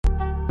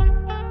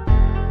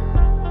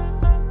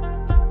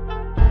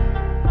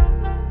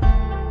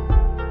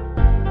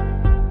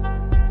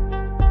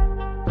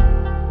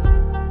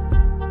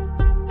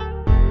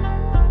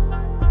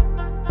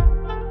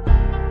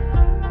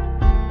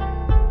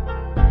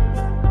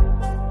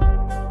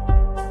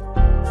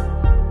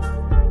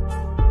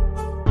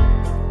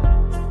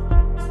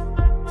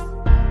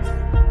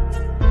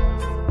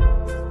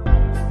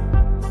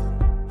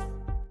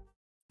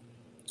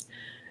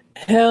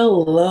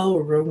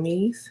Hello,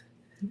 roomies.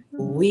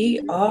 We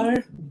are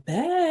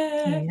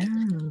back.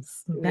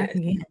 Yes, back Yes,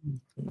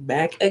 again.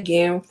 back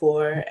again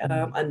for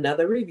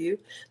another review.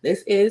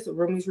 This is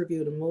Roomies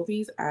Review the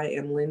Movies. I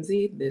am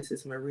Lindsay. This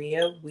is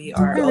Maria. We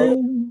are old.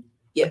 Hello.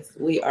 Yes,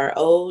 we are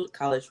old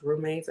college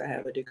roommates. I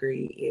have a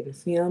degree in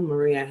film.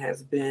 Maria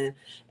has been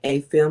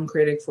a film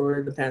critic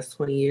for the past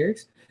 20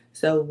 years.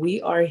 So we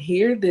are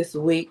here this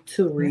week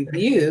to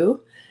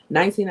review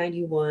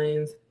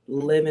 1991's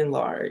Living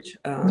Large.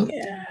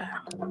 Yeah.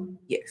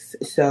 Yes.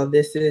 So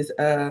this is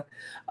a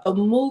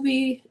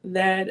movie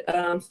that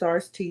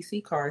stars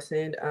T.C.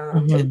 Carson. If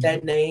Mhm.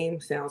 that name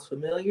sounds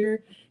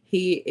familiar,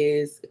 he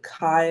is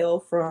Kyle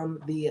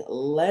from the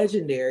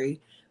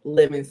legendary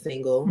Living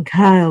Single.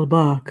 Kyle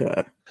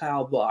Barker.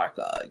 Kyle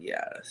Barker,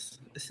 yes.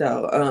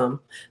 So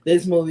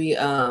this movie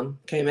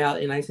came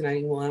out in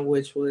 1991,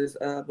 which was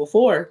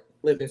before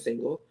Living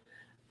Single.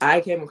 I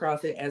came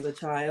across it as a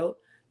child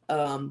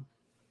um,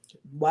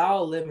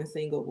 while Living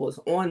Single was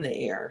on the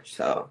air.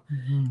 So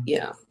Mhm.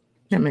 yeah,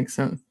 That makes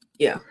sense.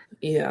 yeah,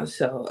 yeah.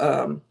 So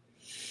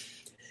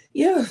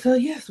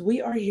yes,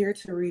 we are here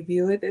to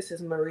review it. This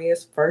is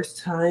Maria's first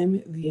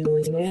time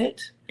viewing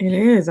it. It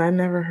is. I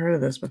never heard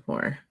of this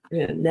before.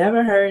 Yeah,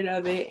 never heard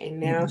of it, and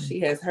now Mhm. she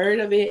has heard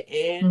of it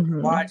and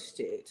Mhm. watched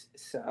it.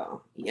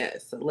 So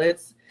yes, so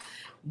let's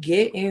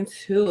get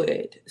into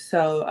it.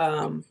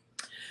 So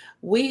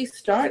we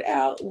start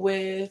out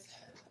with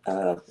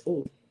uh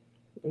ooh,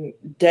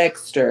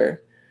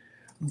 Dexter,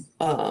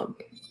 um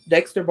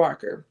Dexter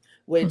Barker,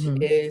 which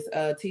Mhm. is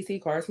T.C.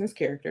 Carson's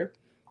character.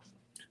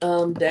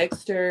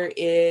 Dexter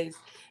is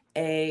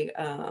a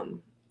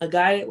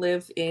guy that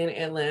lives in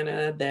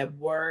Atlanta that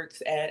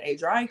works at a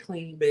dry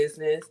cleaning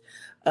business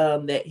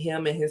that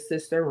him and his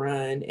sister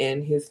run,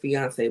 and his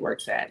fiance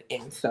works at.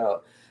 And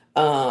so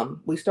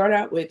we start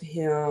out with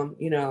him,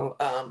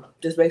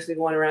 just basically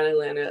going around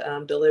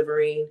Atlanta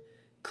delivering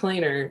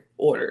cleaner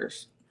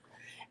orders.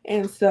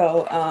 And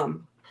so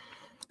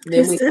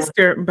then His we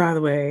sister, by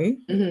the way,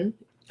 mhm.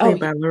 Oh played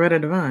by Loretta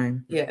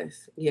Devine.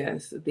 yes,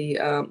 the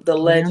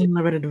legend, Young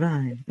Loretta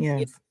Devine. yeah,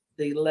 Yes.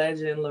 the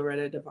legend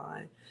Loretta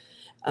Devine.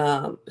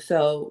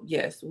 So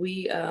yes,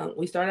 we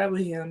start out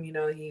with him.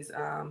 He's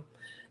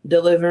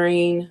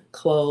delivering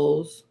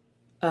clothes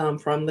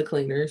from the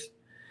cleaners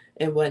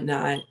and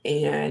whatnot,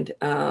 and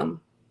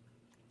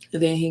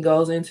then he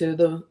goes into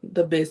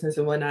the business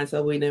and whatnot.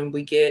 So we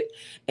get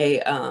a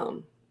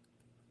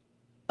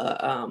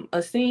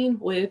a scene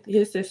with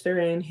his sister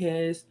and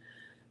his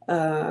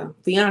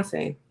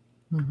fiance,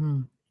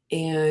 Mhm.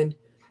 and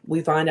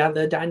we find out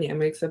the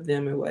dynamics of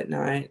them and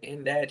whatnot,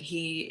 and that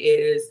he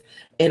is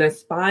an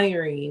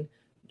aspiring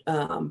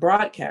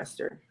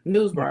broadcaster,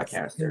 news Yes.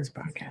 broadcaster, News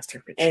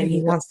broadcaster. and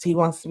He wants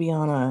to be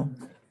on a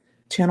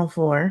Channel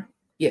 4.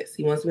 yes,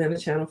 he wants to be on the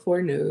Channel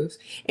 4 News,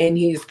 and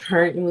he's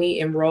currently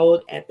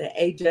enrolled at the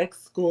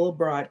Ajax School of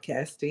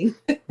Broadcasting.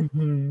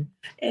 Mhm.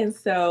 And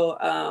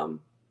so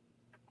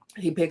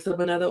he picks up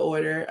another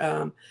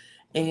order,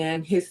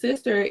 and his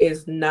sister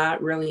is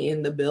not really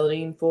in the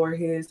building for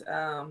his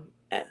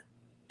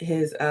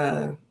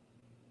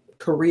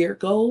career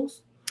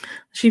goals.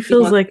 She He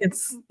feels wants, like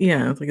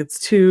it's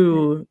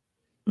too,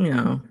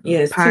 yeah,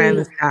 it's pie in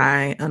the too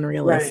sky, right,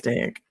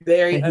 unrealistic,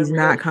 very that he's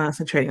not unreal.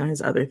 concentrating on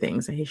his other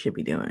things that he should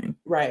be doing.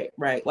 Right,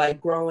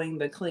 like growing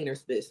the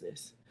cleaners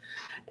business.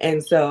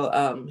 And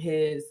so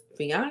his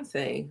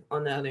fiance,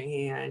 on the other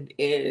hand,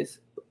 is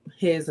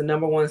his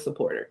number one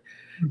supporter.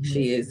 Mhm.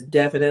 She is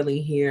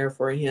definitely here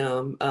for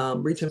him,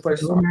 reaching for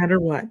the No stars, matter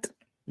what,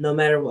 no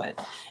matter what.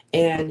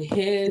 And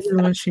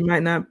even when she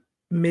might not,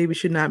 maybe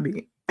should not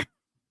be.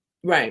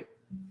 right,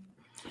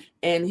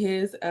 and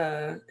his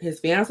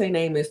fiance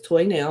name is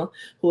Toy Nell,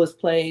 who is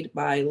played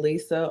by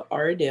Lisa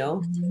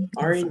Ardell. Mhm. Yes,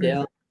 sir.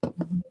 Arendelle.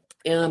 Mhm.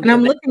 And I'm If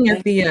that looking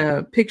at name,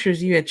 the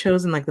pictures you had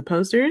chosen, like the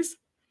posters,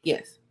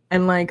 yes,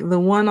 and like the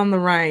one on the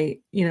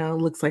right,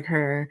 looks like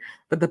her,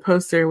 but the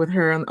poster with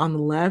her on the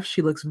left,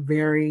 she looks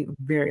very,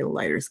 very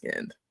lighter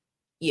skinned.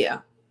 yeah, I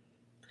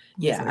was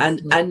yeah,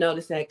 like, I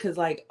noticed that because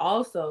like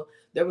also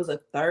there was a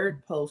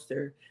third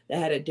poster that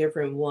had a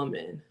different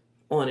woman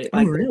on it, oh,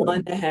 like the one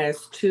really? that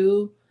has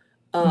two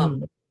um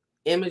Mhm.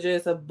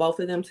 images of both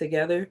of them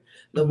together.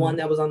 The one Mhm.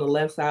 that was on the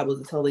left side was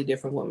a totally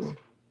different woman.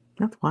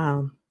 That's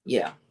wild.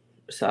 Yeah.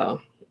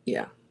 So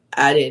yeah,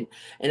 I didn't,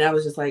 and I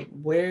was just like,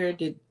 where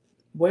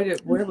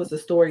was the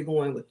story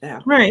going with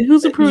that one? Right.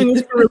 Who's approving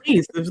this for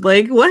release? It's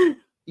like, what?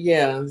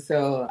 Yeah,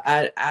 so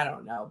I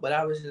don't know, but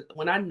I was just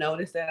when I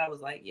noticed that I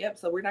was like, yep.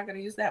 So we're not going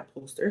to use that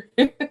poster.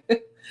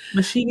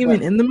 Was she even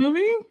But in the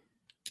movie?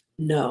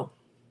 no,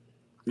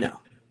 no,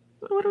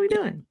 What are we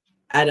doing?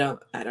 I don't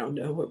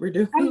know what we're How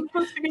did doing. the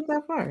poster get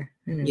that far?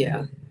 Anyway.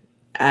 Yeah,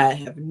 I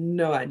have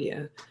no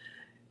idea.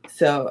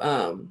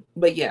 So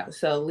but yeah,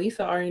 so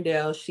Lisa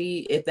Arendelle, she,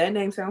 if that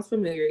name sounds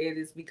familiar, it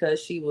is because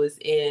she was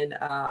in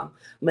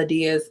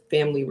Medea's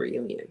family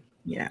reunion.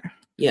 Yeah.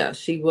 Yeah,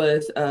 she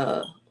was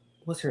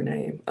what's her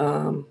name?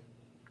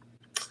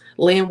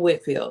 Lynn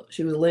Whitfield.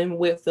 She was Lynn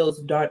Whitfield's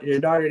daughter, the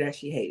daughter that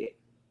she hated.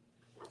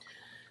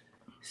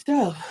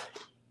 So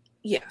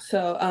yeah,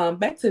 so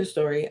back to the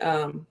story.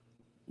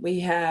 We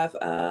have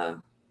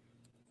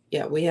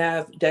we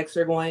have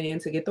Dexter going in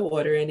to get the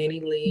order, and then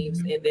he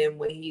leaves. Mhm. And then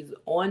when he's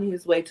on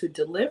his way to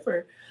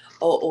deliver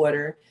a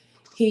order,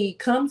 he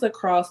comes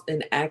across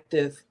an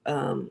active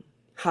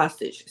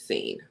hostage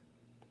scene.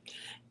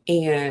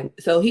 And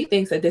so he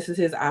thinks that this is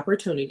his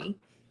opportunity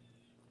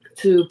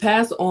to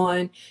pass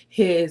on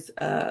his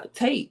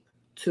tape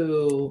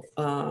to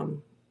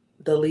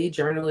the lead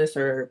journalist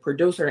or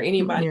producer or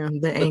anybody. Yeah,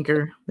 the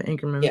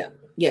anchorman. Yeah,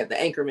 yeah, the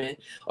anchorman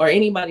or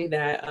anybody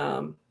that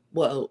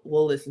will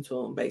listen to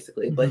him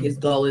basically. But his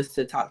Mhm. goal is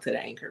to talk to the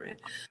anchorman.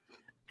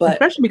 But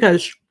Especially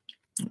because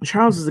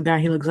Charles is the guy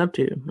he looks up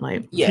to.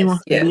 Like he yes,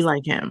 wants to be yes,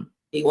 like him.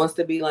 he wants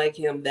to be like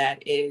him.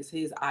 That is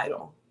his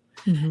idol.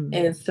 Mhm.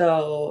 And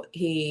so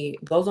he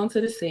goes onto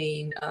the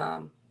scene.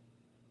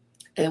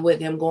 And with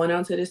him going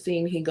onto the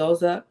scene, he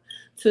goes up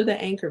to the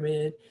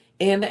anchorman,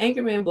 and the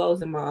anchorman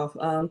blows him off.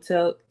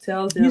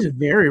 Tells He's him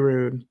very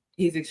rude.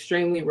 he's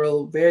extremely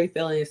rude, very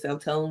feeling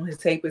himself, telling him his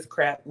tape is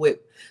crap with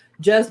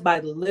just by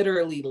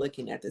literally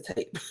looking at the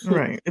tape.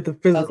 Right. It's a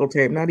physical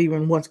tape, not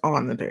even what's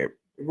on the tape.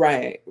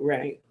 Right,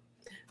 right.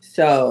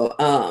 So,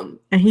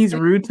 And he's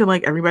rude to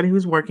like everybody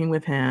who's working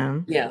with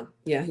him. yeah,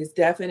 yeah, he's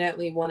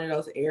definitely one of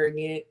those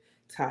arrogant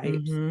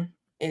types. Hmm.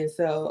 And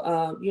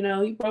so,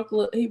 he broke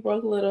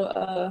a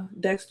little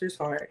Dexter's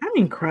heart. I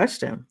mean,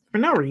 crushed him for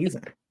no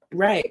reason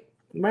Right,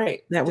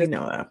 right. that we Just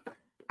know of.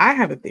 I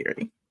have a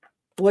theory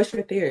what's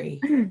your theory?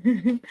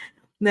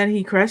 that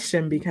he crushed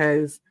him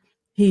because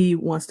he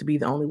wants to be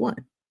the only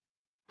one.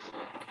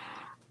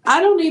 I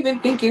don't even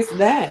think it's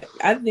that.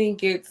 I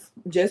think it's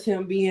just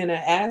him being an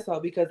asshole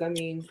because I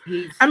mean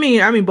he's I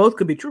mean, both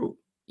could be true,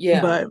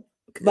 yeah, but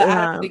but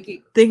I don't think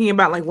he thinking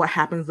about like what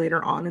happens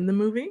later on in the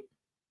movie,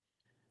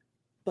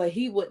 but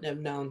he wouldn't have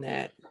known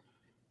that.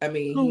 I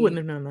mean who wouldn't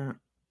have known that?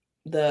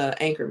 the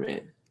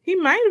anchorman. He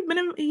might have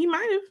been. He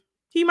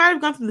might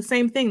have gone through the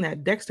same thing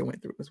that Dexter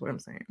went through. Is what I'm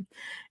saying.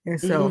 And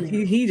so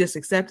Mm, he just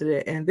accepted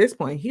it. And at this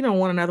point, he don't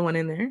want another one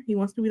in there. He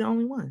wants to be the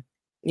only one.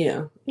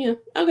 yeah, yeah.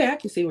 Okay, I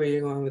can see where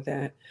you're going with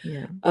that.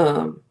 Yeah.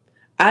 Um,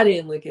 I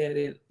didn't look at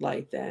it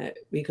like that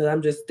because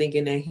I'm just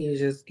thinking that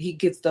he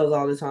gets those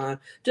all the time.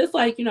 Just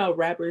like,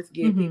 rappers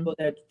get Mm-hmm. people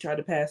that try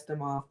to pass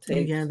them off Yeah,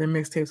 tapes. they're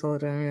mixtapes all the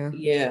time.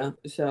 Yeah.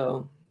 Yeah.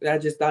 So I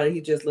just thought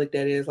he just looked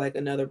at it as like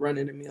another run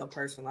of the mill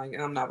person. Like,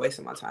 I'm not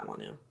wasting my time on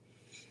him.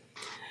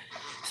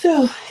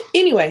 So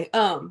anyway,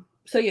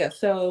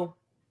 so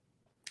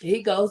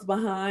he goes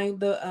behind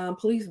the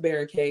police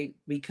barricade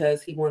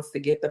because he wants to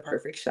get the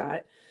perfect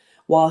shot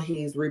while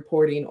he's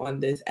reporting on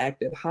this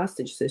active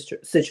hostage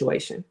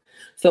situation.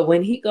 So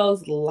when he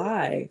goes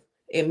live,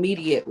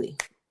 immediately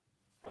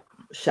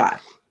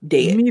shot,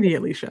 dead,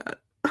 Immediately shot.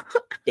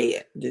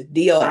 dead, just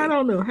DOA. I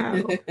don't know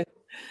how.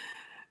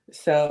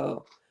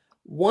 So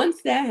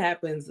once that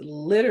happens,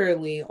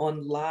 literally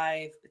on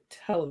live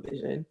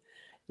television,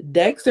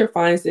 Dexter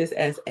finds this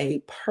as a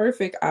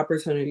perfect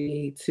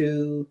opportunity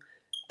to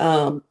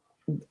um,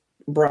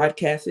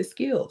 broadcast his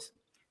skills.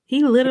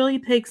 He literally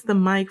takes the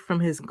mic from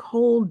his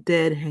cold,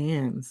 dead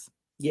hands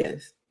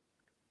Yes,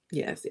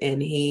 yes,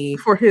 and he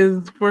for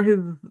his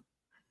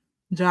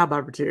job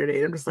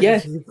opportunity. I'm just like,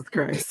 yes, Jesus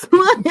Christ.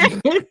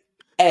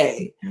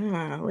 hey,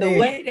 Golly. the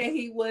way that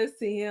he was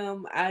to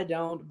him, I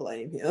don't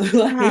blame him.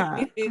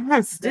 Like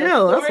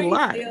Still, that's a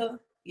lot.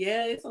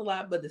 Yeah, it's a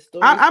lot, but the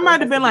story. I might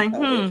have been like,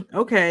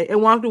 okay,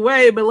 and walked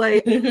away, but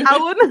like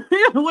I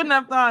wouldn't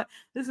have thought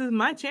this is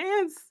my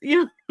chance.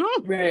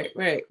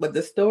 Right. But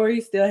the story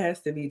still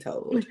has to be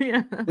told.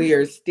 Yeah. We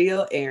are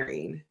still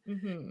airing.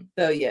 Mm-hmm.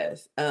 So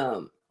yes.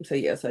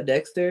 So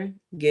Dexter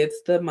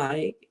gets the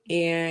mic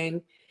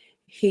and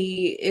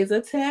he is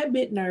a tad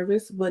bit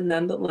nervous, but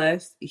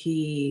nonetheless,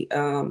 he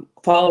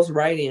falls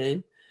right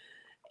in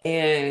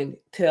and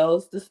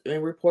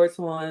and reports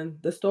on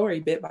the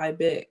story bit by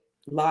bit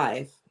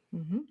live.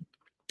 Mm-hmm.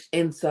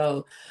 And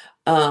so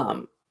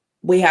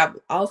we have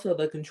also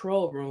the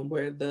control room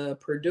where the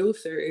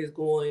producer is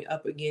going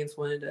up against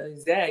one of the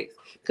execs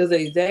because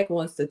the exec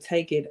wants to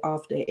take it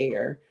off the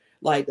air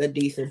like a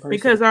decent person.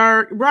 Because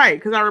our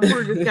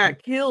reporter just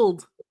got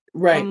killed.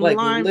 Right, like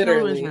live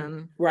literally.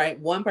 television. Right,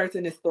 one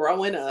person is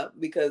throwing up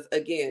because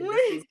again,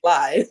 this is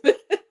live.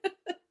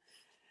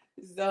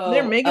 So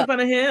they're making fun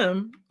of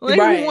him. Like,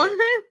 right, what?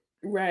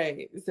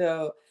 Right.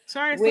 So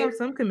sorry, I still have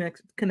some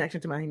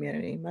connection to my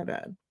humanity. My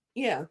bad.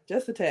 Yeah,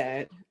 just a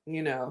tad,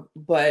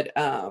 But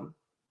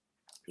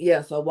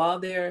yeah. So while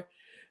they're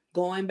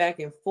going back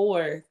and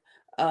forth,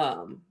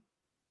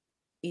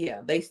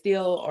 they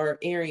still are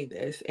airing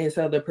this, and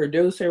so the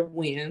producer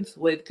wins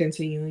with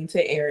continuing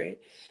to air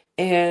it.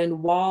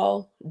 And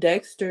while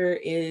Dexter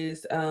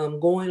is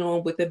going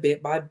on with it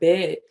bit by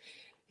bit,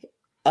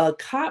 a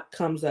cop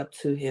comes up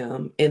to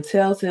him and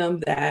tells him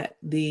that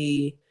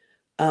the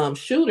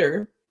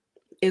shooter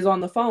is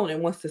on the phone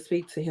and wants to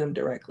speak to him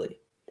directly.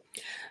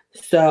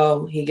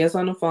 So he gets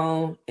on the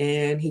phone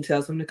and he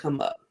tells him to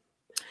come up.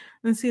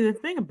 And see, the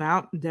thing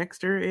about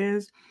Dexter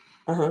is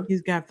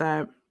he's got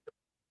that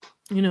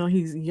You know,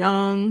 he's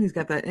young, he's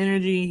got that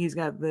energy, he's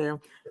got the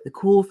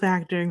cool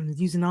factor,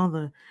 he's using all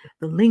the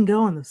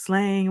lingo and the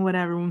slang or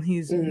whatever when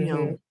he's,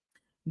 Mm-hmm.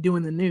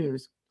 doing the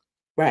news.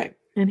 Right.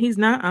 And he's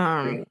not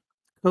Yeah.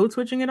 code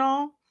switching at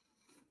all.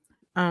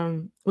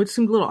 Which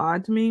seemed a little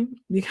odd to me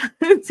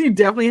because you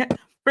definitely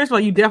first of all,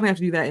 you definitely have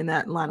to do that in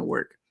that line of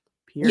work.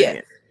 Yes.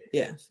 Period.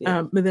 Yes.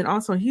 Yes. But then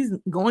also he's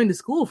going to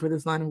school for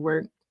this line of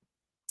work.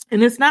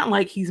 And it's not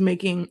like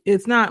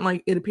it's not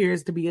like it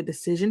appears to be a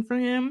decision for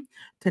him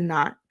to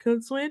not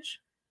code switch.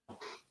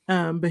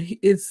 But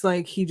it's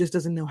like he just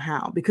doesn't know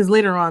how because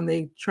later on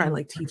they try to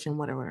like teach him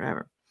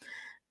whatever.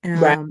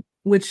 Right.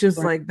 Which just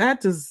Right. like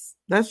that's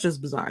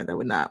just bizarre.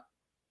 That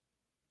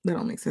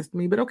don't make sense to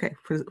me. But okay,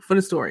 for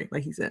the story,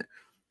 like he said.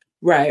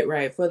 Right.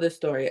 Right. For the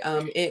story.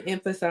 It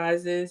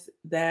emphasizes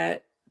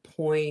that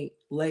point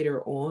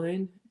later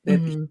on that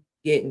he's Mm-hmm.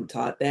 getting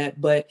taught that.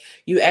 But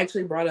you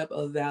actually brought up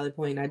a valid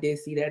point. I did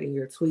see that in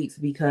your tweets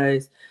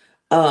because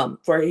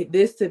for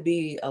this to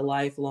be a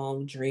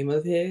lifelong dream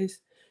of his,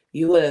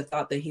 you would have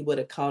thought that he would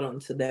have caught on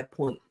to that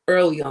point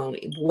early on,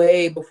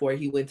 way before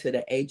he went to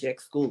the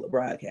Ajax School of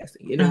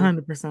Broadcasting,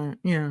 100%.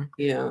 Yeah.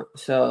 Yeah.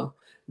 So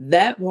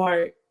that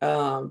part,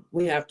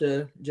 we have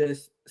to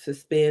just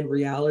suspend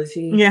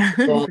reality Yeah.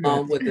 to I go forgot.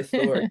 along with the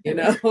story,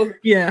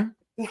 Yeah.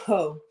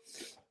 So,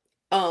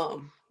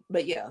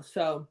 but yeah,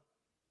 so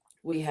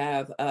we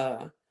have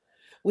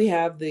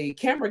the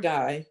camera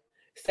guy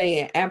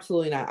saying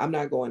absolutely not, I'm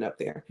not going up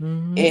there.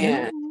 And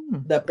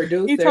Mm-hmm. the He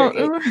producer told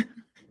is,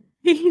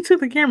 he took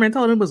the camera and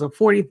told him it was a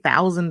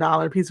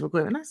 $40,000 piece of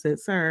equipment. I said,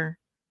 "Sir,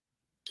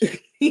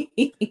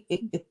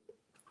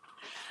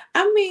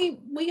 I mean,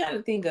 we got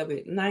to think of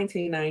it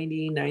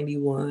 1990,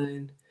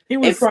 91, it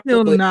and was still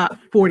probably not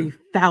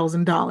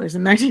 $40,000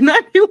 in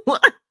 1991."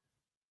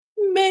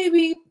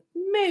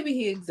 maybe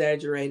he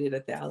exaggerated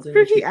 1,000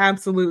 or He two.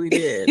 absolutely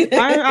did.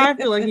 I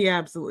feel like he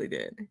absolutely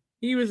did.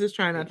 He was just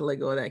trying not to let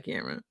go of that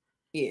camera.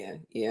 Yeah,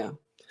 yeah.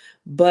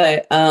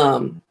 But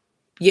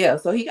yeah,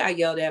 so he got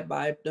yelled at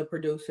by the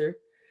producer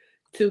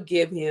to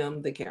give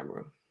him the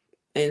camera.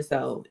 And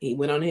so he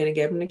went on ahead and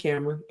gave him the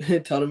camera,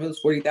 told him it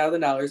was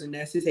 $40,000 and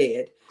that's his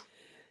head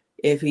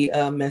if he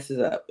messes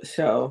up.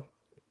 So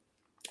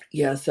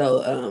yeah,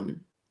 so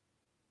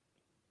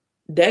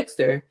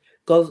Dexter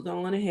goes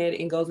on ahead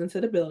and goes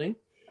into the building,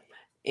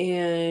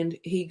 and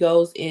he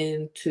goes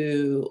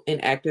into an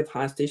active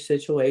hostage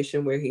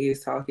situation where he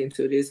is talking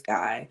to this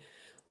guy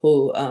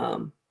who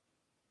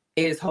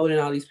is holding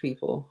all these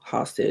people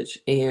hostage.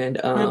 And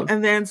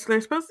And then so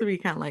they're supposed to be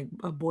kind of like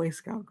a Boy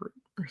Scout group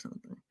or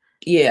something.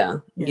 yeah,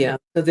 Yeah. yeah,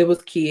 because it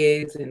was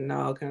kids and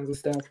all kinds of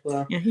stuff.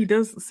 Well, Yeah, he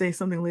does say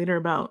something later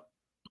about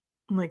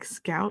like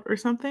Scout or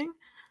something.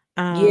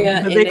 yeah, But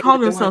and they they were call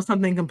doing, themselves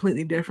something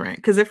completely different.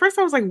 Because at first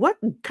I was like, what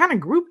kind of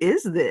group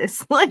is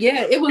this? Like,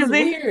 yeah, it was because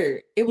they,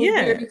 weird. It was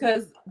weird yeah,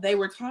 because they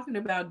were talking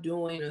about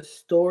doing a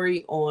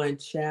story on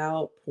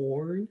child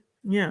porn,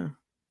 yeah.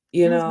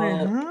 you I was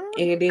like, know, huh?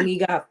 and then he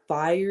got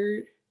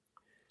fired.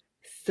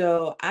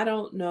 So I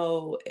don't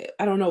know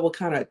what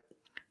kind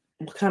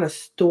of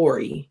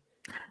story.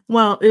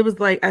 Well, it was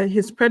like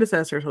his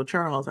predecessor, so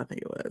Charles, I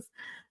think it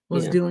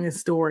was Yeah. doing a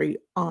story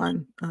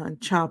on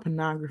child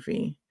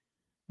pornography,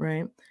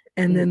 right?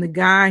 And Mhm. then the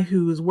guy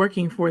who was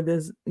working for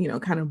this,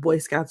 kind of Boy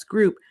Scouts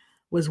group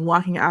was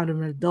walking out of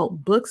an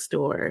adult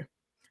bookstore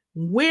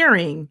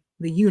wearing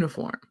the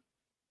uniform.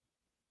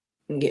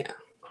 Yeah.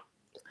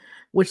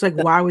 Which, like,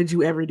 So, why would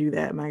you ever do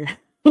that, my guy?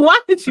 Why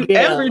would you yeah,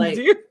 ever like,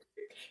 do?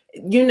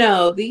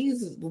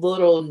 these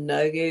little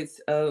nuggets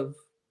of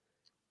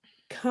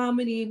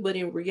comedy, but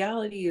in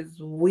reality is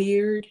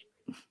weird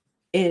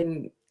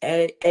and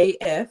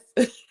AF.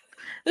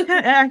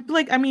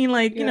 Like, I mean,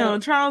 like, Yeah.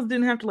 Charles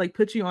didn't have to like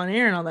put you on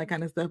air and all that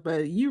kind of stuff,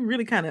 but you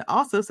really kind of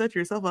also set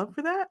yourself up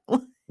for that.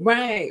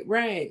 Right,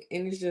 right.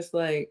 And it's just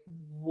like,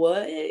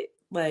 what?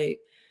 Like,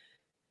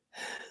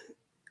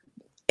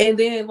 and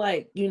then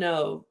like,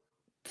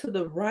 to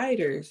the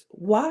writers,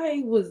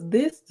 why was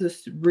this the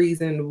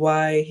reason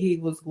why he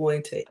was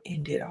going to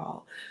end it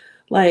all?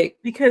 Like,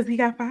 Because he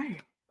got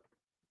fired.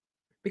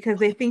 Because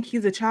they think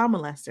he's a child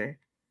molester.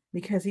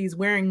 Because he's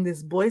wearing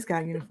this Boy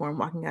Scout uniform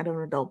walking out of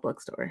an adult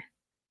bookstore.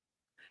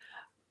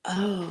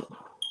 oh,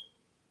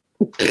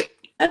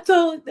 that's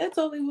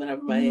only went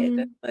over my head.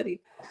 That's Mm-hmm.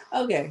 funny.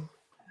 Okay.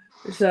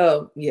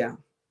 So yeah.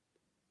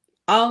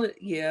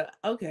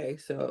 Okay,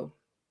 so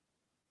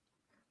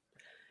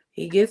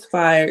he gets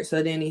fired,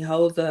 so then he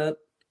holds up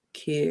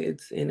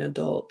kids and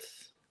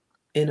adults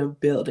in a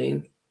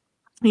building.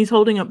 He's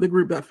holding up the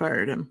group that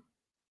fired him.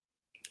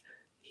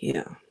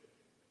 Yeah.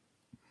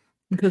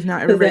 Because now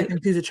Because everybody then,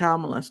 thinks he's a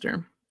child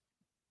molester.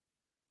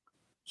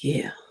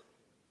 yeah.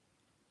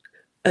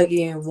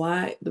 Again,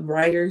 why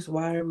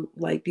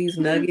like these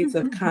nuggets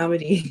of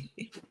comedy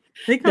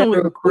They come that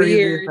with the are craziest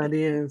weird,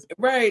 ideas.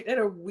 right? That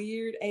are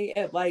weird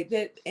AF like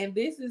that. And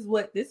this is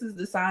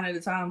the sign of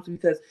the times,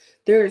 because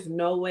there is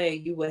no way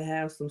you would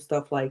have some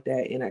stuff like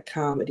that in a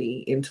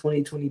comedy in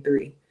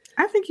 2023.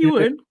 I think you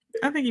would.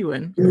 I think you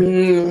would.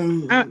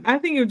 Mm. I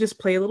think it would just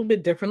play a little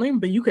bit differently,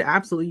 but you could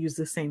absolutely use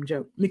the same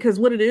joke because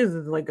what it is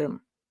like a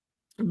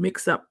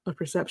mix up of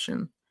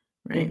perception,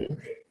 right? Mm-hmm.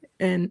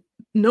 And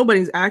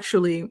nobody's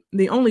actually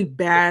the only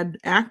bad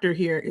actor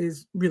here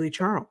is really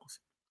Charles,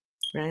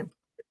 right?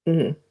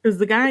 Mm-hmm. Because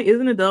the guy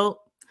is an adult.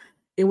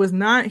 It was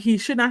not, he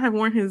should not have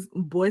worn his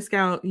Boy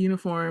Scout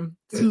uniform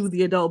to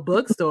the adult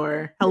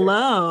bookstore.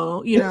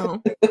 Hello,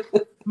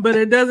 but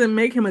it doesn't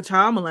make him a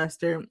child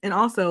molester. And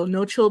also,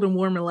 no children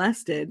were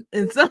molested.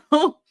 And so,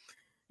 nobody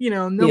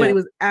Yeah.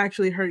 was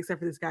actually hurt except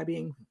for this guy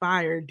being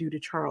fired due to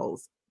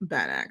Charles'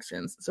 bad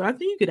actions. So I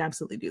think you could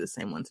absolutely do the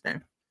same one today.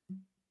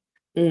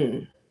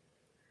 Mm.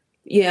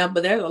 Yeah,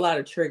 but there's a lot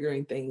of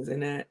triggering things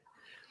in that.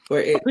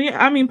 Possibly,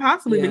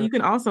 Yeah. but you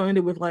can also end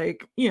it with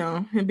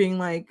him being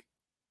like,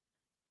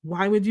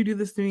 why would you do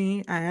this to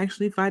me? I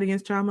actually fight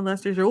against child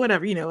molesters or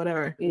whatever,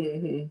 whatever.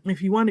 Mm-hmm.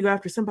 If you want to go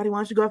after somebody, why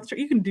don't you go after?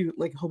 You can do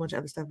like a whole bunch of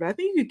other stuff, but I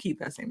think you could keep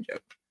that same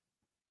joke.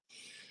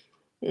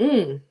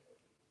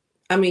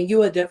 I mean, you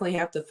would definitely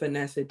have to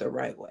finesse it the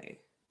right way.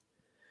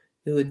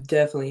 You would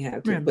definitely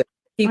have to, but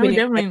keeping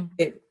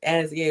it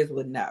as is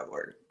would not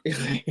work.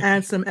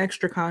 Add some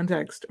extra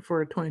context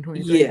for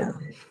 2023.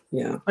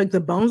 Yeah. Like the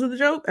bones of the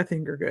joke, I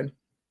think are good.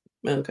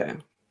 Okay.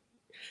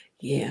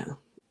 Yeah.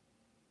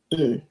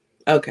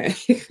 Okay.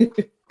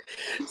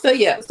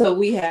 So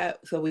we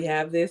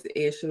have this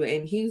issue,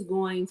 and he's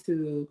going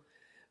to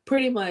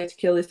pretty much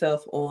kill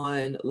himself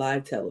on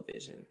live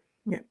television.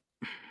 Yeah.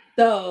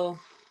 So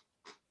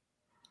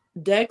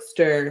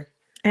Dexter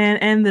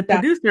and the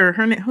producer,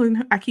 her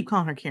name, I keep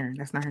calling her Karen.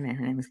 That's not her name.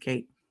 Her name is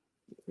Kate.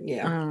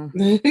 Yeah.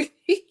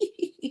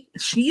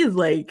 She is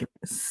like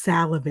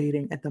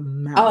salivating at the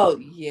mouth. Oh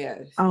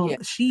yes.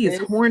 She is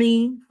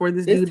horny for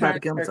this dude about to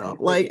kill himself.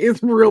 Like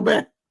it's real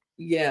bad.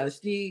 Yeah,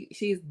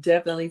 she's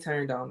definitely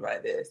turned on by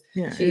this.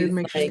 Yeah, she's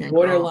like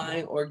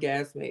borderline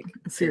orgasmic.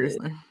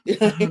 Seriously.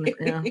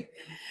 Yeah.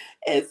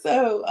 And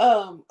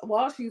so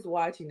while she's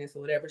watching this or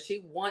whatever,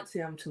 she wants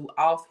him to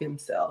off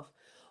himself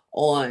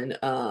on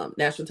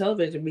national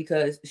television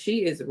because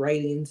she is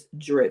ratings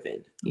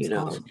driven. That's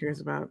all she cares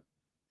about.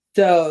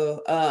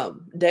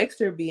 So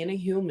Dexter, being a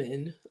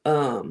human,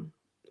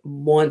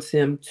 wants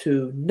him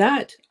to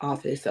not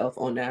off himself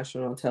on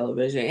national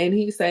television, and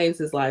he saves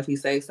his life. He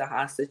saves the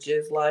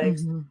hostages'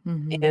 lives,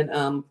 and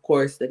of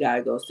course the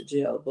guy goes to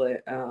jail.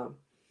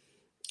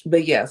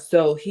 But yeah,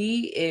 so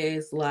he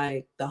is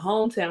like the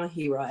hometown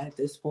hero at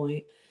this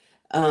point.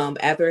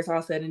 After it's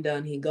all said and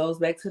done, he goes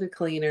back to the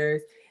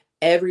cleaners.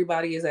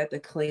 Everybody is at the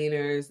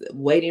cleaners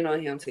waiting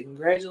on him to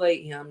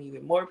congratulate him.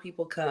 Even more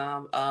people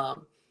come.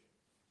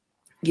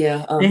 They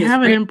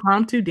have an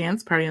impromptu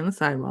dance party on the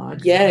sidewalk.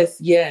 Yes.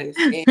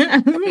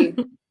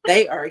 And,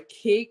 they are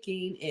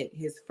kicking it.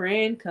 His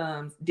friend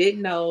comes,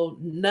 didn't know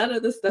none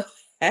of the stuff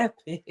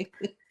happened.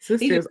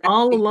 Sister's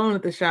all alone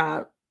at the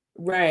shop.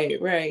 Right.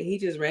 He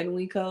just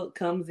randomly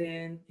comes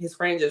in. His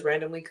friend just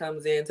randomly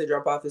comes in to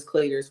drop off his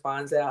cleaners,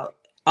 finds out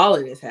all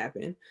of this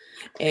happened.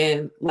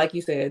 And like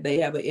you said, they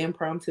have an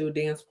impromptu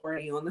dance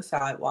party on the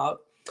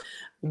sidewalk.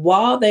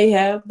 While they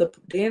have the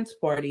dance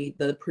party,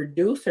 the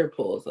producer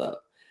pulls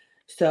up.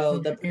 So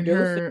the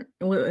producer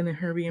in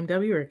her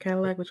BMW or a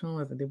Cadillac, which one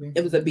was it?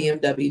 It was a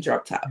BMW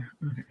drop top.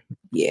 Okay.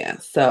 Yeah.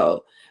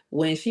 So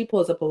when she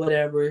pulls up or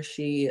whatever,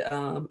 she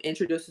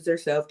introduces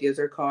herself, gives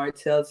her card,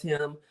 tells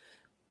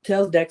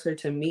Dexter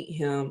to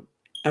meet her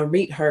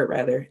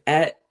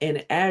at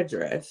an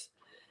address,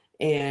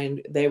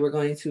 and they were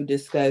going to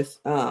discuss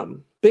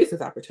business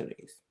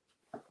opportunities.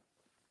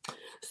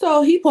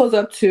 So he pulls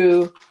up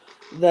to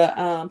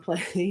the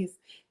place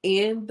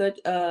in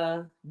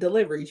the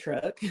delivery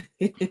truck.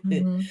 He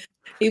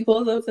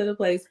pulls up to the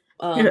place.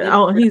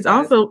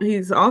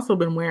 He's also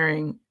been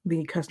wearing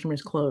the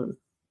customer's clothes.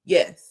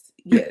 Yes,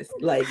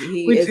 like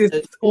he which is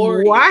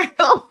notorious.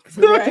 Wild,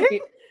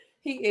 right?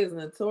 He is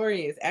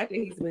notorious. After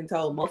he's been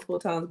told multiple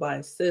times by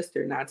his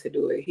sister not to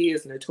do it, he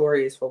is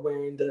notorious for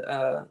wearing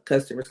the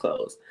customer's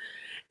clothes.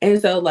 And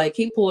so, like,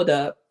 he pulled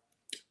up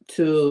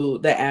to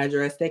the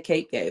address that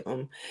Kate gave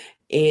him.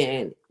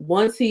 And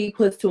once he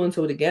puts two and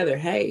two together,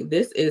 hey,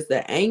 this is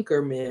the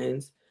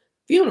anchorman's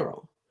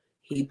funeral.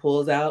 He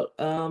pulls out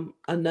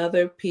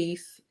another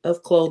piece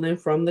of clothing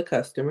from the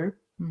customer.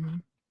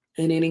 And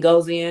then he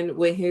goes in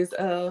with his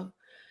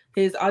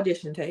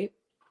audition tape.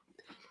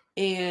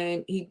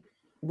 And he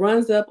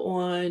runs up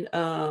on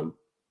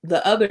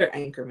the other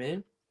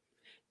anchorman.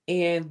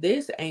 And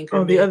this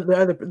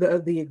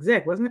anchorman... the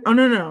exec, wasn't it? Oh,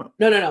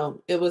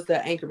 no. It was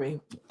the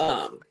anchorman,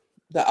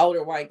 the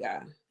older white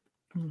guy.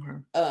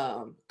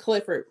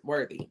 Clifford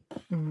Worthy.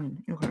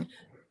 Okay.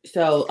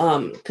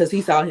 So because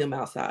he saw him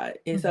outside,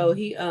 and so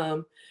he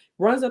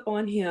runs up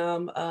on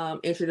him,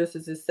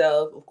 introduces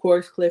himself. Of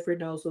course, Clifford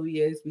knows who he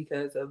is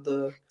because of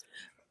it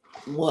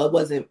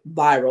wasn't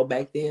viral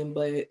back then,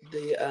 but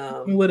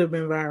the would have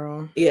been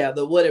viral. Yeah,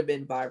 the would have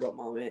been viral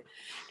moment.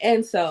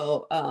 And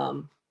so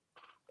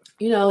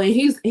and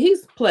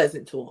he's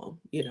pleasant to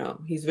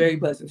him. He's very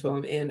pleasant to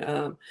him,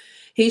 and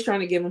he's trying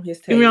to give him his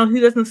take. He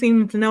doesn't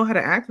seem to know how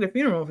to act at a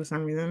funeral for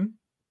some reason.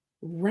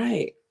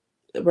 Right.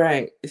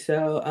 Right.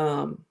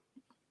 So,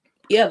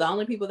 yeah, the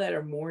only people that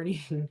are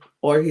mourning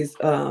are his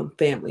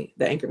family,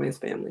 the Anchorman's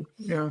family.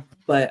 Yeah.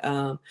 But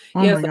Oh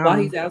yeah, my so while god.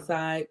 he's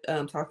outside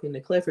talking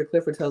to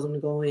Clifford tells him to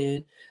go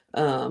in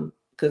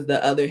because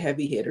the other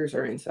heavy hitters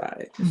are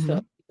inside. So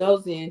Mhm. he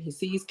goes in, he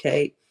sees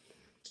Kate.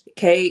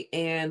 Kate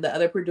and the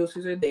other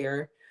producers are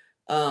there.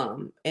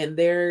 And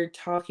they're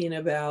talking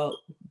about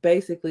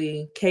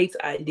basically Kate's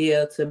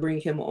idea to bring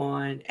him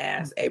on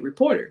as a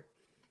reporter.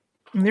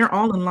 And they're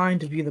all in line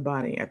to view the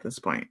body at this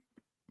point.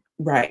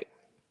 Right.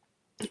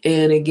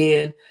 And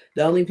again,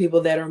 the only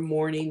people that are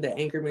mourning the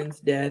Anchorman's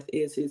death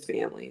is his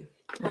family.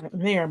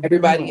 They are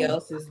Everybody brutal.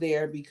 else is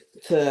there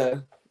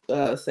to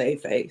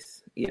save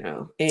face,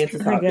 and to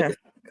I talk guess.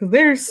 Because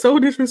they're so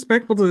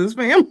disrespectful to his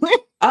family.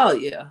 Oh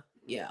yeah,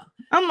 yeah.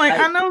 I'm like,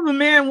 I know the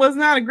man was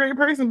not a great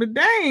person, but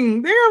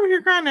dang, they're over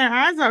here crying their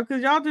eyes out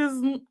because y'all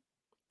just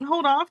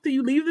hold off till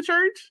you leave the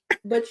church.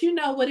 But you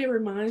know what it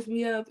reminds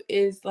me of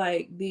is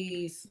like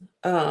these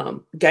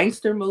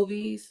gangster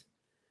movies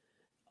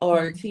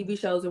or TV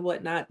shows and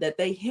whatnot that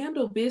they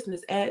handle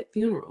business at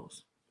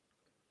funerals.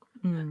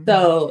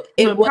 So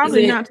it but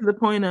probably wasn't not to the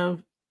point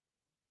of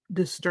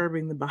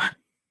disturbing the body.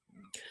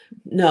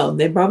 No,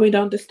 they probably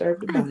don't disturb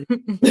the body.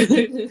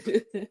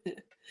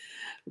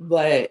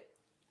 But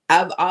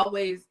I've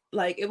always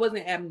like it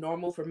wasn't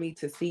abnormal for me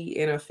to see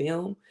in a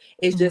film.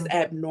 It's just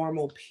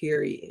abnormal,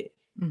 period.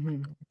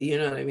 You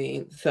know what I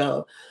mean?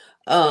 So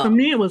for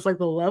me, it was like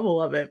the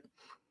level of it.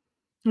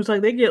 It's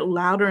like they get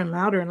louder and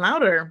louder and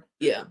louder.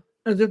 Yeah.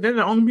 As if they're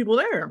the only people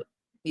there.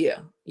 Yeah.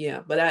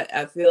 But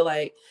I feel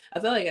like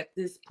at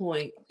this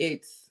point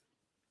it's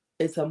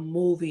a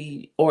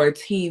movie or a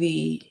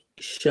TV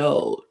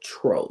show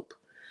trope.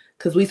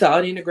 Because we saw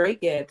it in The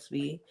Great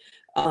Gatsby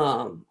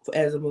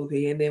as a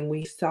movie, and then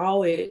we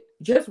saw it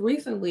just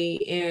recently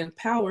in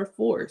Power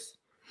Force.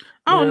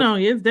 Oh no,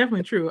 it's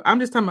definitely true. I'm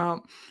just talking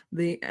about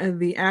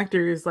the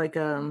actors. Like,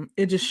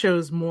 it just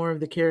shows more of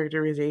the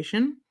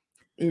characterization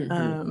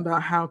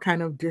about how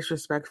kind of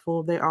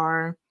disrespectful they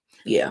are,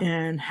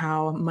 and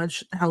how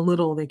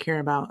little they care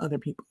about other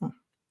people.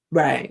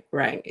 Right,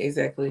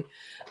 exactly.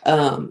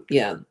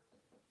 Yeah,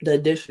 the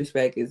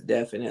disrespect is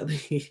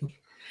definitely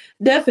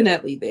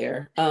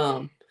there.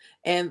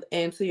 And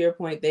to your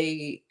point,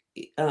 they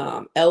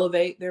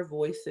elevate their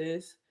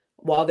voices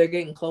while they're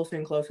getting closer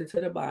and closer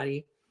to the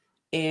body.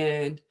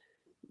 And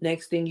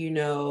next thing you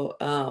know,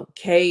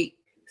 Kate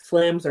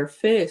slams her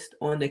fist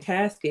on the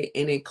casket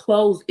and it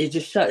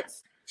just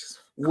shuts,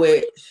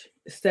 which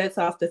sets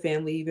off the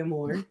family even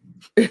more.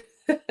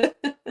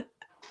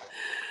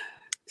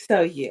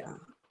 So yeah.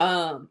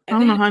 I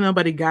don't know how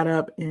nobody got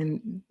up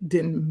and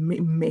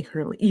didn't make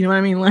her leave. You know what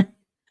I mean? Like,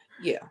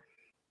 yeah.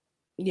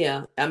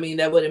 I mean,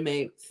 that would have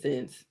made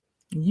sense.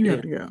 You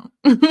have to go.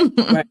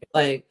 Right.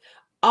 Like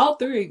all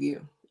three of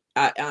you,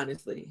 I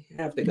honestly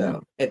have to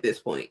go at this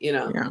point,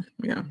 Yeah.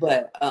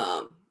 But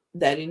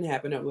that didn't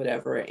happen or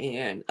whatever.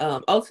 And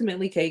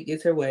ultimately Kate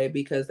gets her way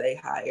because they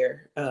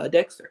hire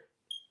Dexter.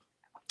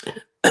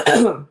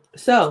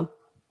 So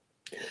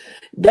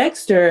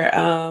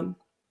Dexter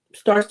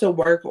starts to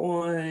work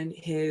on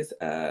his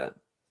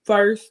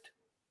first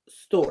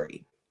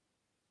story.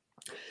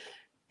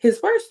 His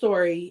first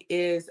story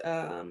is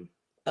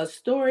a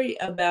story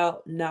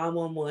about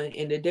 911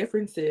 and the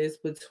differences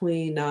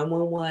between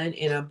 911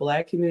 in a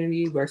Black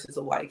community versus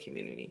a white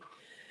community.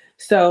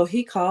 So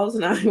he calls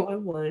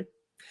 911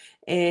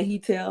 and he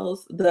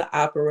tells the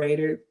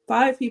operator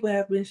 5 people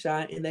have been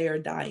shot and they are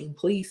dying.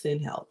 Please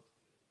send help.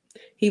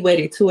 He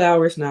waited 2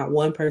 hours, not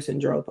one person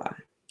drove by.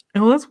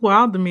 And what's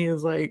wild to me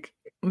is like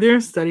there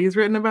are studies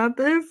written about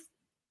this.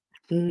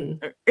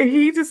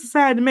 He just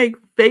decided to make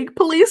fake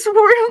police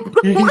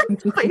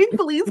report, fake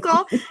police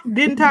call.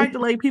 Didn't talk to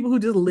like people who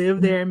just live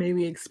there and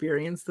maybe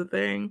experience the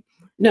thing.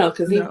 No,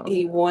 because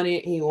he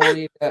wanted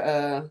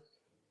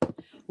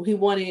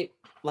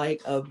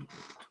like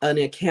an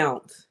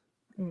account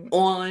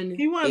on.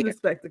 He wanted the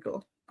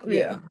spectacle.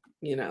 Yeah.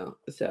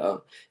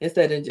 So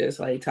instead of just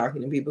like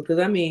talking to people, because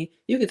I mean,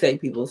 you could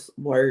take people's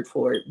word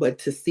for it, but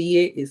to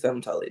see it is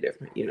something totally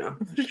different,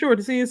 For sure,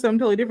 to see it is something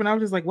totally different. I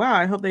was just like, wow,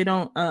 I hope they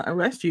don't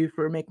arrest you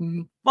for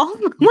making false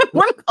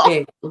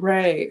call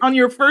right on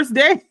your first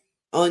day.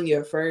 On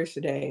your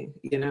first day,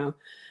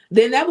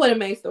 then that would have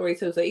made stories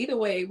too. So either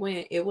way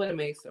it would have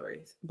made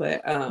stories.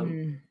 But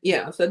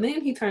yeah. So then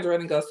he turns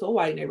around and goes to a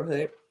white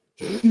neighborhood,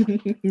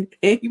 and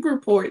he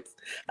reports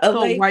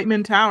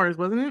Whiteman Towers,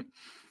 wasn't it?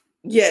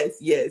 Yes.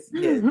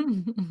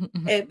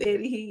 And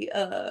then he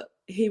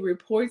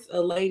reports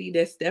a lady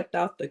that stepped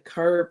off the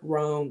curb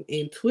wrong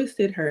and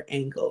twisted her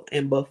ankle.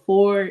 And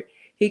before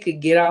he could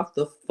get off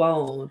the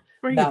phone,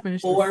 about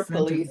 4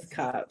 police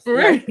cops,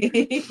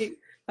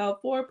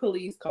 about 4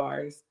 police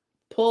cars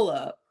pull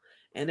up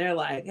and they're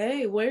like,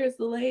 "Hey, where's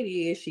the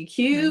lady? Is she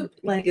cute?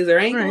 Like, is her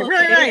ankle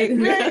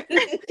right.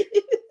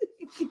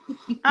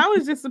 I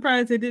was just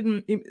surprised they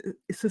didn't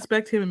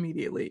suspect him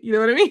immediately. You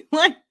know what I mean?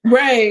 Like,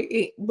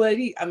 right. But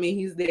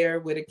he's there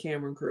with a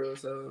camera crew,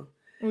 so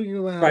but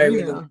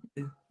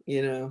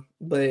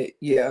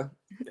yeah.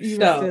 Even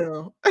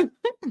So still.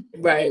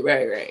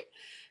 right.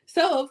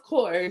 So of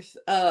course,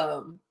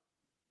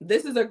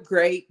 this is a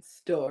great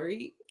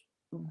story,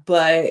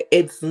 but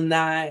it's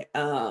not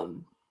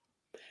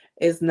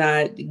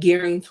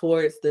gearing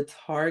towards the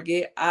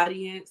target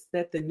audience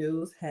that the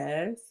news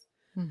has.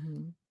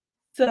 Mm-hmm.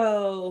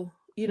 So,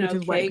 Which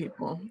is white Kate,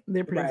 people.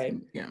 They're pretty, right,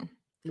 yeah.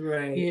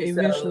 right. Yeah,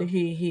 eventually So,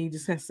 he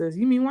just says,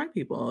 "You mean white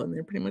people?" And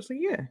they're pretty much like,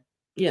 "Yeah."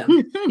 yeah,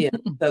 yeah.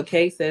 So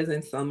Kate says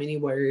in so many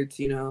words,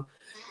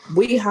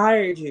 we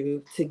hired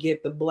you to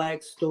get the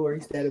black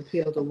stories that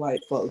appeal to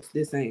white folks.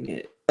 This ain't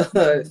it.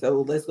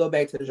 So let's go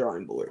back to the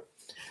drawing board.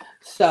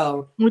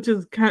 So, Which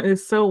is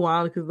is so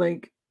wild because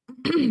like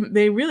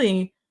they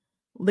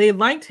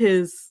liked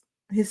his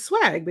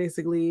swag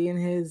basically and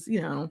his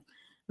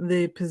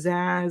the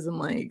pizzazz and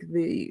like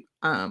the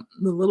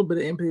little bit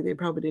of empathy they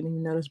probably didn't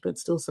even notice but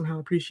still somehow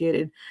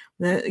appreciated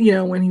that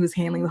when he was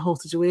handling the whole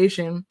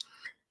situation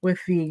with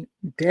the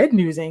dead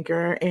news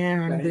anchor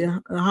and right,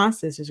 the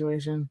hostage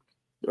situation.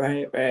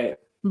 right.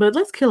 But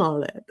let's kill all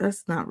that.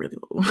 That's not really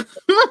what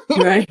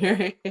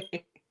Right.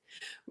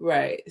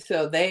 Right.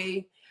 So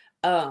they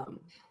so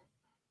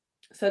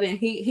then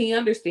he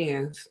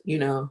understands,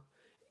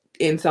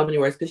 in so many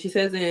words, because she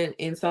says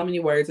in so many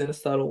words in a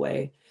subtle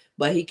way,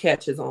 but he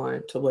catches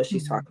on to what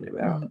she's talking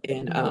about.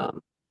 And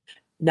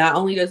not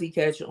only does he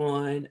catch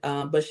on,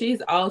 but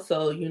she's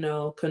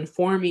also,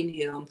 conforming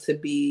him to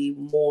be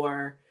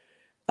more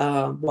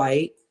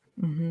white,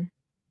 mm-hmm.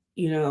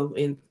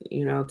 in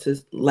to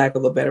lack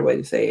of a better way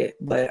to say it.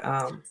 But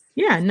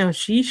Yeah, no,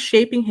 she's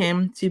shaping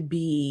him to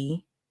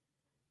be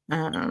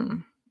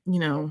um, you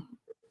know,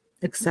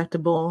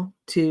 acceptable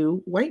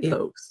to white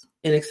folks.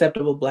 An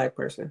acceptable black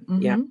person.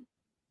 Mm-hmm. Yeah.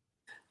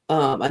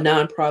 A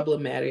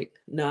non-problematic,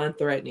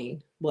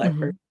 non-threatening black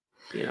person,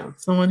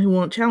 Someone who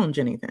won't challenge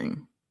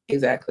anything.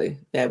 Exactly.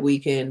 That we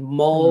can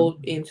mold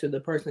into the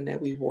person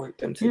that we want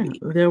them to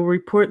be. They'll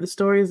report the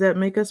stories that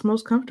make us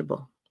most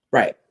comfortable.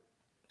 Right.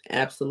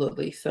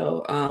 Absolutely.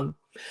 So,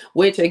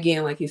 which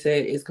again, like you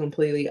said, is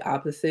completely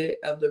opposite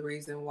of the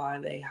reason why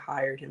they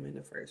hired him in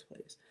the first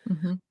place.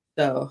 Mm-hmm.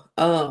 So,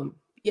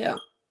 yeah.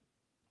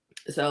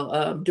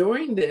 So,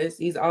 during this,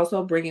 he's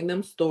also bringing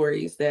them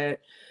stories that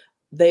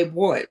they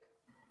want,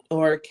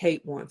 or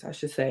Kate wants, I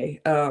should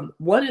say.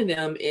 One of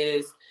them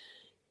is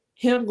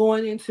him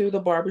going into the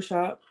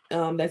barbershop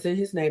that's in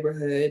his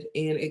neighborhood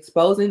and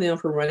exposing them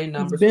for running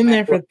numbers. He's been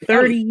there for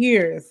 30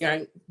 years.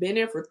 Right, been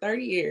there for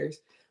 30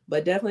 years,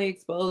 but definitely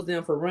exposed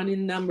them for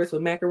running numbers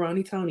with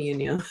Macaroni Tony in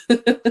them.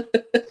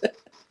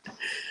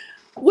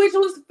 Which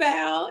was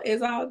foul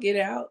as all get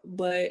out,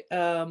 but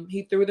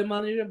he threw them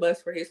under the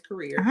bus for his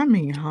career. I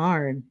mean,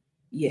 hard.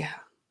 Yeah.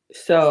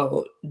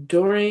 So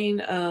during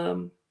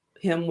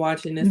him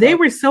watching this, they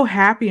were so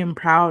happy and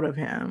proud of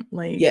him.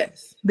 Like,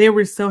 yes, they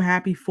were so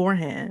happy for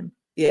him.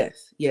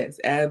 Yes,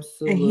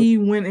 absolutely. And he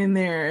went in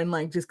there and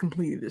like just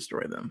completely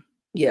destroyed them.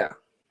 Yeah,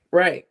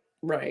 right.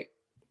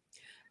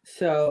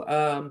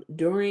 So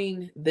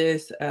during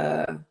this,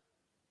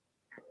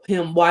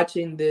 him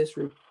watching this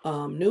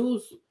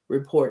news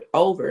report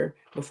over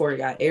before it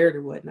got aired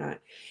or whatnot,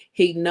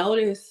 he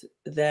noticed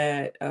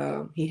that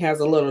he has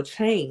a little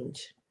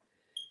change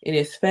in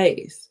his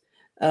face.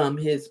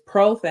 His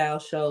profile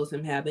shows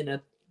him having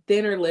a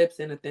thinner lips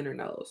and a thinner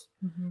nose,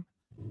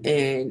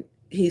 and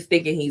he's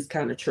thinking he's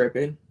kind of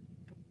tripping,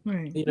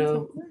 right?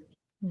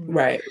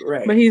 Right.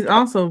 But he's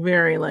also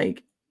very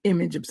like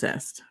image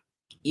obsessed.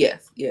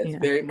 Yes,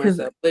 very much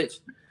so.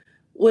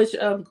 Which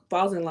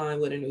falls in line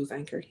with a news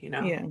anchor,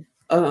 Yeah.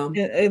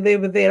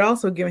 They'd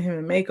also given him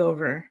a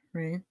makeover,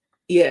 right?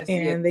 Yes.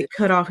 And they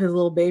cut off his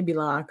little baby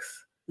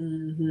locks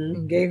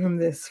and gave him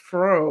this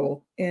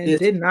fro and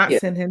did not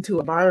send him to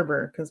a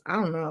barber because I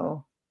don't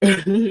know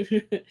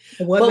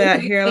what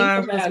that hairline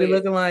was supposed to be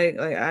looking like.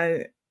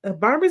 Like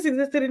barbers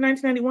existed in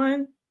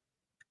 1991.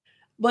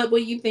 But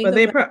when you think,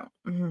 he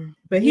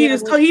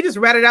just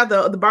ratted out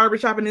the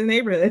barbershop in his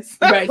neighborhood,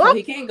 right? So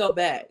he can't go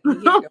back.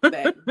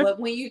 But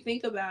when you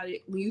think about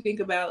it,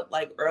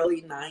 like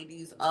early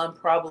 '90s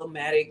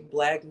unproblematic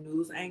black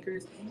news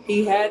anchors,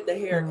 he had the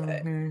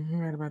haircut. You're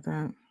right about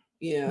that.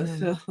 Yeah.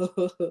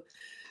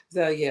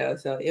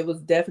 So it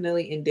was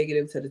definitely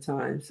indicative to the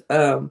times.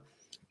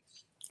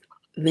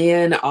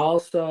 Then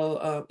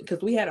also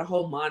because we had a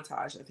whole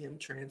montage of him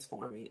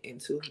transforming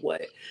into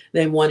what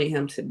they wanted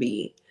him to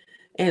be.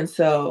 And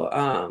so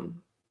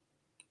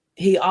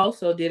he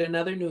also did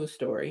another news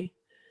story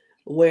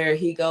where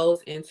he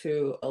goes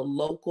into a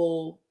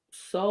local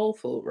soul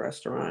food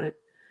restaurant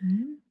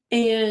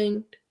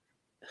and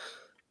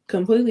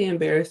completely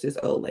embarrassed this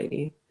old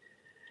lady.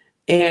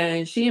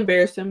 And she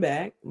embarrassed him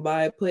back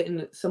by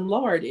putting some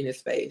lard in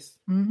his face.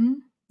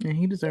 And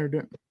he deserved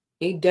it.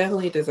 He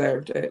definitely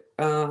deserved it.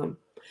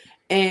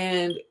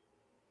 And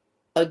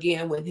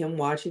again, with him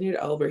watching it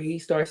over, he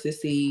starts to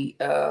see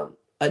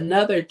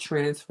another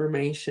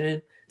transformation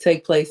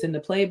take place in the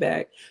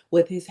playback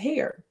with his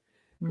hair.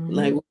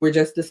 Like we're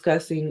just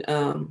discussing,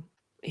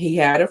 he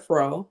had a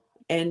fro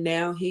and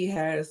now he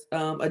has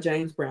a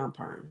James Brown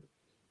perm.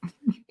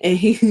 And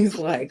he's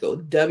like, oh,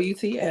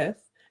 WTF,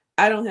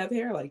 I don't have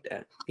hair like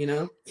that, you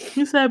know?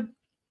 He said,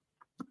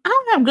 I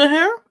don't have good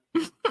hair.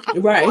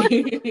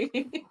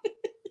 Right.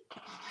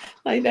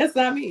 Like that's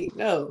not me.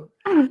 No.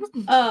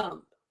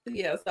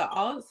 Yeah,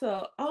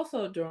 so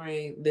also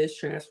during this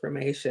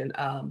transformation,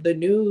 the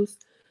news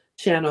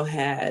channel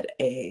had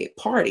a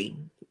party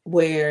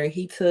where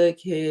he took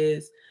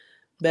his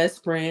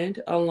best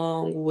friend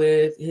along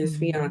with his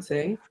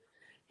fiance,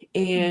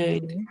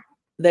 and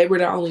they were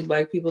the only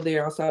Black people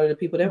there outside of the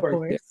people that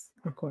worked there.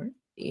 Of course.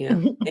 Yeah.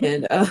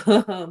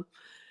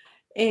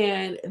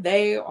 And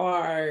they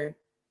are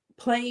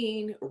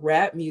playing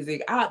rap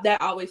music.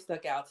 That always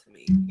stuck out to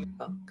me, you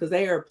know, because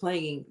they are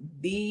playing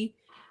the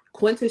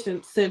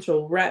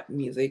quintessential rap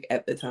music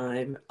at the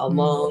time,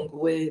 along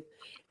with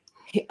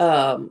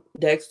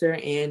Dexter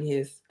and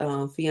his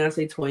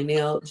fiance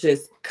Toynell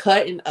just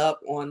cutting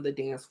up on the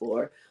dance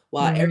floor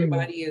while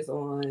everybody is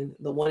on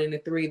the 1 and the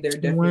 3. They're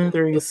definitely 1 and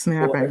 3 is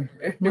snapping,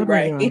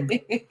 right?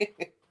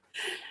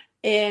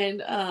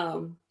 And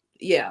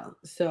yeah,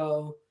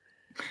 so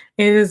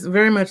it is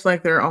very much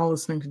like they're all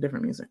listening to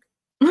different music.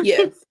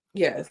 yes,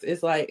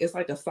 it's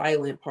like a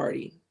silent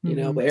party, you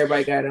know, but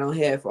everybody got it on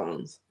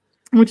headphones.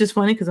 Which is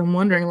funny because I'm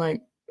wondering,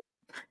 like,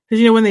 because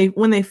you know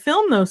when they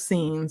film those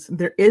scenes,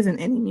 there isn't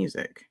any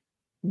music.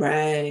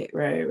 Right.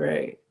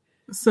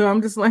 So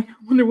I'm just like, I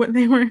wonder what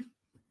they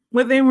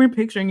were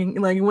picturing,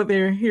 like what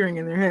they were hearing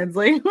in their heads.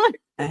 Like,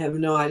 I have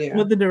no idea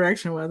what the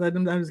direction was.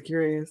 I'm just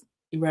curious.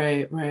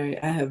 Right.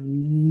 I have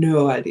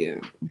no idea,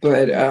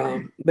 but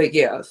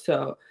yeah.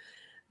 So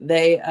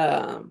they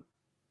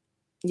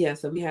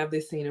so we have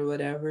this scene or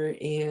whatever,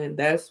 and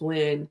that's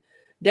when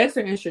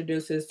Dexter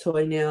introduces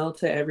Toynell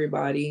to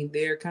everybody.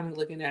 They're kind of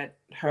looking at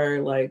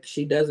her like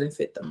she doesn't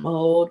fit the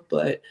mold,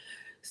 but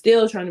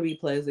still trying to be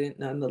pleasant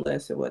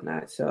nonetheless and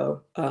whatnot.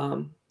 So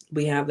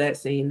we have that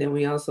scene. Then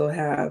we also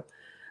have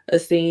a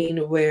scene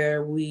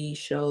where we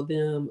show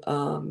them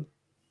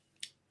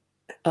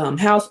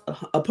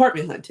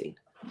apartment hunting,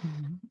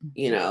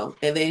 you know,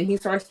 and then he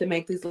starts to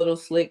make these little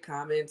slick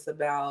comments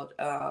about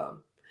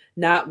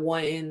not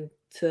wanting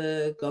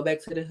to go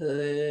back to the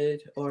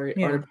hood or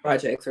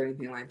projects or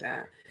anything like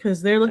that.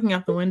 Because they're looking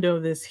out the window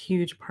of this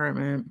huge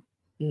apartment.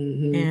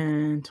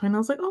 And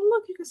Toynell's like, oh,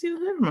 look, you can see the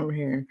hood from over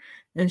here.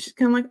 And she's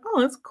kind of like,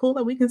 oh, it's cool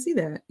that we can see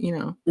that, you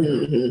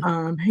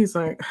know. He's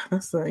like,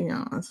 that's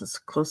as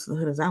close to the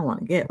hood as I want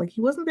to get. Like,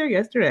 he wasn't there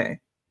yesterday.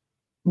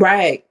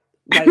 Right.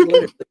 Like,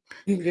 literally,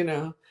 you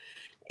know.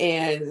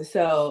 And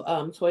so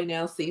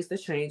Toynell sees the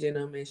change in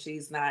him, and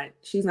she's not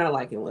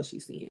liking what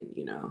she's seeing,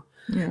 you know.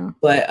 Yeah.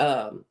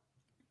 But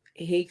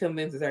he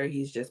convinces her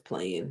he's just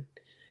playing.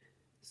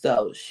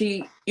 So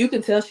you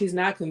can tell she's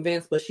not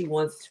convinced, but she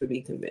wants to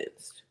be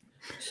convinced.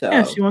 So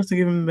yeah, she wants to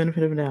give him the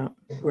benefit of the doubt.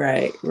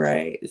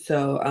 Right.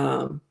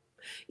 So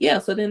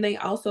so then they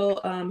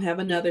also have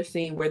another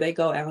scene where they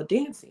go out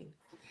dancing.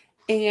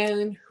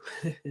 And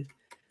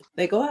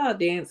they go out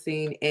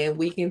dancing, and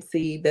we can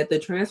see that the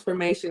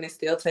transformation is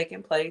still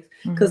taking place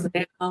because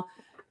now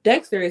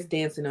Dexter is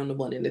dancing on the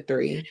 1 and the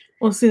 3.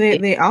 Well, see,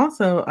 they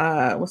also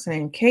what's her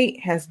name? Kate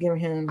has given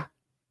him a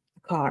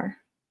car.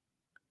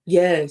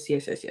 Yes. So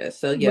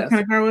what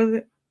kind of car was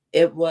it?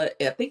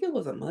 I think it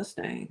was a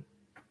Mustang.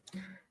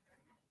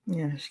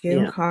 Yeah, she gave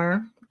him a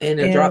car and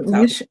a drop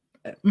top.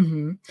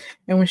 And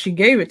when she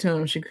gave it to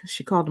him,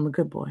 she called him a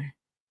good boy.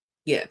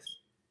 Yes.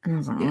 And I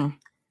was like,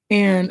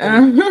 and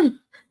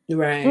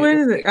right. What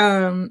is it?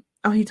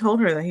 He told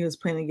her that he was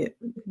planning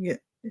to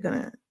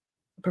gonna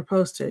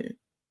propose to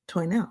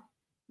Toynell.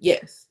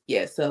 Yes.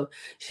 So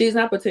she's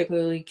not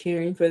particularly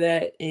caring for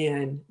that,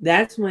 and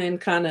that's when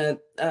kind of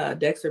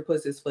Dexter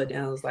puts his foot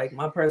down. It's like,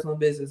 my personal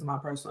business.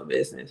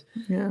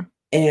 Yeah.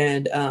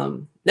 And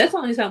that's the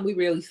only time we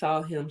really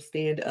saw him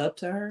stand up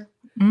to her.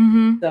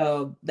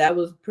 So that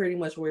was pretty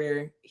much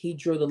where he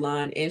drew the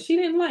line, and she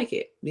didn't like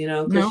it, you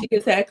know, because she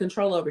has had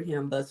control over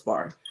him thus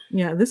far.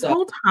 Yeah, this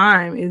whole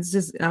time it's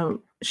just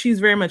she's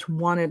very much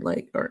wanted,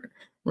 like, or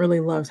really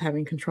loves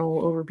having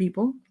control over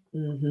people.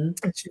 And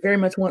she very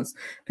much wants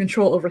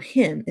control over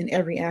him in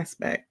every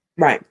aspect.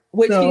 Right.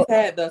 Which he's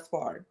had thus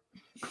far.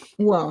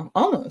 Well,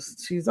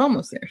 almost. She's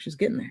almost there. She's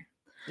getting there.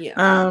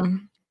 Yeah.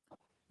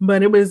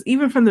 But it was,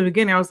 even from the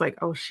beginning, I was like,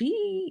 oh,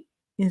 she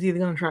is either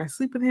going to try to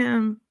sleep with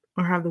him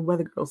or have the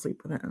weather girl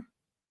sleep with him.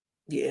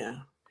 Yeah.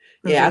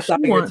 Yeah, I saw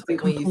your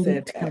tweet when you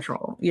said that.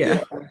 Control.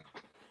 Yeah.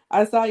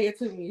 I saw your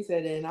tweet when you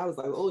said that, and I was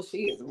like, oh,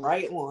 she is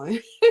right on.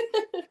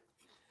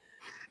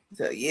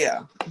 So,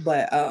 yeah.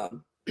 But,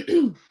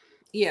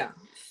 yeah.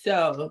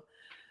 So,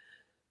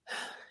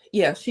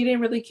 yeah, she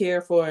didn't really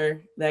care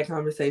for that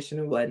conversation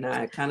and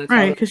whatnot. Kind of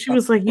right, because she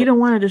was like, you don't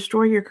want to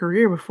destroy your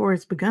career before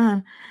it's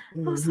begun. I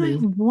was like,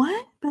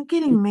 what? About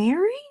getting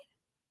married?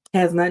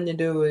 Has nothing to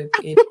do with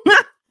it.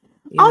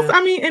 Also,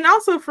 I mean, and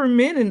also for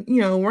men and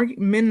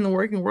men in the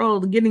working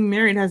world, getting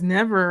married has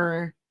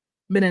never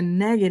been a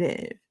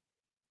negative.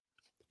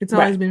 It's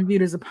always been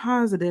viewed as a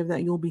positive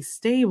that you'll be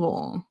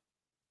stable.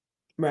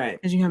 Right.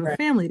 Because you have a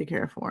family to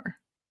care for.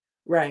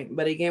 Right.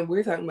 But again,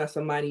 we're talking about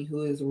somebody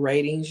who is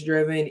ratings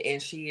driven,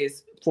 and she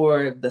is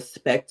for the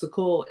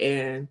spectacle.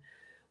 And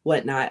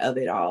whatnot of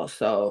it all.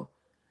 So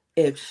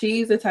if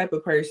she's the type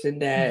of person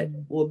that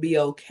will be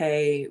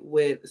okay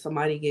with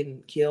somebody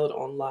getting killed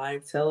on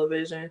live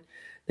television,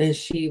 then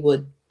she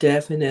would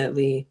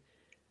definitely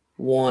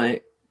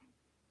want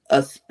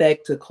a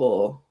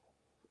spectacle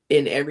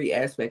in every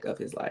aspect of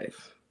his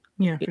life.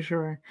 Yeah, for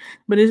sure.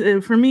 But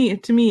for me,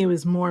 to me, it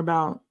was more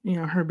about, you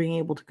know, her being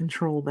able to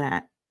control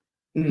that,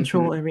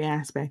 control every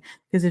aspect.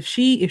 Because if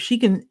she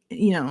can,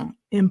 you know,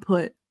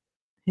 input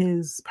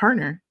his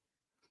partner,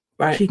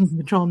 right, she can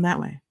control him that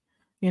way.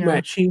 You know,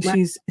 right.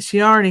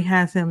 she already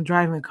has him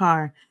driving a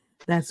car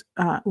that's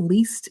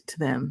leased to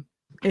them.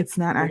 It's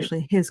not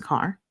actually his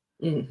car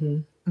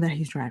that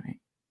he's driving.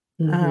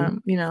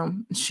 You know,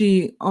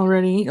 she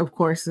already, of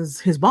course, is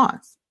his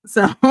boss.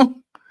 So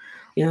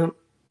yeah,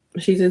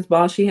 she's his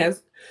boss. She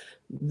has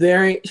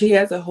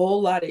a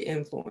whole lot of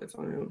influence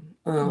on him.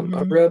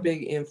 A real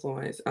big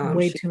influence.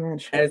 Way too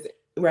much.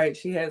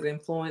 She has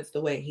influenced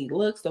the way he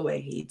looks, the way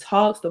he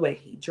talks, the way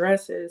he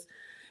dresses.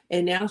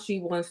 And now she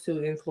wants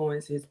to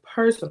influence his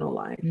personal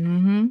life,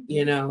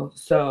 you know.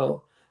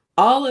 So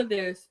all of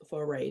this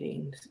for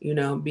ratings, you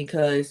know,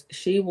 because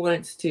she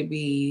wants to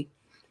be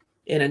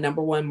in a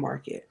number one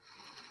market.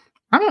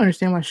 I don't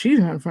understand why she's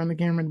not in front of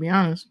the camera, to be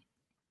honest.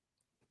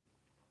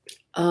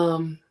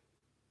 I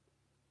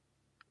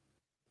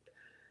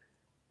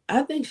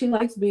think she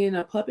likes being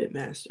a puppet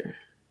master.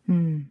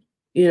 You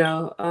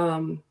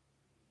know,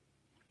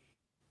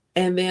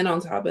 and then on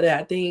top of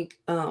that, I think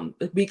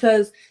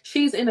because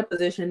she's in a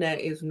position that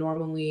is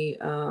normally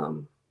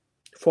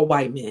for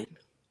white men,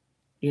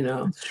 you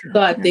know. So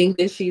I think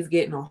that she's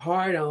getting a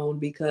hard on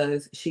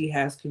because she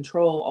has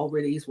control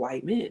over these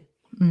white men,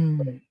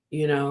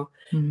 you know.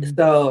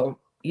 So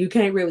you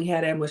can't really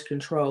have that much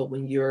control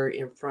when you're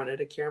in front of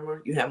the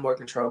camera. You have more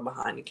control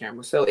behind the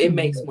camera. So it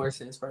makes more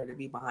sense for her to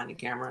be behind the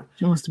camera.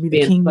 She wants to be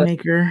the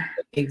kingmaker.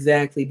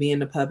 Exactly, being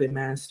the puppet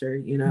master,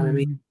 you know what I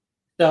mean?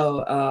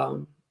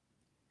 So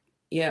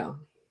yeah,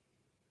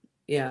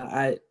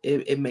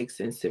 it makes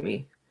sense to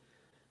me,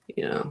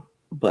 you know.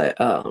 But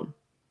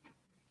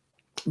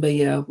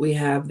yeah, we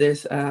have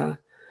this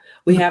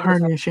we have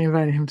party that she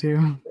invited him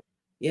to.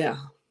 Yeah.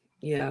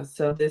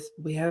 So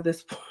we have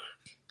this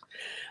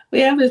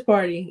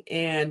party,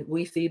 and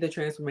we see the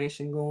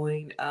transformation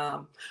going.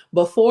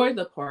 Before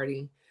the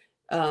party,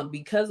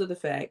 because of the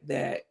fact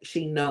that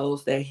she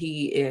knows that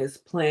he is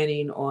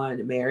planning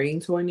on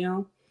marrying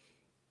Tornell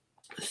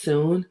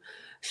soon,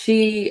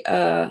 she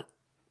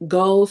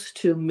goes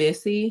to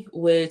Missy,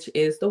 which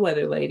is the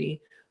weather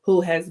lady, who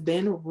has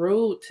been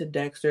rude to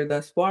Dexter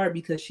thus far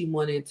because she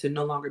wanted to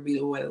no longer be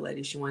the weather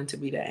lady. She wanted to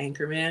be the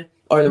anchorman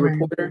or the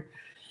reporter.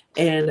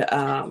 And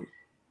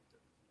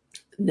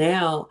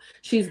now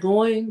she's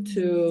going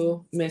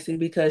to Missy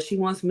because she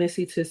wants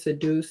Missy to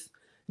seduce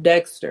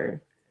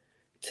Dexter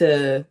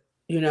to,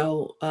 you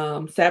know,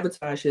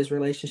 sabotage his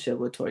relationship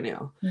with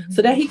Tornell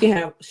so that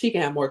she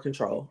can have more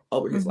control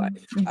over his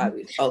life,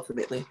 obviously,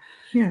 ultimately.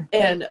 Yeah.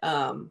 And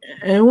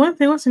one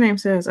thing, what's her name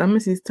says,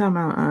 Missy's talking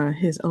about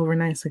his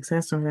overnight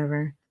success or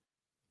whatever.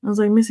 I was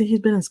like, Missy, he's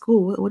been in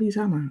school. What are you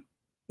talking about?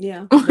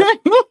 Yeah.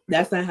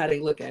 That's not how they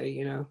look at it,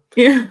 you know.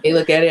 Yeah. They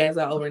look at it as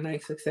an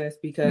overnight success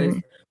because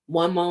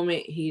one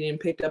moment he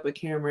didn't pick up a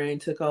camera and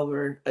took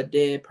over a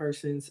dead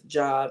person's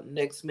job.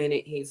 Next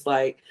minute he's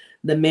like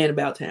the man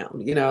about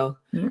town, you know.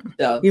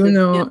 So even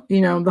though,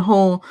 you know, the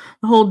whole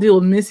deal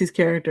with Missy's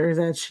character is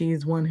that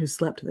she's one who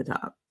slept to the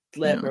top.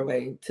 Slept her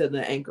way to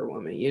the anchor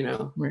woman, you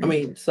know. I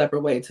mean, slept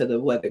her way to the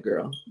weather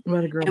girl.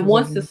 And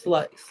wants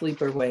to sleep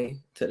her way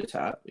to the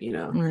top, you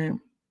know.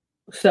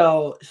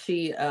 So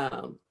she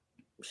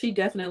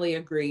definitely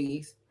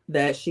agrees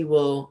that she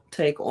will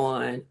take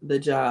on the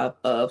job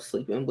of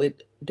sleeping with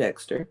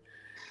Dexter.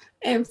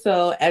 And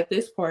so at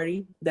this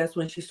party, that's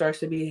when she starts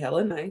to be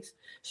hella nice.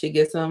 She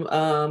gets him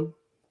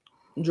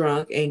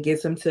drunk and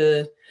gets him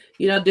to,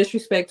 you know,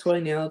 disrespect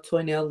Tornell.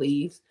 Tornell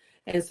leaves.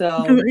 And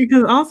so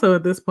because also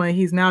at this point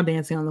he's now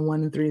dancing on the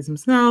 1 and 3s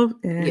himself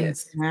and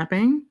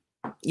snapping.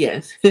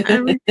 Yes.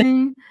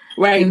 Everything.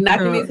 Right. And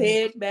knocking his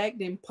head back,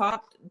 then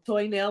popped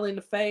Tornell in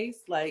the face.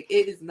 Like,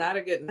 it is not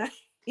a good night.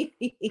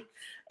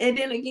 And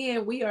then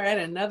again, we are at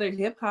another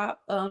hip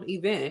hop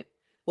event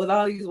with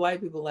all these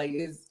white people. Like,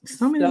 it's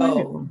so many white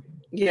people.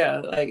 Yeah,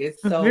 like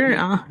it's so very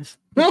odd.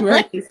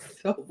 Right,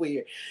 it's so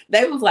weird.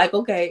 They was like,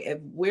 okay, if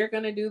we're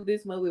gonna do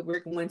this movie, we're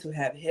going to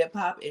have hip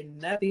hop and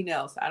nothing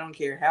else. I don't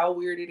care how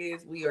weird it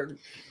is. We are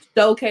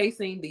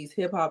showcasing these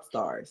hip hop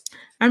stars.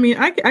 I mean,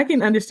 I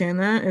can understand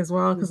that as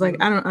well because, like,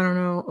 I don't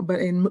know, but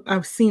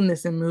I've seen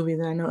this in movies,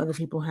 and I know other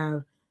people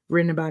have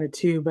written about it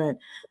too. But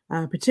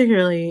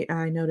particularly,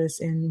 I notice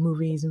in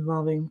movies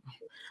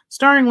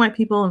starring white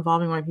people,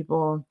 involving white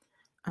people,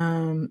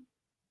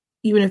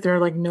 even if there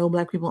are like no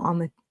black people on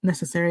the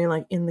necessarily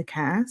like in the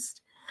cast.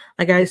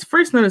 Like, I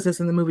first noticed this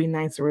in the movie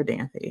Knights of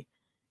Rodanthe.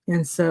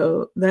 And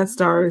so that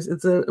stars,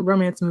 it's a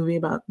romance movie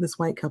about this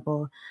white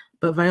couple,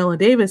 but Viola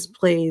Davis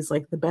plays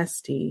like the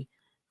bestie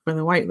for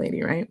the white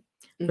lady, right?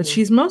 But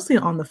she's mostly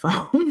on the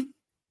phone.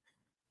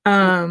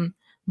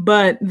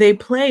 But they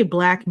play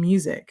black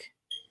music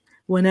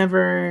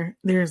whenever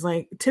there's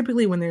like,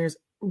 typically when there's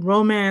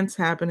romance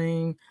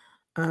happening,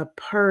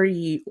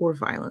 party or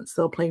violence,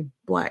 they'll play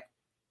Black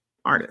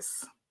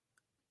artists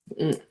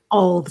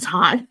all the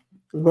time.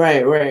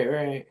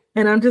 Right.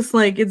 And I'm just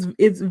like,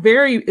 it's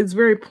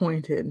very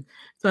pointed.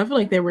 So I feel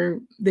like they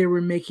were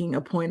making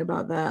a point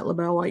about that,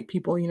 about white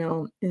people,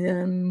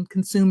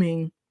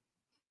 consuming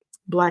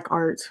Black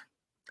art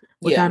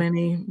without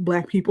any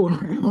Black people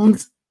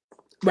around.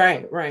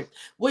 Right.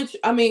 Which,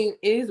 I mean,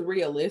 is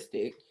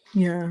realistic.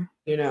 Yeah.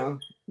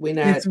 We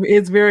not.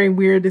 It's very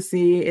weird to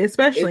see,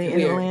 especially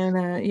in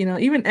Atlanta.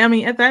 Even, I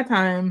mean, at that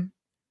time,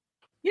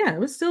 yeah, it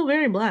was still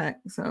very Black.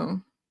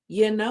 So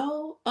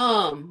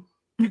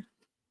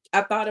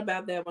I thought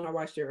about that when I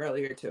watched it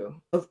earlier too.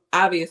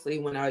 Obviously,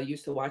 when I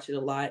used to watch it a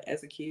lot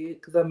as a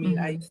kid, because I mean,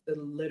 I used to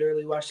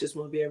literally watch this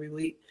movie every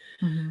week.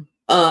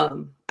 I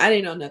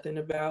didn't know nothing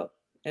about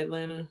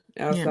Atlanta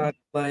outside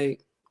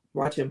like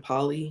watching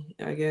Polly,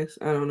 I guess.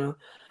 I don't know,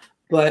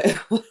 but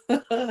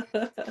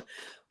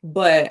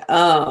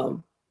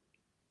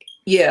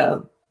yeah,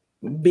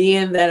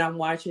 being that I'm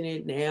watching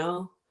it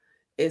now,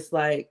 it's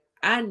like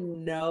I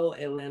know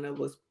Atlanta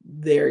was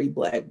very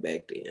Black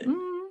back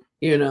then.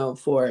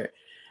 For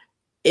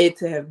it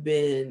to have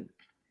been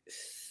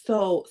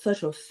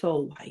such a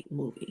white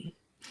movie.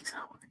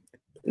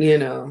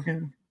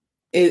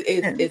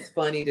 It's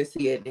funny to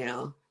see it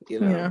now.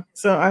 Yeah.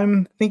 So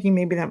I'm thinking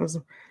maybe that was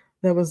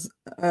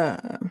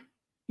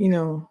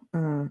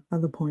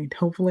other point.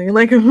 Hopefully,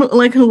 like a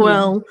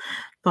well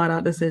thought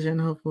out decision.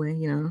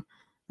 Hopefully,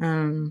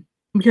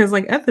 because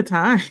like at the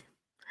time,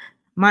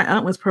 my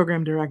aunt was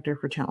program director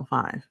for Channel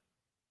 5.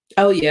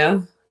 Oh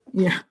yeah.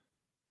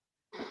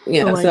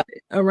 So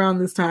around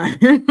this time,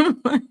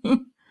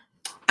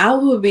 I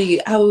would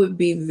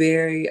be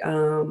very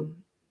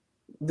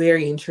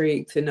very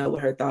intrigued to know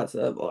what her thoughts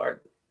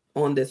are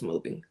on this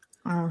movie.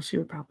 Oh, she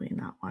would probably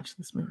not watch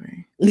this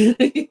movie.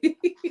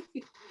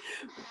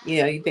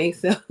 Yeah, you think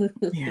so?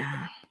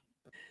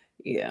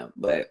 Yeah,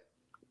 but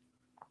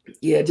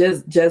yeah,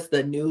 just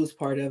the news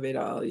part of it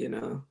all,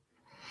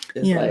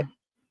 it's like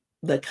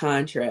the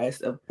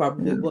contrast of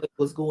probably what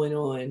was going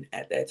on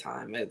at that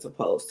time as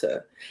opposed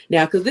to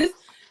now. Because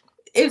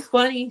it's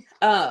funny.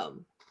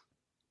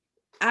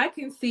 I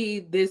can see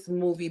this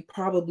movie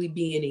probably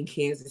being in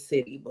Kansas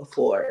City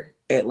before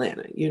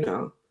Atlanta.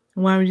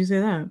 Why would you say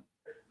that?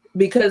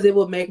 Because it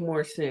would make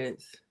more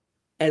sense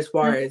as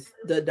far as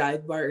the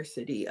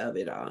diversity of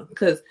it all.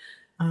 Because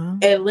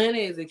Atlanta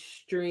is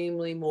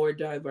extremely more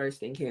diverse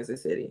than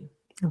Kansas City.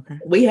 Okay.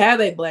 We have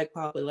a Black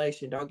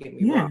population, don't get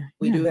me wrong.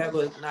 We do have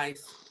a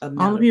nice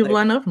amount all the people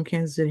I know from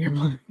Kansas City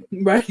are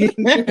Black.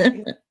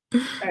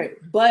 Right.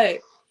 But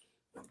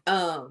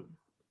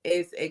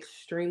it's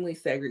extremely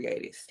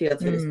segregated still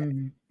to this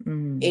day.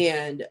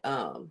 And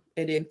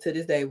then to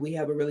this day we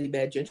have a really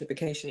bad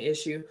gentrification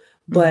issue.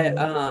 But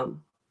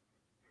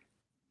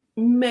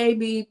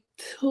maybe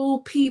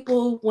 2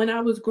 people when I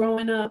was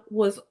growing up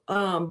was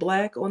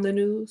Black on the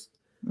news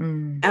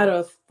out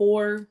of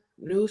 4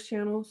 news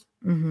channels.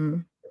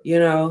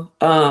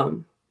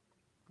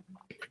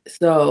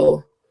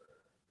 So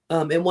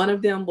and one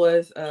of them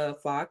was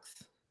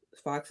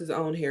Fox's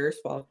own Harris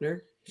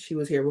Faulkner. She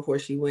was here before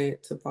she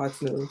went to Fox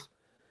News.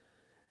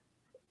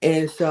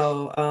 And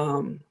so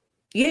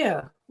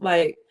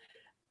like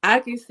I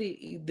can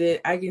see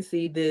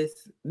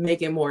this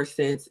making more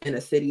sense in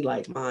a city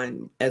like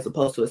mine as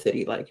opposed to a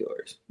city like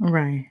yours.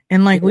 Right.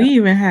 And like we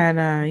even had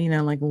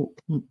like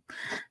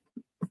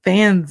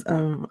fans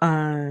of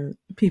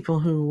people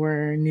who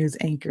were news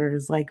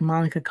anchors like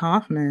Monica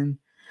Kaufman.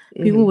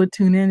 People would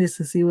tune in just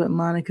to see what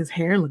Monica's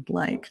hair looked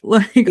like all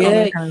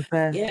that kind of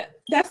stuff. Yeah,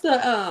 that's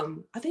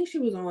the I think she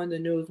was on the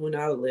news when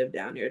I lived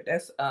down here.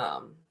 That's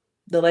the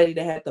lady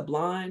that had the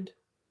blonde,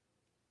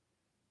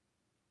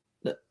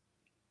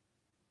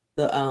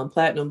 the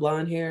platinum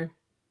blonde hair.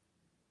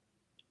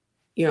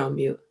 You're on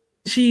mute.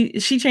 She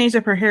changed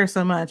up her hair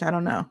so much. I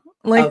don't know.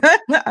 Like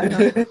I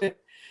don't know.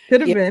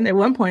 Could have been at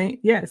one point.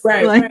 Yes,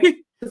 right.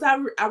 Because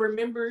I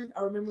remember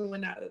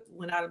when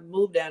I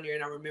moved down here,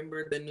 and I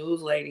remember the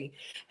news lady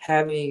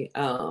having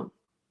a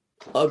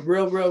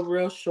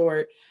real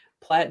short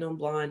platinum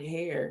blonde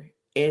hair,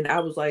 and I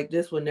was like,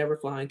 this would never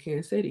fly in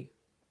Kansas City,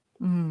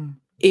 even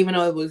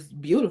though it was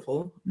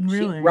beautiful.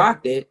 Really? She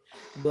rocked it,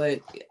 but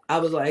I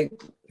was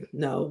like,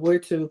 no, we're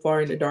too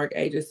far in the dark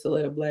ages to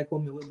let a Black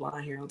woman with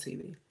blonde hair on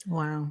TV.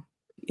 Wow.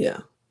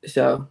 Yeah.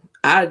 So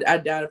I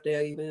doubt if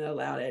they'll even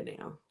allow that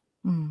now.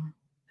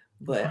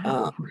 But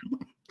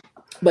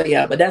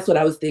that's what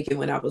I was thinking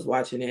when I was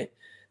watching it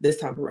this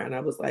time around. I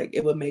was like,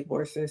 it would make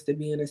more sense to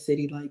be in a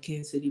city like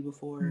Kansas City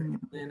before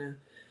Atlanta.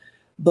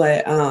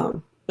 But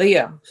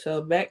yeah,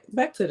 so back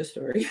to the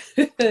story.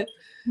 The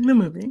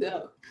movie.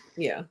 So,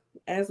 yeah,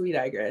 as we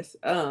digress.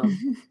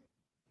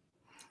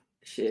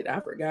 Shit, I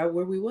forgot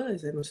where we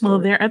was in the story. Well,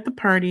 they're at the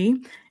party,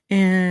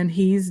 and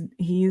he's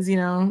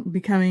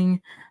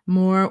becoming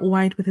more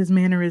white with his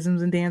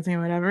mannerisms and dancing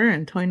or whatever,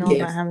 and Toy Noel's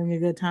not having a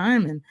good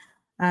time,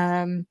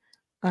 and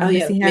Oh yeah,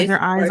 Missy has Missy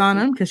her eyes starts. on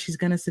him because she's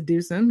gonna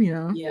seduce him, you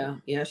know.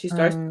 Yeah. She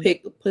starts Um,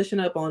 pushing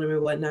up on him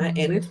and whatnot,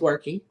 and it's mhm.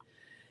 working.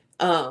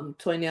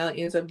 Toynell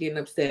ends up getting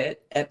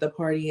upset at the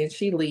party and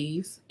she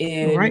leaves.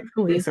 And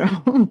Rightfully so.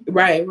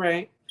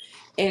 right.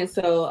 And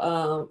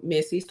so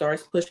Missy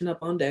starts pushing up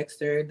on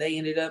Dexter. They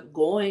ended up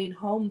going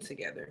home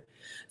together.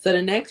 So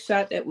the next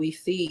shot that we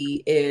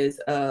see is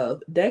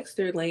of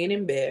Dexter laying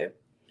in bed,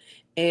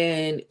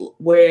 and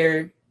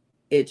where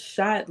it's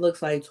shot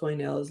looks like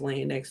Toynell is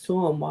laying next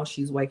to him while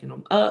she's waking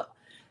him up.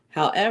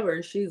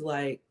 However, she's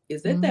like,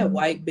 "Is that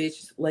white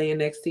bitch laying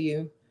next to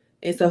you?"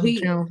 And so he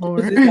Channel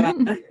opens 4. his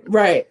eyes.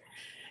 Right.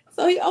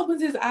 So he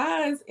opens his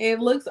eyes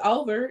and looks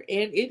over,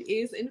 and it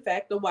is in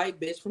fact the white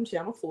bitch from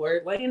Channel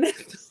 4 laying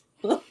next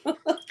to him.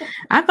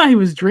 I thought he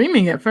was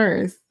dreaming at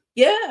first.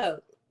 Yeah.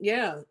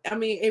 I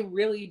mean, it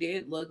really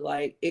did look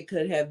like it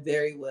could have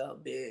very well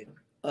been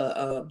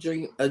a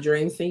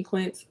dream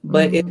sequence,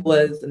 but it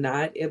was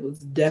not. It was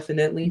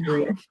definitely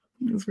real.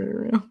 It's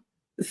very real.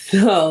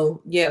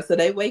 So yeah, so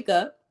they wake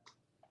up,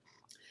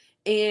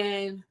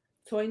 and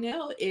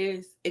Toynell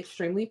is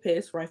extremely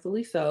pissed,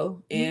 rightfully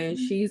so, and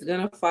she's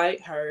gonna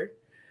fight her.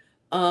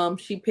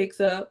 She picks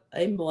up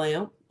a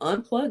lamp,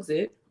 unplugs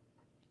it,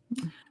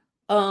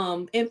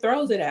 and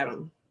throws it at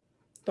him.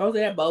 Throws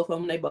it at both of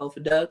them. They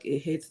both duck. It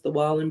hits the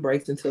wall and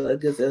breaks into a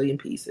gazillion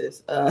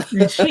pieces.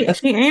 And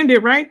she aimed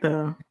it right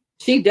though.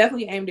 She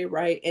definitely aimed it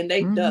right, and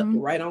they ducked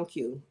right on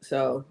cue.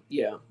 So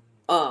yeah,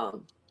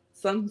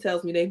 something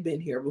tells me they've been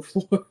here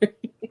before.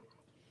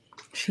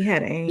 She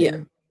had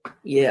aim.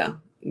 Yeah.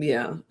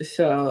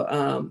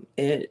 So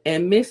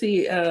and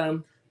Missy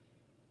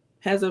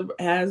has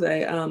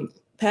a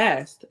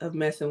past of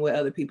messing with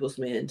other people's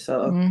men,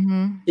 so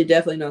she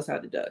definitely knows how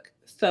to duck.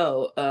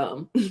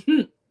 So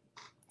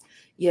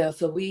yeah,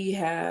 so we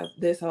have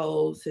this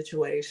whole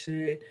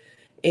situation,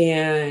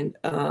 and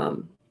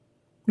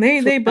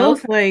they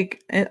both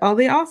like. Oh,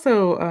 they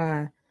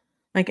also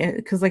like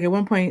because like at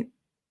one point,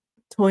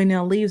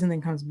 Toynell leaves and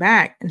then comes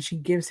back, and she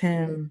gives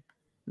him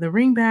the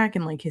ring back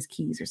and like his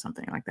keys or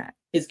something like that.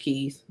 His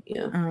keys,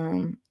 yeah.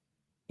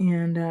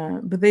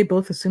 And but they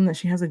both assume that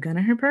she has a gun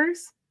in her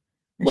purse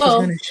and she's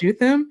gonna shoot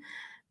them.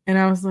 And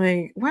I was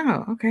like,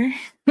 wow, okay.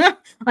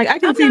 Like I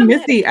can see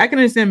Missy, I can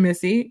understand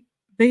Missy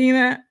thinking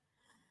that,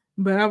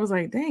 but I was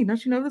like, dang,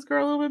 don't you know this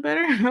girl a little bit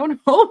better? I would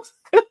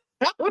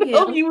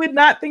hope you would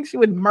not think she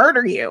would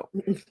murder you.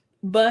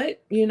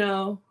 But you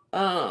know,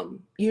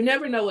 you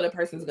never know what a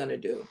person's gonna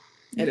do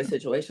in a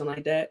situation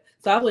like that.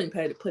 So I wouldn't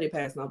put it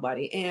past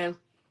nobody. And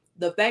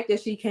the fact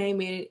that she came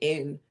in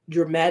and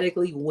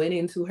dramatically went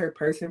into her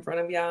purse in front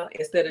of y'all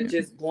instead of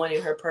just going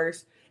in her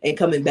purse and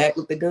coming back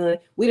with the gun,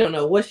 we don't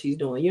know what she's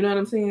doing. You know what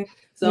I'm saying?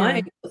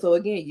 So so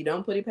again, you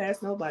don't put it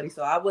past nobody.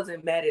 So I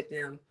wasn't mad at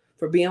them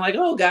for being like,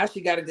 oh gosh, she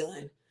got a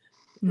gun.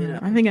 You know?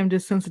 I think I'm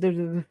just sensitive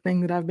to the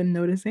thing that I've been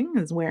noticing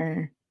is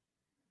where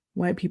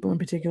white people in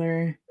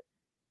particular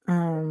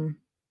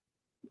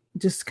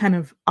just kind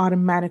of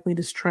automatically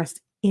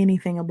distrust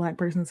anything a black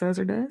person says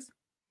or does.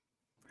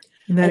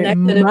 That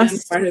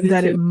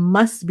it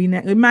must be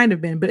it might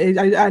have been, but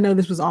I know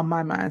this was on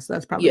my mind, so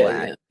that's probably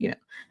why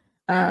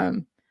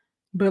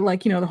but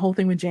like, you know, the whole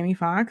thing with Jamie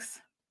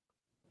Foxx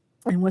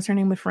and what's her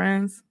name with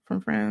Friends,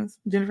 from Friends,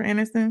 Jennifer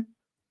Aniston.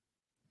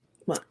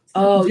 What?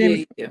 Oh,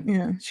 Jamie,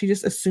 yeah. She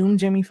just assumed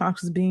Jamie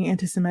Foxx was being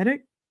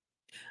anti-Semitic.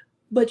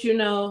 But you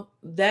know,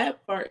 that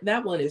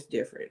one is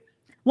different.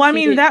 Well, I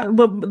mean but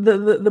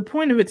the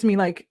point of it to me,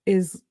 like,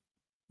 is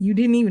you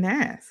didn't even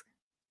ask.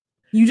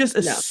 You just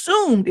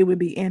assumed it would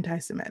be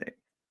anti-Semitic,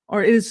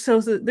 or it's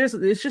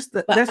it's just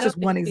that's just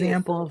one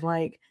example of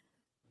like.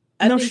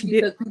 No, she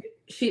did.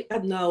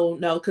 No,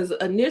 because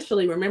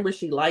initially, remember,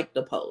 she liked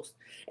the post,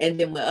 and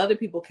then when other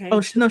people came,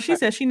 she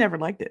said she never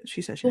liked it.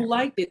 She said she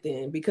liked it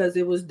then because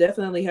it was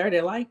definitely her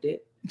that liked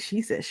it.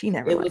 She said she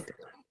never liked it.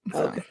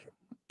 Okay.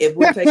 If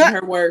we're taking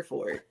her word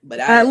for it,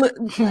 but I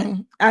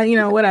you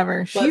know,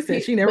 whatever. She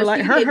said she never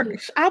liked her.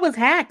 I was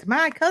hacked.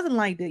 My cousin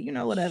liked it. You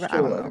know, whatever. Sure.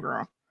 I don't know,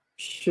 girl.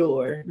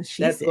 Sure. But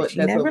she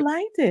never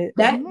liked it.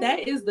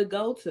 That is the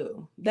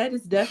go-to. That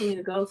is definitely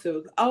the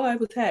go-to. Oh, I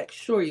was hacked.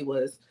 Sure you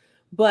was.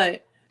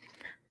 But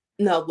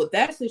no, with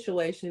that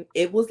situation,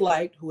 it was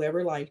liked.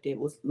 Whoever liked it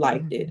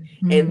liked it.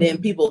 And then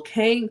people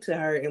came to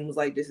her and was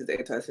like, this is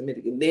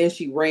anti-Semitic. And then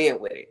she ran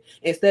with it.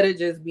 Instead of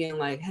just being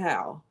like,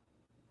 how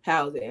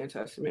is it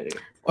anti-Semitic?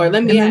 Or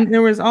let me ask.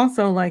 There was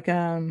also like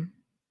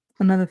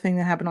another thing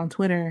that happened on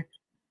Twitter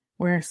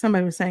where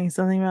somebody was saying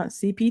something about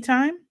CP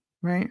time,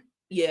 right?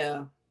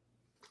 Yeah.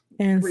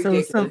 And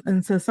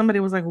so somebody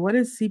was like, what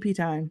is CP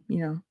time? You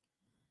know?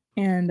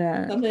 And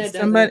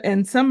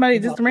somebody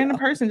just a random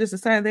person just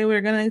decided they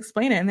were going to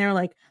explain it, and they were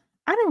like,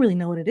 I don't really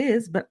know what it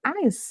is, but I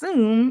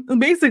assume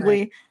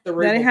basically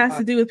that it has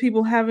to do with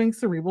people having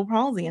cerebral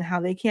palsy and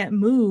how they can't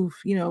move,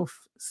 you know,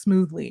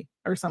 smoothly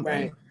or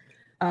something.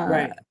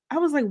 Right. I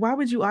was like, why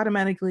would you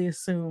automatically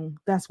assume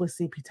that's what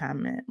CP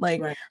time meant?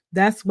 Like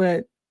that's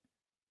what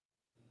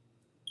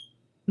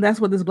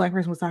this black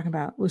person was talking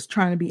about, was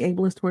trying to be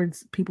ableist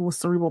towards people with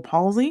cerebral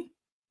palsy.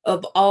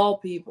 Of all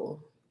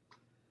people.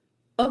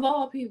 Of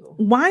all people.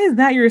 Why is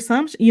that your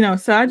assumption?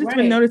 So I just been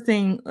Right.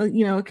 noticing,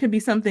 it could be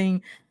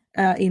something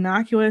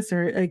innocuous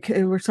or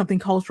something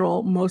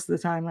cultural most of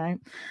the time, right?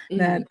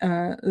 That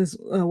Mhm. this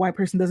a white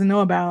person doesn't know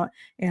about,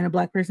 and a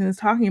black person is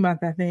talking about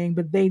that thing,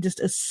 but they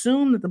just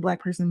assume that the black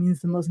person means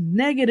the most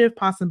negative Mm.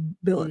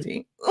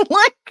 possibility,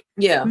 like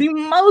Yeah. the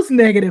most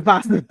negative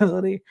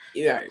possibility.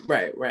 Yeah.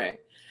 Right.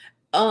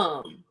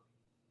 Um.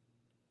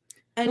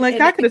 And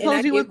Like I and could have and I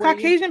told you it was get where you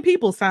Caucasian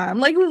people's time.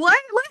 Like what? Like,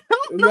 I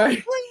don't know.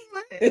 right.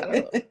 Like, I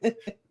don't know.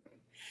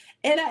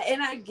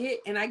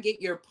 And I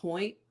get your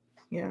point.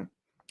 Yeah.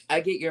 I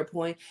get your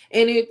point,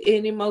 and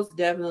it most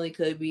definitely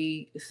could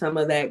be some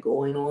of that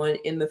going on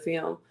in the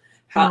film. Oh,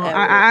 However,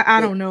 I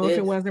with don't know if it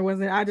this, was or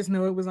wasn't. I just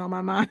know it was on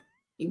my mind.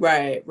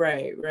 right.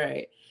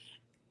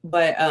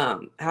 But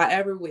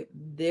however, with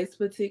this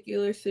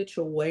particular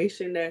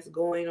situation that's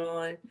going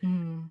on,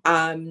 Mm,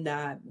 I'm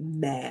not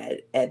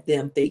mad at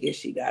them thinking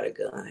she got a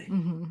gun.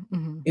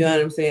 mm-hmm. You know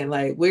what I'm saying?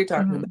 Like we're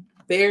talking about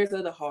Mm-hmm. affairs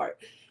of the heart,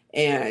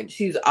 and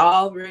she's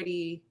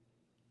already,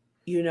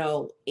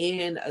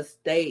 in a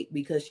state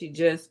because she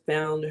just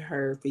found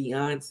her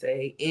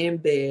fiance in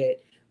bed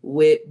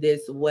with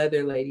this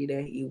weather lady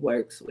that he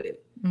works with.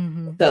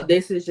 Mm-hmm. So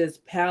this is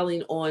just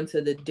piling on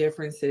to the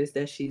differences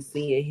that she's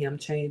seeing him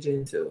change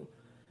into.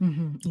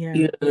 Mm-hmm. Yeah.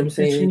 You know what I'm And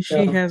saying? she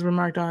So, has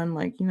remarked on,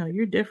 like,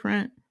 you're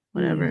different,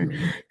 whatever.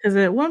 mhm. Because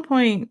at one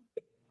point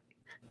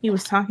he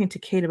was talking to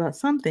Kate about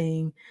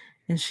something,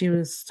 and she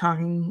was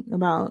talking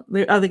about,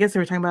 I guess they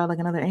were talking about like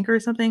another anchor or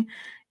something,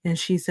 and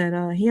she said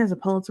he has a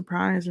Pulitzer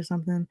Prize or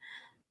something,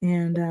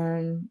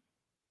 and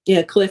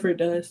Yeah, Clifford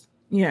does.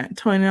 yeah,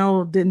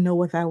 Toinell didn't know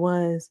what that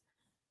was,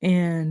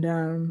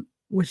 and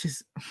which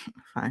is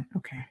fine.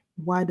 Okay,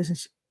 why doesn't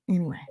she?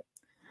 Anyway,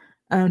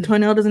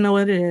 Toinell doesn't know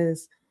what it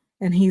is,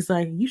 and he's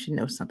like, "You should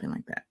know something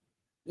like that."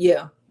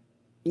 Yeah,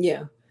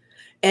 yeah.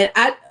 And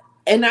I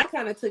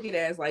kind of took it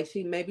as like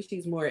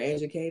she's more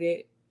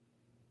educated,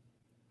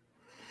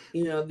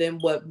 than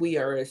what we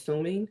are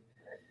assuming.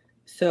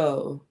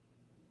 So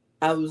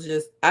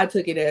I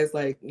took it as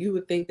like you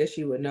would think that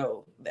she would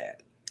know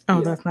that. Oh,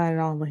 Yeah. that's not at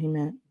all what he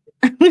meant.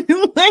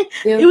 Like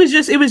Yeah. it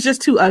was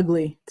just too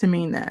ugly to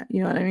mean that.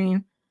 You know what I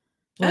mean?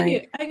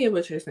 Like I get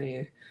what you're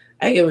saying.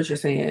 I get what you're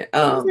saying.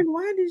 I was like,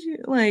 why did you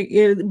like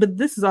it? But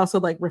this is also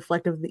like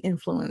reflective of the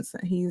influence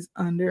that he's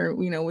under,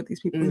 with these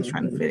people he's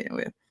trying to Mhm. fit in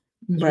with.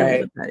 Is really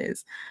Right. what that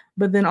is.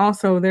 But then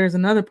also there's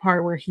another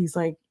part where he's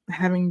like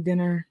having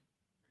dinner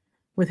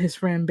with his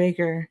friend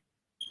Baker,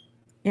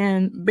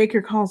 and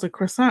Baker calls a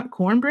croissant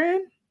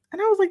cornbread.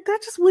 And I was like,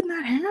 that just would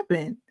not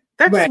happen.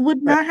 That just Right. would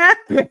Right. not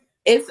happen.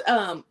 It's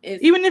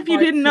Even if you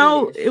didn't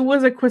know cartoonish. it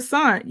was a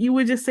croissant, you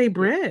would just say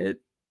bread.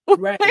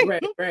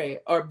 Right.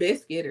 Or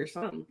biscuit or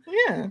something.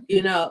 Yeah.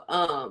 You know,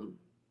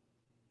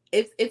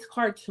 it's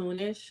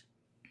cartoonish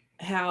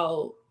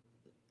how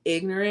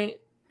ignorant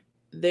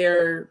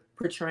they're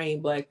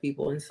portraying black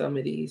people in some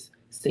of these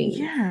scenes.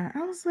 Yeah.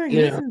 I was like,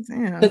 You this know, is,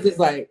 yeah. because it's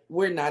like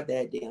we're not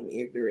that damn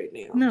ignorant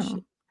now.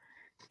 No.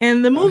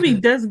 And the movie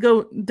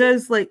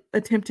does like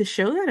attempt to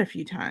show that a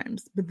few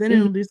times, but then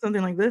it'll do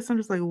something like this. I'm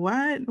just like,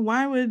 what?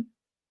 Why would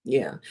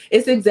Yeah,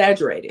 it's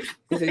exaggerated.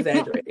 It's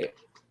exaggerated.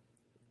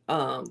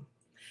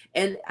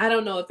 And I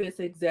don't know if it's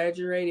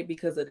exaggerated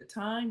because of the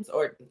times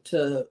or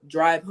to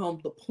drive home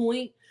the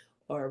point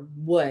or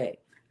what. I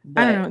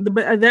But don't know,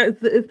 but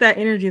it's that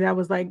energy that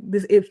was like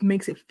this. It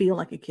makes it feel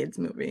like a kids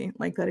movie,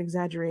 like that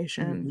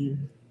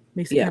exaggeration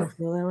makes it kind yeah, of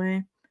feel that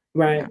way.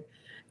 right. Yeah.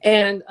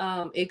 And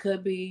it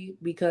could be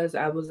because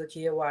I was a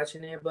kid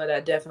watching it, but I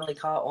definitely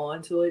caught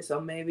on to it.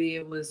 So maybe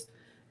it was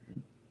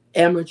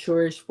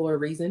amateurish for a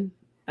reason.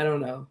 I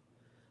don't know.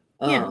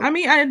 Yeah, I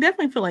mean, I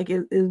definitely feel like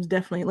it was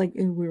definitely like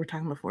we were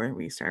talking before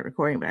we started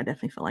recording, but I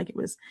definitely feel like it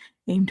was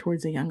aimed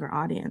towards a younger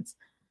audience.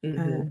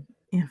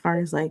 Mm-hmm. As far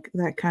as like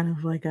that kind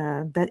of like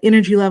that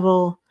energy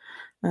level,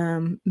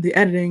 the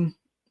editing,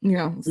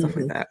 stuff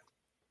like Mm-hmm. that.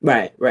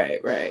 Right.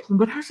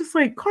 But I was just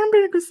like,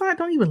 cornbread and croissant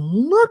don't even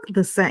look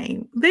the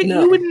same. You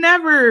No, would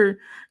never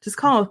just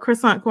call a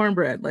croissant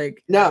cornbread.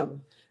 Like, no.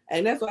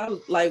 And that's why I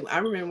was like, I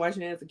remember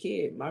watching it as a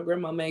kid. My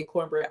grandma made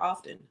cornbread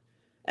often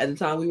at the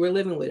time we were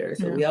living with her.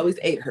 So yeah. we always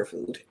ate her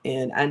food.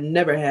 And I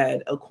never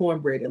had a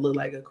cornbread that looked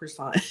like a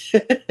croissant.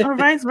 Or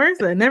vice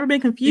versa. Never been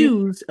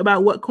confused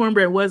about what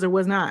cornbread was or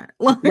was not.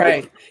 Like,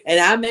 right. And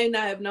I may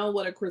not have known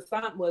what a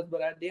croissant was,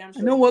 but I damn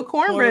sure I know what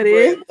cornbread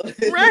is. was.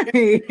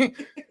 Right.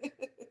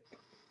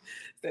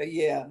 So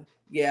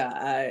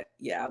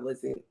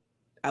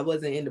I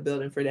wasn't in the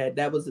building for that.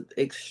 That was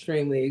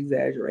extremely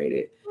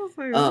exaggerated. I was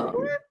like,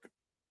 what?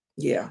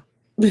 Yeah.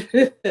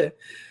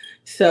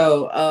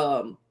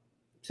 So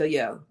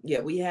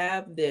we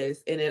have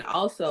this, and then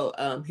also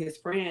his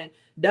friend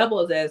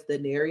doubles as the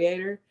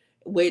narrator,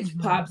 which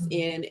pops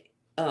in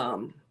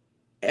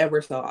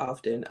ever so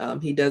often.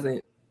 He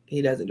doesn't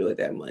do it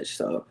that much.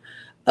 So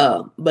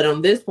but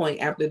on this point,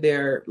 after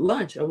their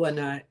lunch or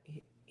whatnot,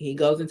 he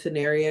goes into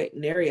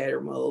narrator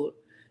mode,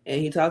 and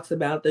he talks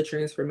about the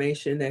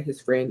transformation that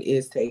his friend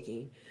is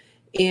taking.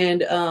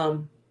 And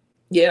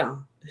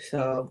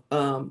so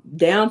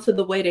down to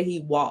the way that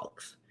he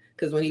walks.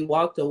 because when he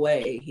walked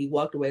away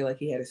like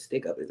he had a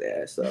stick up his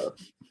ass. So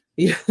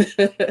yeah.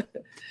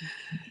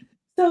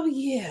 So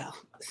yeah.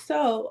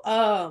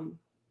 So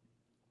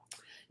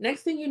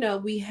next thing you know,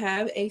 we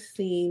have a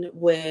scene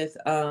with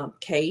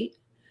Kate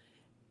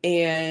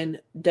and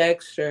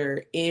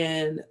Dexter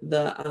in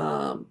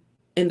the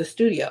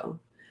studio.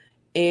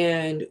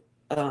 And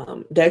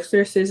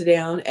Dexter sits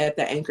down at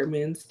the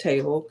anchorman's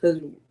table because,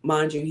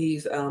 mind you,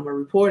 he's a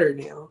reporter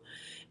now.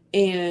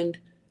 And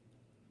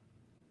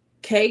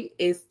Kate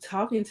is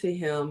talking to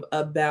him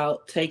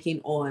about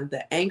taking on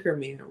the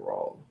anchorman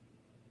role.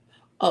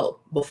 Oh,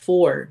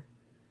 before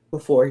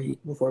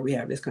we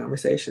have this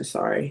conversation,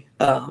 sorry.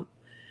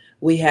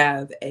 We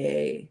have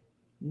a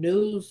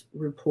news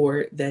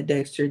report that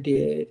Dexter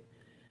did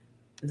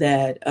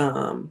that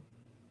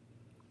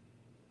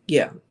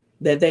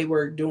that they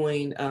were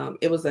doing.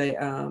 It was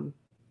a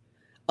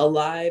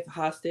live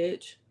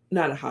hostage,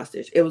 not a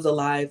hostage. It was a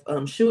live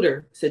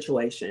shooter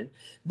situation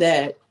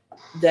that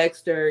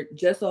Dexter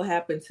just so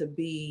happened to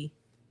be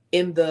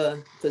in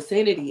the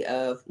vicinity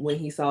of when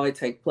he saw it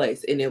take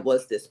place, and it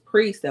was this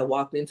priest that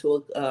walked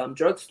into a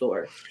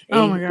drugstore. And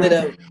oh my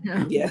god!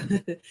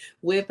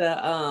 With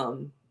a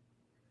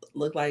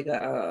looked like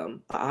a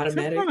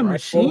automatic kind of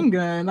machine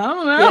gun. I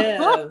don't know.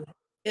 Yeah.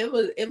 It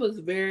was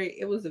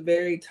a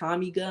very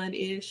Tommy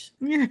gun-ish.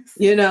 Yes.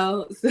 You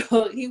know,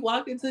 so he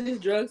walked into this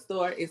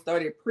drugstore and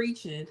started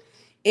preaching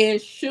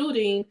and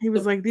shooting. He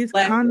was like, these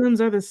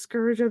condoms are the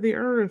scourge of the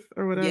earth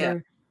or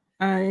whatever.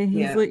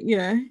 He's like,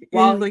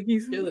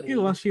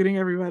 while shooting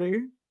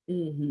everybody.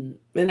 Mm-hmm.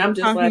 And I'm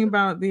just talking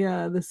about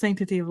the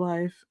sanctity of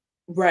life.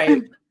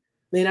 Right.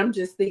 And I'm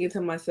just thinking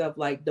to myself,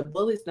 like, the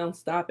bullets don't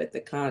stop at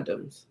the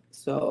condoms.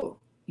 So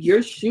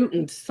you're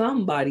shooting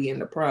somebody in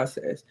the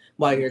process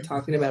while you're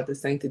talking about the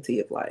sanctity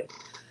of life.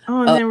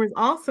 Oh, and there was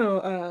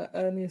also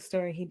a news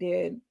story he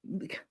did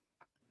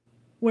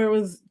where it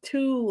was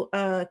two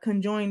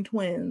conjoined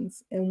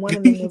twins, and one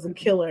of them was a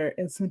killer.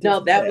 And no,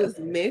 that was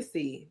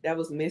Missy. That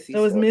was Missy.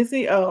 That was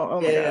Missy? Oh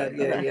my yeah, God.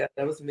 Yeah, yeah.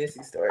 That was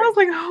Missy's story. I was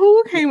like,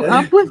 who came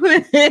up with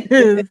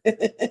this?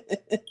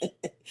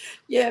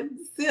 Yeah,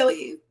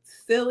 silly.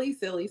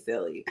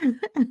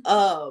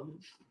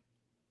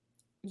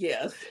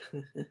 Yeah.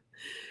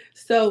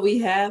 So we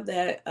have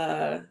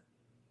that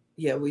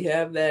we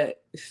have that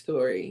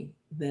story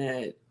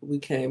that we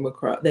came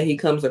across, that he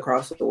comes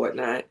across or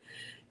whatnot.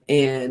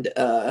 And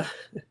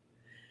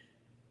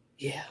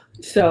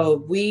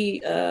so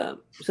we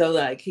so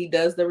like he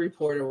does the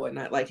report or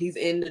whatnot, like he's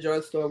in the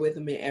drugstore with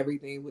him and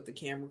everything, with the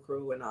camera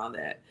crew and all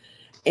that.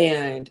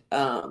 And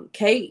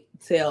Kate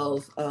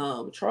tells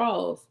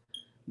Charles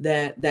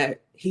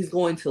that he's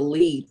going to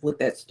lead with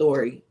that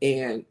story,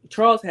 and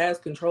Charles has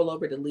control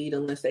over the lead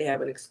unless they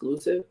have an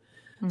exclusive.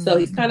 Mm-hmm. So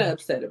he's kind of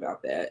upset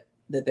about that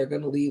they're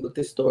going to lead with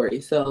this story.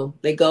 So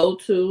they go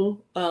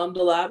to the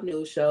live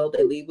news show,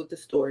 they lead with the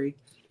story,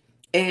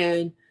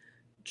 and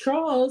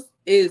Charles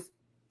is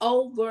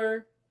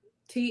over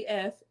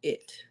TF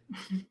it.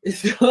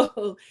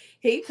 So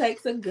he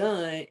takes a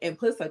gun and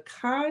puts a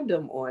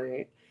condom on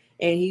it.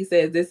 And he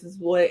says, this is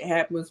what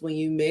happens when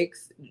you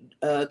mix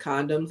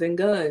condoms and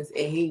guns.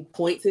 And he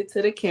points it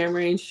to the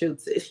camera and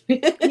shoots it. He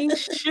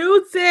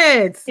shoots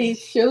it. He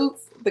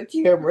shoots the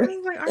camera. I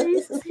was like, are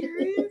you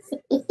serious?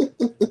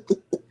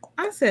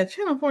 I said,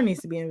 Channel 4 needs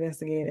to be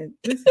investigated.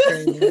 This is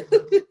crazy.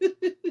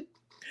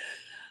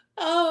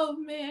 Oh,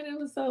 man, it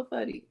was so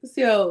funny.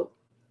 So,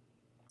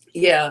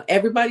 yeah,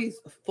 everybody's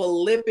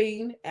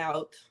flipping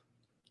out,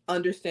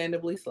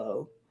 understandably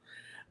so.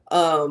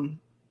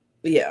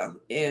 Yeah,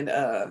 and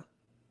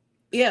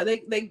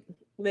they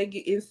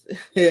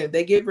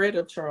get rid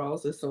of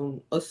Charles,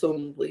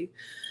 assumably.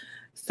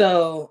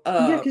 So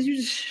because you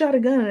just shot a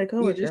gun at a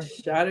coworker. You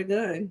just shot a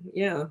gun,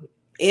 yeah,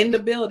 in the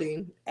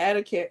building at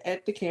the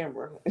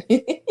camera.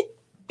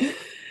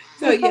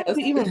 So yeah,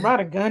 you even brought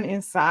a gun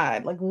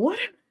inside. Like what?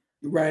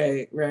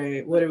 Right.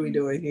 What are we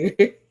doing here?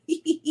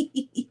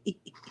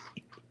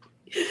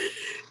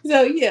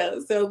 So yeah,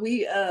 so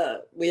we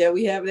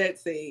have that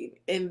scene,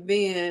 and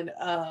then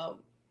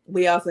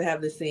we also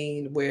have the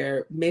scene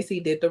where Missy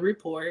did the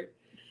report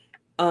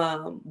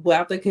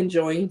about the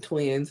conjoined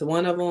twins.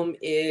 One of them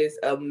is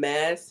a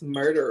mass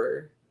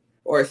murderer,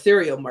 or a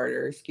serial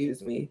murderer,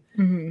 excuse me.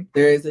 Mm-hmm.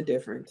 There is a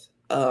difference.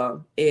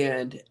 And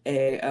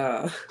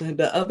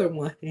the other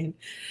one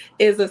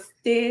is an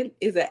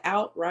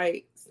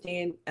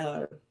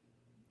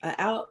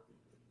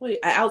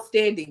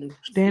outstanding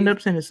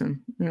stand-up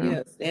citizen.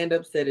 Yeah,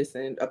 stand-up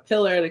citizen, a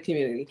pillar of the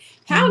community.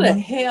 How the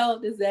hell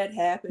does that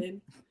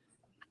happen?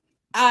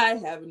 I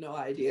have no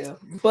idea.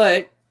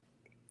 But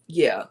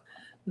yeah,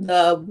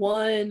 the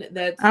one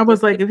that I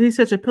was like, if he's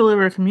such a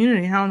pillar of a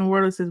community, how in the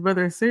world is his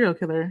brother a serial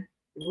killer?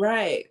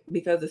 Right,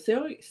 because the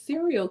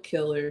serial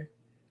killer,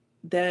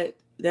 that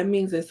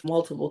means it's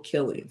multiple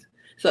killings.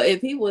 So if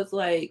he was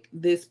like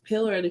this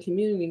pillar of the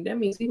community, that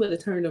means he would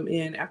have turned him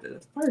in after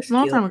the first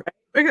long kill, time ago.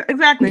 Right?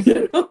 Exactly.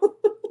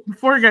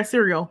 Before he got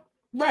serial.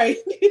 Right.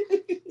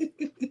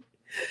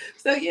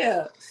 So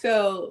yeah.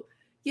 So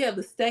yeah,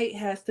 the state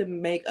has to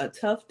make a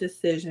tough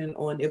decision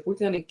on if we're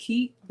going to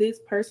keep this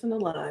person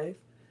alive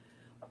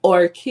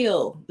or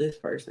kill this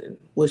person,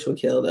 which will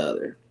kill the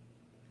other,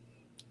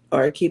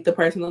 or keep the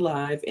person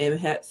alive and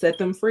set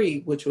them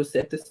free, which will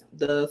set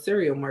the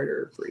serial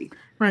murderer free.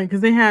 Right,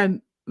 because they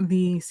had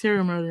the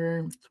serial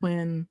murderer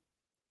twin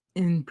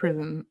in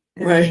prison,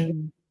 and Right.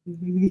 then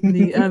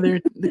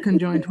the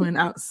conjoined twin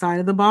outside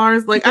of the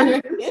bars. Like,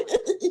 how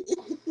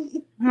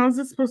is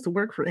this supposed to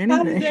work for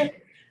anything?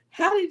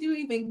 How did you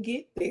even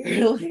get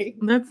there? Like,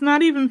 that's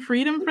not even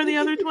freedom for the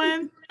other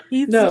twin.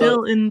 He's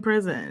still in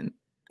prison.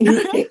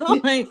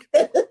 Like,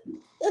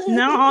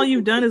 now all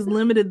you've done is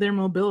limited their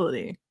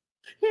mobility.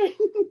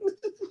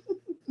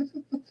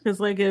 Because,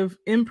 like, if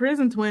in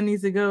prison twin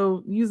needs to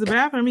go use the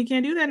bathroom, he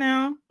can't do that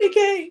now.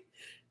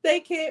 They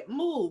can't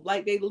move.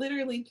 Like, they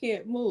literally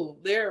can't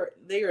move. They are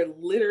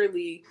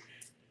literally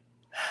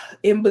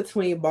in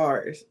between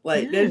bars.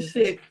 Like, that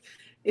shit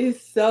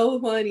is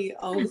so funny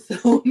on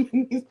so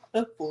many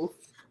levels.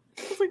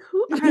 I was like,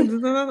 who?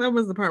 That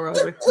was the part where I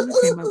was like,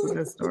 who came up with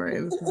this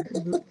story?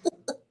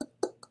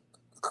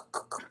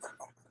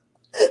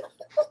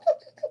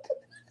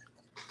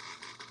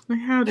 Like,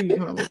 how do you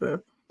come up with this?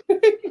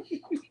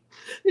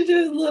 It's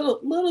just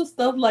little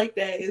stuff like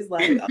that is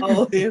like,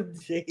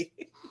 OMG.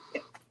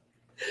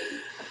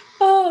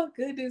 Oh,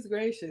 goodness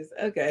gracious.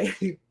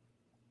 Okay.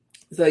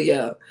 So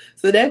yeah,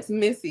 so that's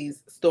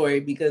Missy's story,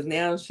 because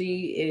now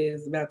she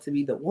is about to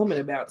be the woman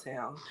about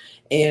town,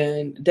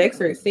 and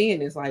Dexter is seeing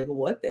this like,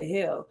 what the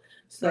hell?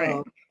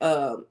 So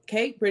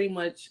Kate pretty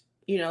much,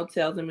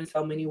 tells him in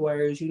so many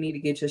words, you need to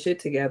get your shit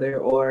together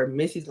or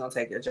Missy's gonna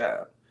take your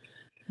job.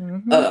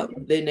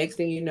 The next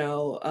thing you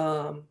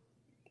know,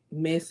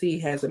 Missy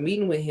has a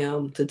meeting with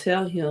him to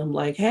tell him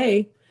like,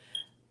 hey,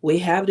 we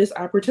have this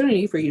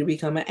opportunity for you to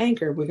become an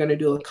anchor. We're gonna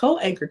do a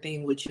co-anchor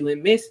thing with you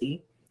and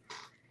Missy.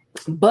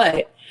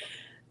 But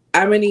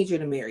I'm gonna need you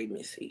to marry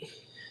Missy.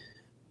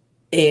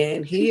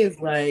 And he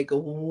is like,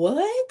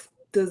 what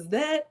does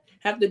that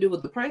have to do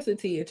with the price of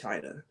tea in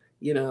China?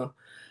 And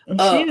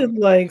she is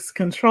like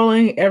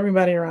controlling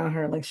everybody around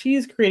her. Like,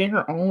 she's creating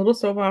her own little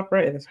soap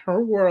opera. It is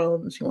her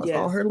world, and she wants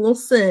all her little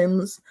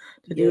Sims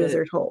to do as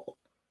they're told.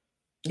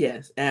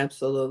 Yes,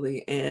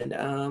 absolutely. And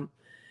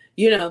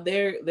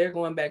they're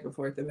going back and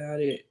forth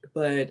about it,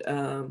 but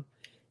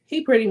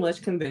he pretty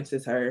much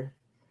convinces her.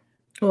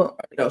 Well,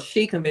 no,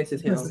 she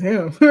convinces him.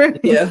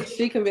 Yeah,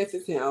 she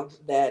convinces him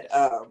that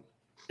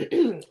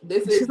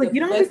this is. She's like,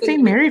 you don't have to stay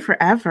married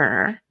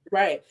forever,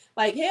 right?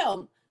 Like,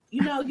 hell,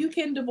 you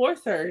can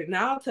divorce her, and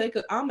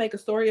I'll make a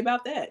story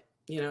about that.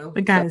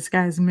 But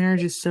guys,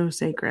 marriage is so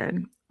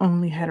sacred.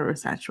 Only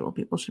heterosexual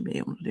people should be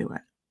able to do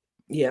it.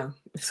 Yeah,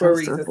 so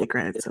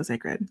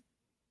sacred.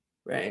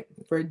 Right,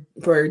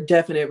 for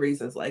definite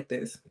reasons like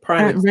this.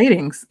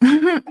 Ratings,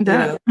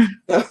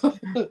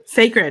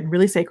 sacred,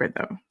 really sacred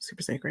though,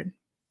 super sacred.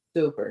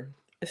 Super.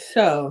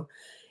 So,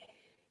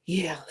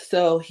 yeah,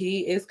 so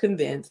he is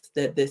convinced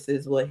that this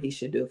is what he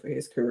should do for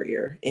his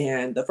career.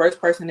 And the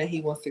first person that he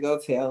wants to go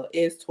tell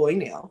is Toy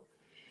Nell.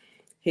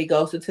 He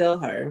goes to tell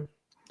her.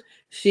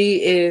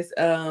 She is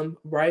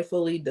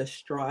rightfully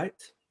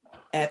distraught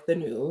at the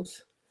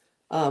news,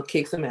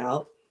 kicks him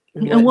out.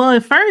 Well,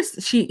 at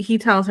first he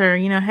tells her,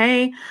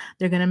 hey,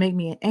 they're gonna make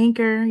me an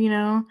anchor,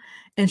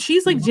 and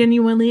she's like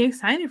genuinely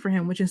excited for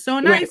him, which is so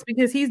nice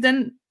because he's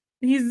done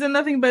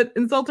nothing but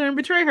insult her and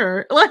betray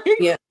her. Like,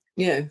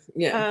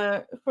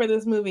 for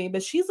this movie.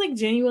 But she's like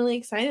genuinely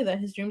excited that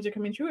his dreams are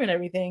coming true and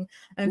everything.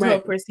 And so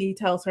of course he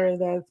tells her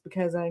that's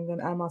because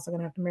I'm also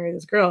gonna have to marry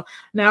this girl.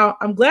 Now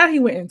I'm glad he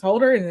went and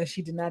told her and that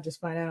she did not just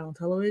find out on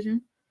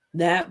television.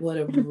 That would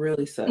have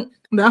really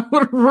sucked. That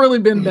would have really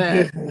been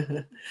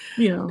bad.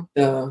 Yeah.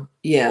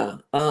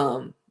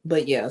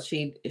 But yeah,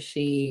 she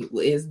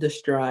is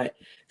distraught.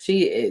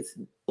 She is,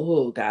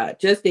 oh God,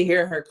 just to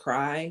hear her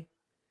cry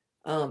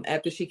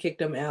after she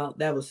kicked him out,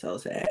 that was so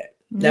sad.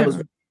 That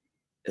was,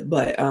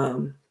 but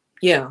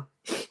yeah,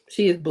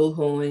 she is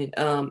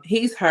boohooing.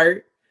 He's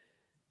hurt,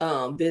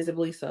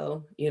 visibly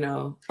so,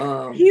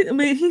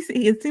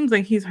 it seems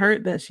like he's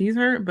hurt that she's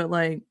hurt, but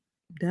like,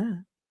 duh.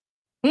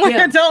 Like,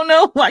 I don't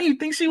know why you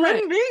think she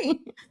wouldn't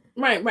be.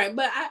 Right.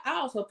 But I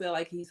also feel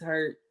like he's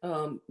hurt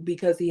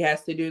because he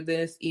has to do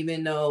this,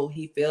 even though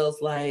he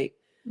feels like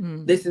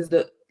this is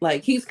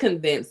he's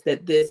convinced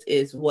that this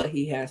is what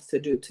he has to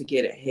do to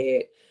get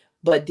ahead.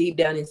 But deep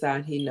down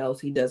inside, he knows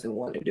he doesn't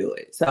want to do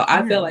it. So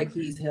I feel like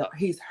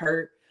he's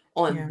hurt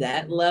on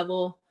that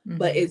level,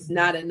 but it's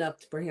not enough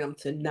for him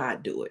to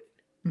not do it.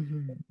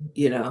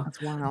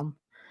 That's wild.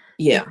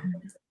 Yeah.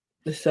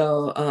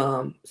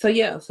 So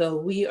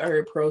we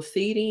are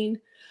proceeding.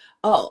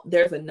 Oh,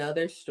 there's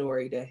another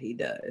story that he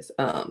does.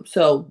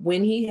 So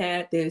when he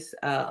had this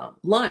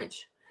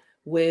lunch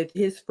with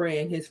his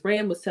friend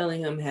was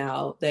telling him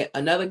how that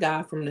another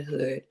guy from the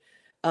hood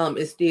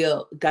is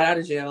still got out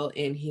of jail,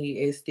 and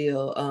he is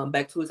still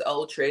back to his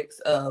old tricks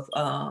of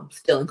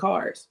stealing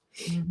cars.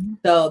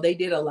 So they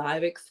did a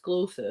live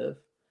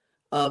exclusive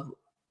of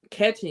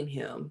catching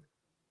him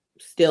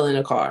stealing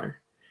a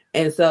car.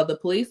 And so the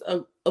police,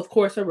 of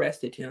course,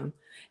 arrested him.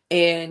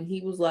 And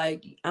he was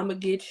like, I'm gonna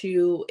get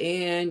you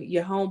and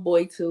your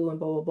homeboy too, and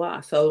blah blah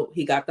blah. So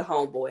he got the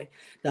homeboy.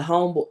 The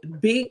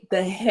homeboy beat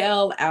the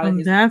hell out of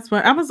his. That's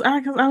what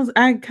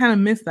I kind of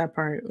missed that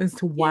part as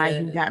to why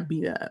he Yeah, got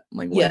beat up.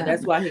 Like what yeah, that's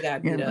happened? why he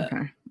got Yeah, beat up.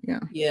 okay. Yeah.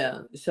 Yeah.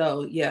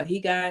 So yeah, he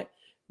got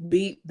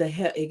beat the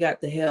hell. He got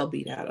the hell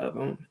beat out of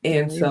him, Yeah,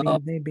 and so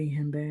they beat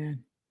him bad.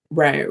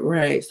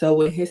 right. So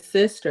when his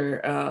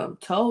sister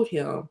told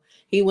him,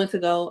 he went to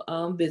go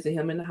visit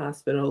him in the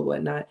hospital or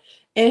whatnot,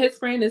 and his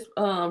friend is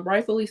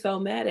rightfully so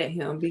mad at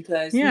him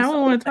because Yeah, I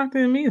don't want to talk to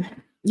him either.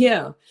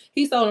 yeah,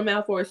 he sold him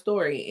out for a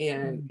story,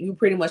 and you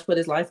pretty much put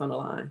his life on the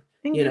line.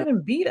 And You know. got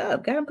him beat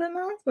up, got him put in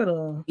the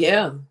hospital.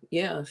 Yeah.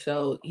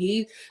 So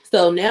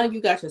now you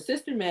got your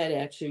sister mad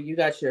at you. You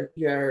got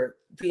your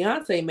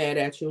fiance mad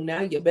at you.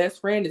 Now your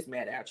best friend is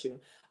mad at you.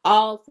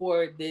 All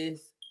for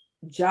this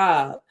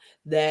job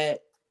that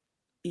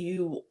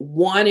you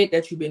wanted,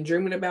 that you've been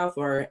dreaming about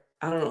for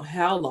I don't know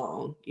how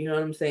long. You know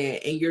what I'm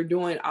saying? And you're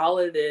doing all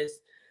of this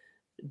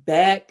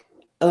back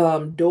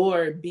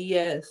door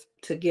BS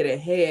to get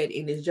ahead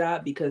in this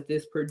job because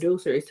this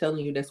producer is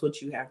telling you that's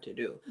what you have to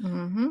do.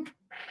 Mm-hmm.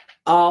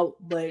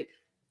 But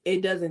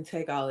it doesn't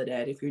take all of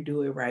that if you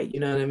do it right, you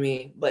know what I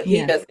mean? But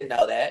he doesn't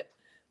know that,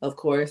 of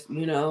course,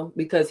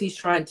 because he's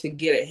trying to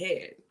get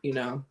ahead,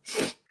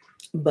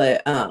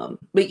 But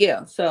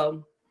yeah,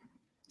 so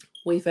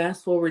we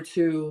fast forward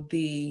to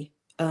the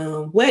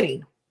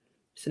wedding.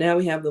 So now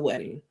we have the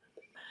wedding.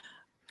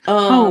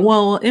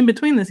 Well, in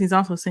between this, he's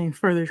also seeing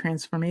further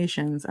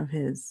transformations of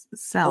his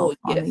self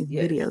on these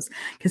videos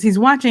because he's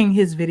watching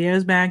his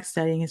videos back,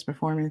 studying his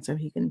performance so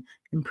he can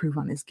improve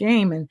on his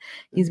game. And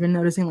he's been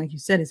noticing, like you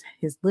said,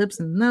 his lips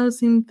and nose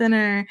seem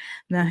thinner.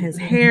 Now his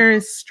hair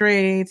is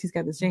straight. He's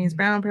got this James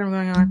Brown pattern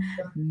going on.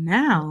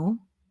 Now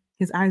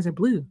his eyes are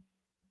blue.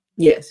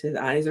 Yes, his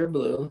eyes are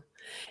blue.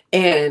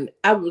 And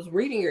I was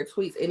reading your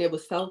tweets, and it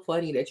was so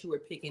funny that you were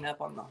picking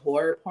up on the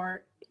horror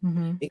part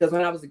because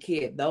when I was a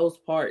kid, those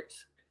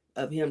parts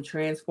of him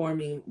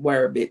transforming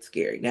were a bit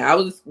scary. Now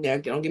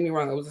don't get me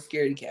wrong, I was a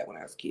scaredy cat when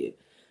I was a kid,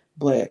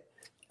 but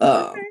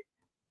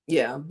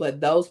yeah,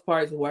 but those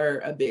parts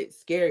were a bit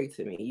scary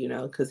to me,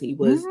 because he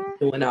was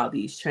doing all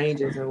these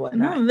changes and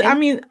whatnot. No, I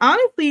mean,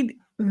 honestly,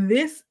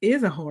 this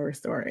is a horror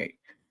story.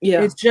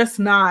 Yeah, it's just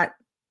not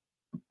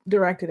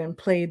directed and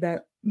played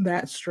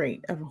that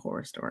straight of a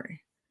horror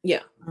story. Yeah,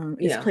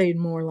 it's played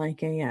more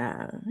like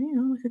a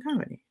like a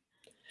comedy.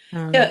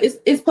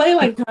 It's played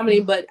like comedy,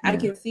 but I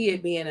can see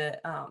it being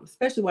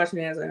especially watching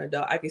it as an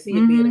adult, I can see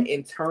it being an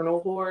internal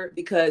horror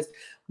because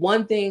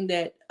one thing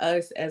that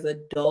us as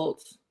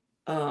adults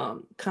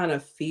kind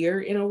of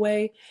fear in a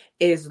way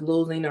is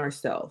losing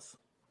ourselves.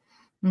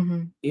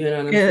 You know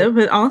what I'm saying?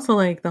 But also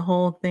like the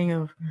whole thing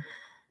of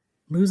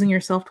losing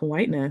yourself to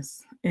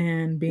whiteness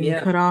and being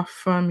cut off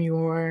from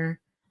your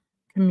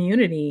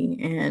community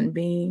and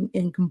being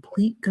in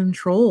complete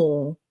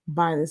control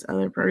by this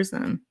other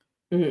person.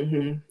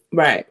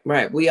 Right.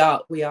 We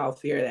all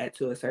fear that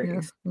to a certain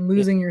extent.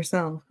 Losing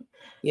yourself.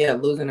 Yeah,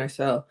 losing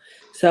ourselves.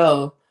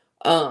 So,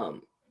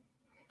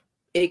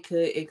 it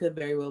could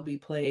very well be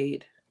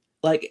played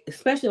like,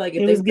 especially like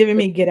if it was giving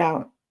me Get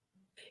Out.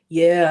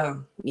 Yeah,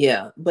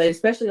 but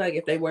especially like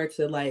if they were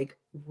to like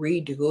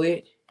redo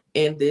it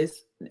in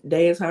this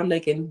day and time, they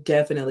can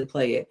definitely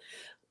play it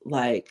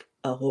like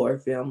a horror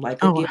film,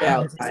 like a Get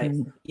Out type.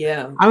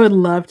 Yeah, I would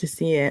love to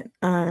see it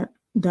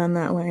done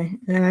that way.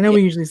 And I know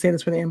we usually say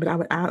this for the end, but I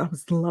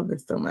would love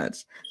this so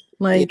much.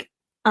 Like,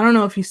 I don't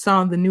know if you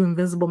saw the new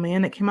Invisible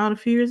Man that came out a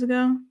few years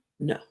ago.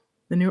 No.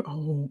 The new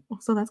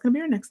so that's gonna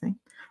be our next thing.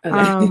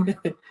 Okay.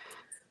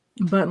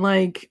 But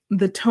like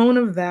the tone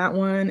of that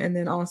one, and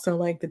then also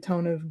like the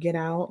tone of Get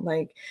Out,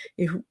 like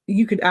if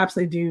you could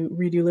absolutely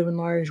redo Living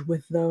Large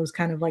with those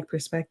kind of like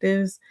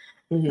perspectives,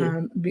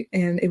 and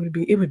it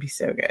would be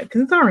so good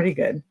because it's already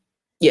good.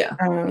 Yeah.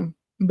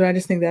 But I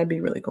just think that'd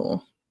be really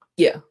cool.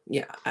 Yeah,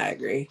 I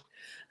agree.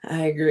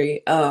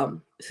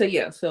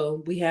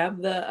 So we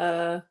have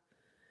the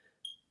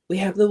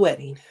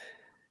wedding.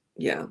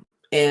 Yeah.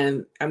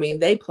 And I mean,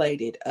 they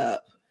played it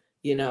up,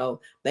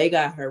 they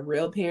got her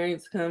real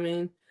parents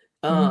coming.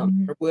 Her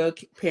real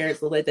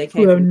parents look like they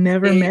came who have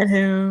never met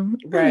him.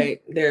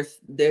 Right.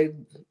 They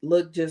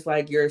look just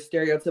like your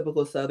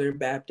stereotypical Southern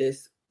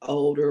Baptist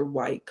older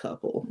white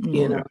couple,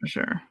 for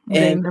sure.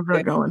 They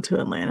never go into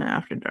Atlanta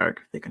after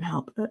dark if they can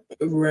help it.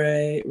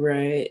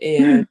 Right.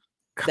 And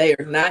they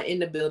are not in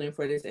the building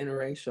for this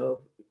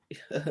interracial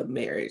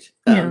marriage.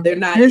 They're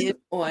not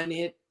on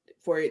it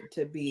for it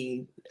to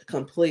be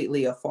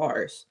completely a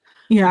farce.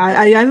 Yeah,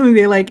 I think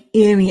they like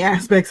any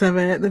aspects of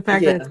it. The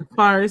fact that it's a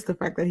farce, the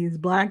fact that he's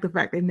Black, the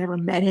fact they never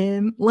met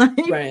him. Like,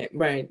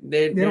 right.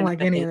 They don't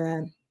like any of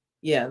that.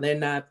 Yeah, they're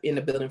not in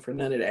the building for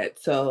none of that.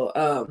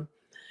 So,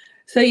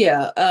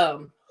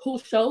 who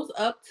shows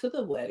up to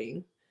the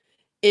wedding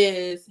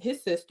is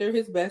his sister,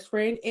 his best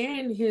friend,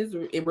 and his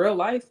real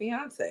life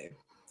fiance.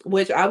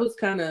 Which I was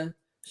kind of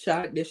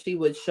shocked that she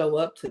would show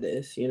up to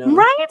this.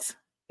 Right?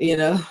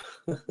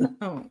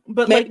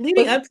 But like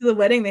leading up to the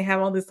wedding, they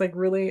have all this like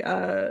really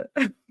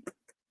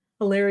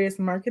hilarious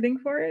marketing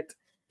for it.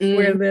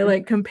 where they're Mhm.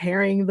 like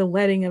comparing the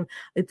wedding of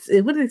what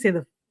did they say,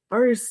 the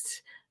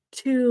first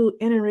two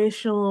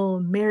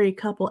interracial married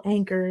couple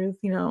anchors,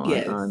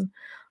 Yes.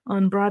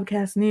 on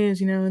broadcast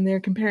news, and they're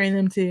comparing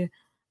them to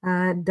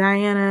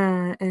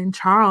Diana and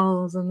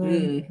Charles, and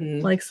then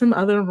Mhm. like some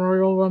other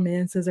royal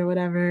romances or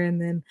whatever,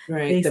 and then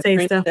Right. they The say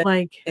stuff princess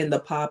like and the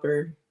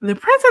pauper. the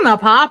Prince and the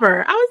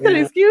Pauper. I was like,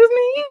 Yeah. excuse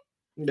me,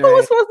 who was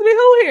Right. supposed to be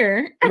who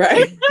here?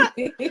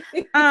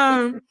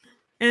 Right.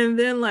 And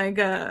then like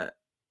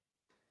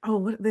oh,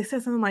 what they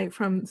said, something like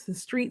from the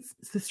streets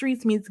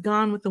meets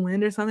Gone with the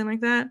Wind or something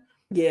like that.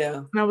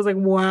 Yeah. And I was like,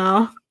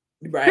 wow.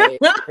 Right.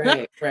 That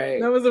Right. Right.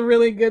 was a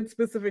really good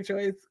specific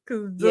choice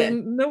because Yes.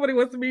 nobody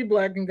wants to be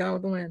black and Gone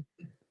with the Wind.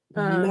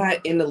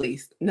 Not in the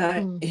least.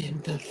 Not Hmm.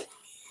 in the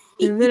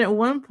And then least. at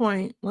one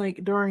point,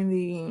 like during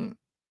the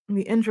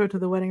intro to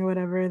the wedding or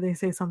whatever, they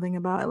say something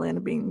about Atlanta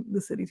being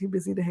the city too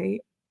busy to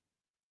hate,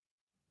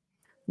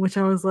 which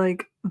I was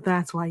like,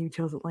 that's why you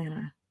chose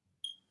Atlanta.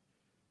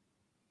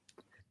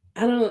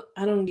 I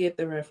don't get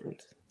the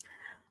reference.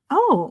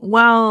 Oh,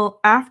 well,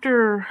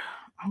 after,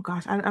 oh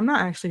gosh, I'm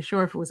not actually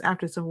sure if it was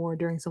after Civil War,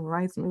 during Civil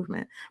Rights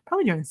Movement,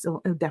 probably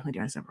definitely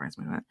during Civil Rights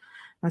Movement.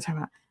 I'm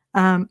talking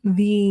about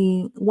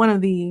the one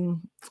of the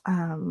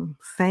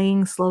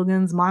sayings,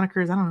 slogans,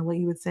 monikers, I don't know what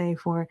you would say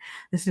for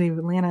the city of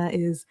Atlanta,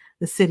 is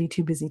the city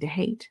too busy to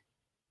hate.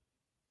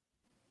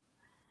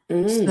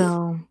 Mm.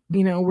 So,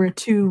 we're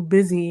too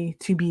busy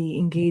to be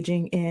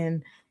engaging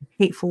in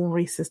hateful,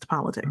 racist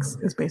politics,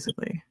 is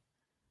basically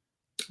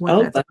what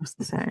Oh, that's supposed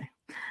to say.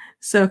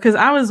 So, because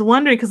I was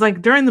wondering, because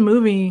like during the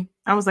movie,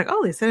 I was like,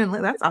 oh, they said in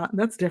Atlanta.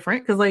 That's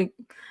different. Because like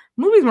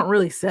movies weren't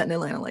really set in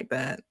Atlanta like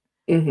that.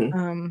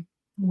 mm-hmm.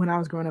 When I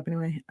was growing up,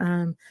 anyway.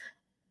 And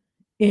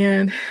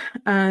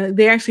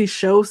they actually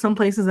show some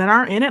places that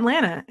aren't in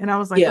Atlanta, and I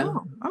was like, Yeah.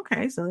 oh,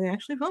 okay, so they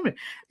actually filmed it.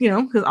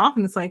 Because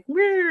often it's like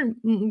we're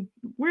in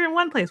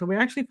one place, but we're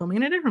actually filming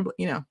in a different,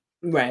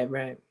 Right.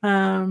 Right.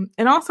 And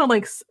also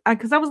like,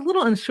 because I was a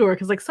little unsure,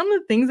 because like some of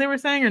the things they were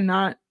saying are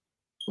not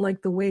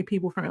like the way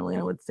people from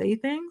Atlanta would say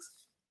things.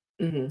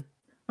 Mm-hmm.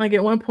 Like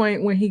at one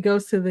point when he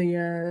goes to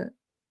the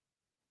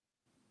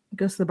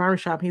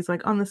barbershop, he's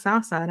like, on the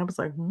south side. I was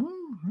like,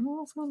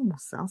 what's on the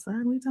south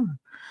side? What are you talking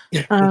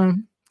about?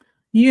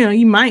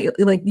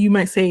 You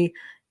might say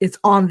it's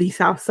on the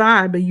south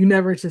side, but you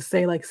never just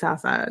say like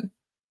south side.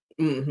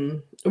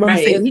 Mm-hmm.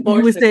 Right. It's You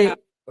more would say,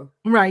 Chicago.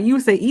 right, you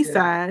would say east Yeah.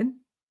 side,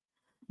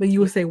 but you Yeah.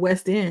 would say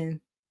West End.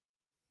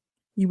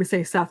 You would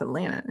say South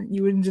Atlanta.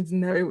 You wouldn't just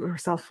know, or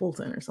South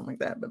Fulton or something like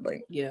that. But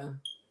like, Yeah.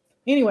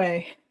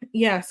 anyway,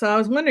 yeah. So I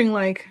was wondering,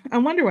 like, I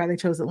wonder why they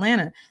chose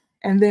Atlanta.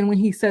 And then when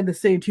he said the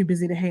city too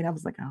busy to hate, I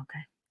was like, oh, okay,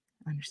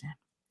 I understand.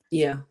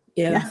 Yeah.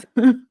 Yeah.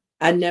 Yeah.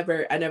 I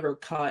never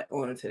caught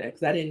on to that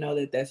because I didn't know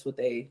that that's what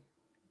they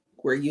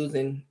were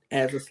using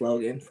as a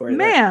slogan for that.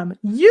 Ma'am,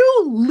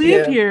 you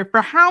lived here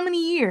for how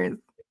many years?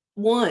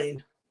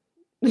 One.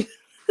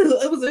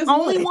 It was just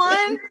only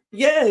one?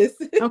 Yes.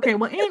 Okay,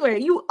 well,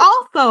 anyway, you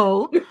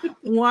also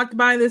walked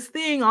by this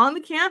thing on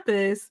the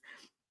campus,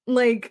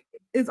 like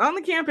it's on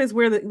the campus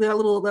where that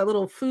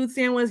little food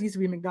stand was. Used to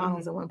be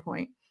McDonald's at one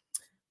point.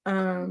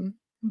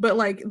 But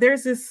like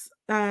there's this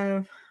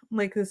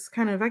like this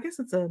kind of, I guess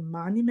it's a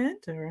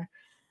monument,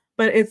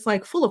 but it's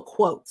like full of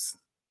quotes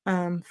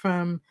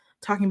from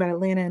talking about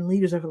Atlanta and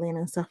leaders of Atlanta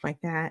and stuff like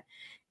that.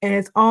 And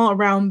it's all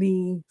around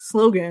the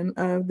slogan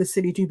of the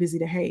city too busy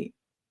to hate.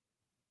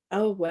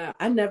 Oh wow.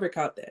 I never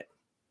caught that.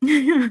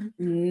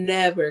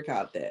 Never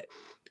caught that.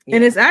 Yeah.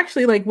 And it's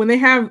actually like when they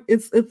have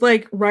it's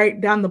like right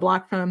down the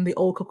block from the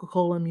old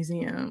Coca-Cola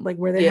museum, like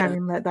where they're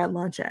having that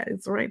lunch at.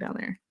 It's right down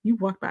there. You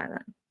walked by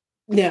that.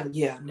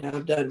 Yeah, no,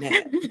 I've done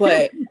that.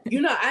 But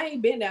I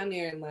ain't been down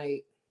there in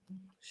like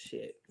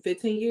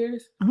 15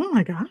 years. Oh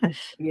my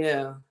gosh.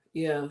 Yeah.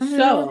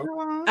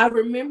 So I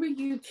remember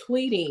you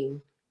tweeting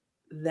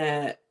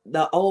that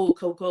the old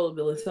Coca-Cola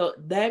building. So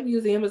that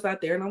museum is not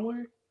there no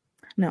more?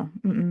 No.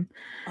 Mm-mm.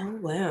 Oh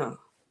wow.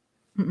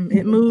 Mm-mm.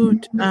 It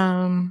moved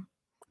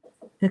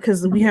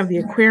because we have the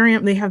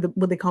aquarium. They have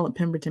what they call it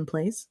Pemberton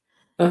Place.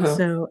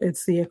 So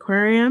it's the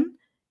aquarium,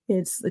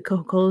 it's the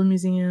Coca-Cola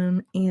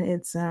Museum, and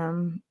it's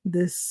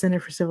the Center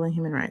for Civil and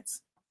Human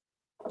Rights.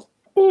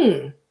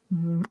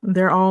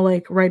 They're all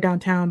like right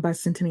downtown by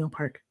Centennial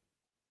Park.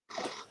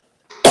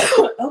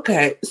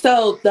 Okay,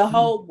 so the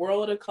whole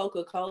world of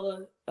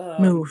Coca-Cola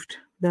moved.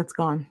 That's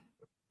gone.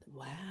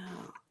 Wow.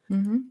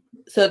 Mm-hmm.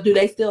 So do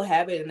they still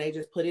have it and they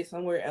just put it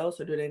somewhere else,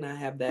 or do they not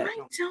have that?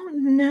 I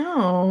don't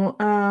know.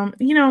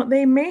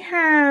 They may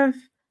have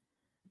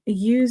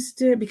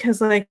used it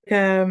because like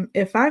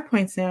at 5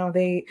 Points now,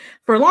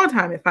 for a long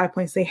time at 5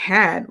 Points they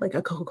had like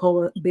a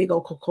Coca-Cola, big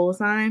old Coca-Cola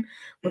sign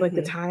with like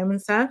the time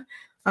and stuff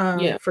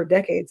for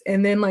decades.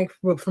 And then like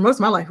for most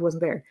of my life it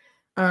wasn't there.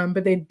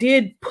 But they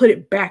did put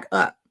it back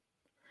up.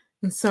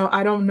 And so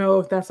I don't know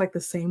if that's like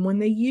the same one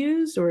they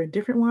used or a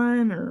different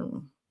one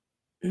or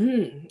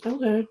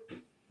okay.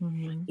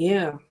 Mm-hmm.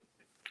 Yeah.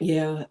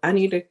 I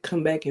need to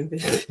come back and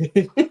visit.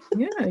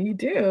 Yeah, you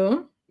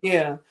do.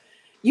 Yeah.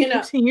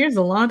 15 years is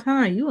a long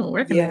time. You won't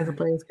recognize the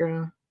place,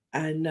 girl.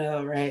 I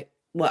know, right?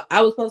 well,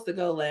 I was supposed to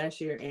go last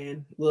year,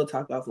 and we'll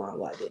talk offline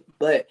why I didn't.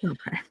 But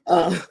Okay.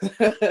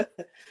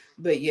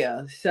 but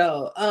yeah,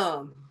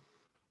 so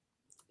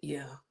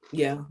yeah,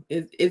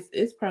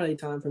 it's probably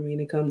time for me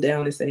to come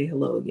down and say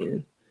hello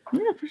again.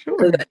 Yeah, for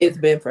Because sure. it's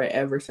been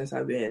forever since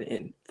I've been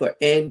in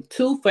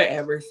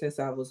forever since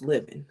I was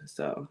living.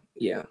 So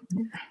yeah.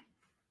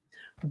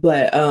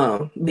 But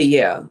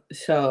yeah,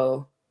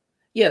 so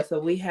yeah, so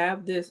we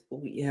have this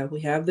we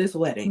have this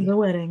wedding. The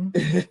wedding.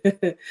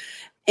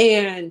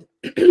 And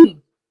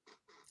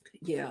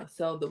yeah,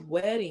 so the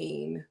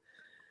wedding,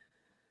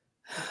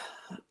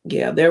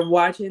 yeah, they're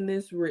watching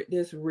this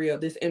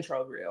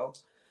intro reel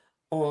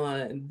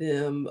on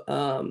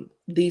them,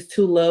 these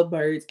two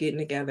lovebirds getting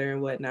together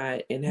and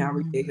whatnot, and how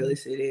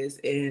ridiculous it is.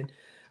 And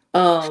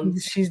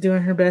she's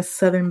doing her best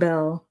Southern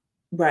Belle.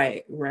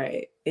 Right.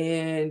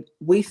 And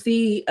we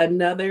see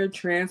another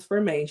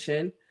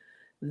transformation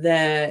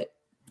that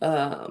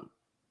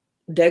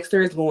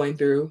Dexter is going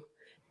through,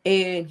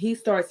 and he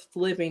starts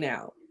flipping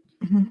out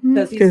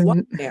because he's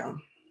white now.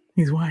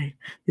 He's white.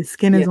 His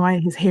skin is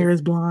white. His hair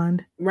is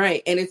blonde.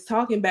 Right. And it's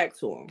talking back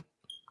to him.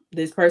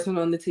 This person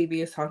on the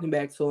TV is talking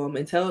back to him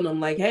and telling him,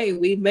 like, hey,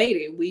 we've made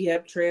it. We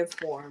have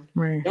transformed.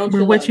 Right.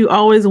 We're what you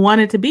always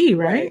wanted to be,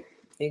 right?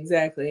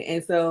 Exactly.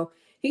 And so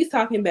he's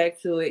talking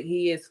back to it.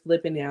 He is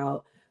flipping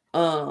out.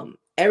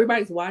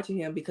 Everybody's watching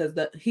him because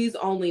he's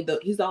the only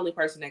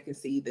person that can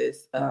see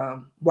this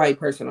white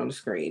person on the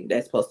screen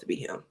that's supposed to be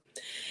him.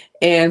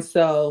 And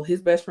so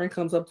his best friend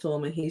comes up to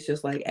him and he's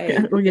just like, hey.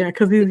 Oh yeah,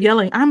 because he's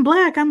yelling, I'm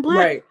black.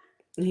 Right.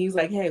 And he's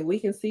like, hey, we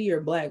can see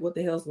you're black. What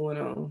the hell's going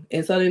on?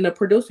 And so then the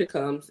producer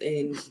comes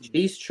and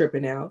she's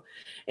tripping out.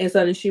 And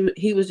so then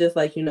he was just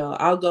like,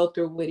 I'll go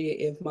through with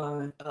it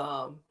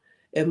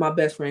if my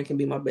best friend can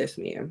be my best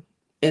man.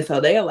 And so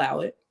they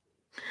allow it.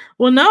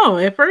 Well, no,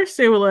 at first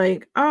they were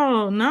like,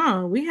 oh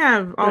no, we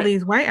have all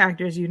these white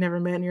actors you've never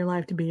met in your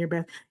life to be your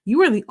best. You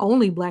were the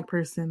only black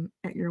person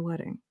at your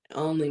wedding.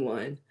 Only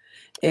one.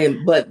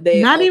 But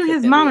they not even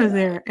his mama's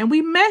there. And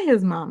we met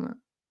his mama.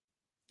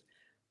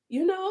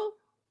 His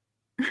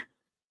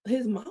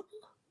mama?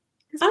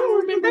 I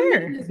don't remember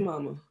meeting his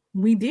mama.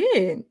 We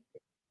did.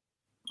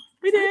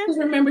 I just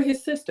remember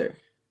his sister.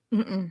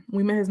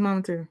 We met his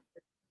mama too.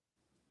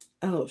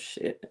 Oh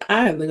shit!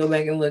 I have to go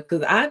back and look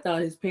because I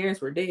thought his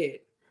parents were dead.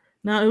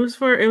 No,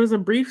 it was a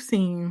brief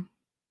scene.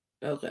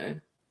 Okay.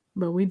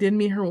 But we did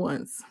meet her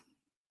once.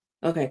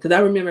 Okay, because I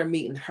remember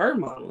meeting her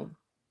mama,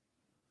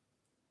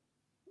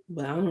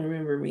 but I don't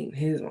remember meeting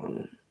his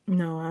mama.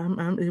 No,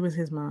 it was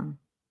his mom.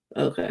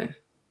 Okay.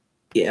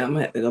 Yeah, I'm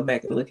gonna have to go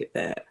back and look at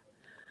that.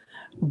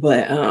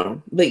 But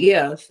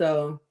yeah,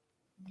 so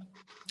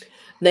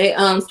they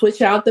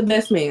switch out the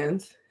best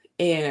mans,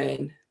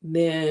 and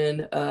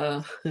then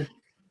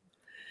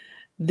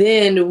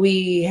then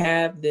we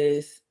have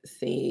this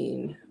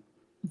scene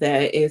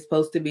that is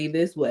supposed to be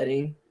this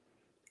wedding,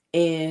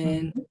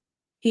 and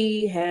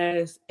he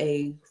has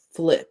a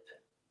flip.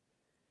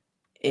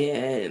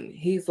 And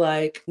he's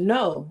like,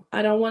 no,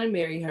 I don't want to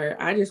marry her.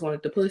 I just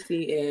wanted the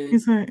pussy. And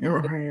he's like,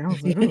 right. I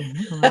was like,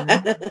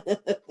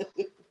 oh.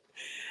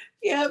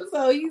 Yeah,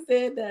 so he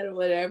said that or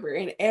whatever.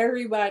 And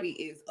everybody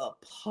is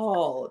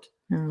appalled.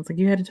 I was like,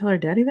 you had to tell her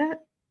daddy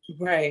that?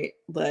 Right.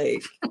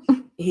 Like,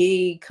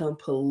 he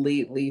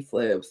completely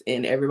flips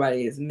and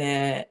everybody is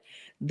mad.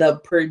 The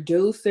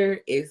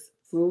producer is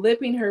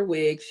flipping her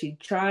wig. She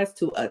tries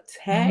to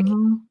attack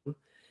him,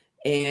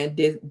 and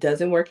it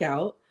doesn't work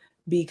out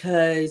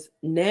because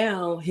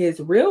now his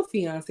real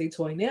fiance,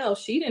 Toynell,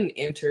 she didn't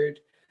enter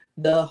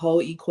the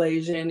whole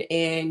equation,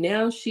 and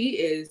now she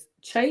is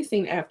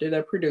chasing after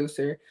the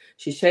producer.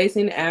 She's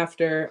chasing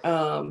after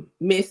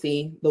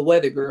Missy, the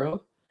weather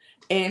girl,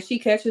 and she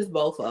catches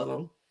both of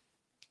them.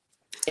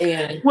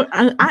 And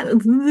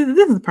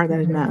this is the part that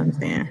I did not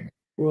understand.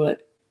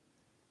 What?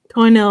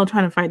 Toynell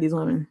trying to fight these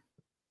women.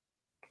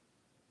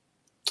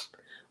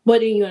 What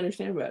didn't you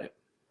understand about it?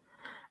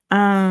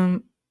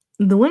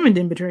 The women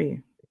didn't betray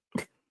you.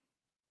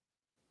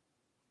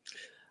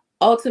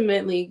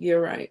 Ultimately, you're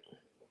right.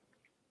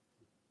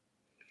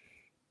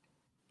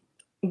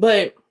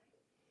 But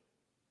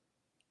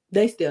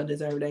they still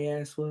deserve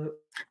their ass whooped.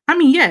 I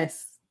mean,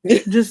 yes.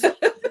 Just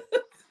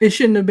it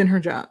shouldn't have been her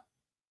job.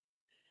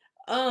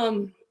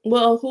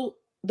 Well,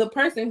 the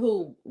person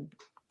who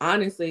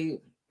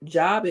honestly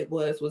job it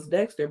was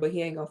Dexter, but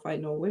he ain't gonna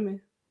fight no women.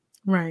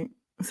 Right.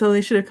 So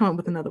they should have come up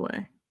with another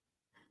way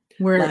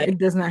where it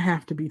does not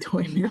have to be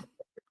Toynell.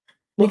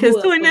 Because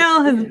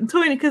Toynell has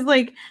because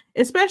like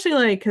especially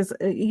like because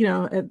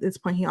at this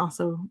point he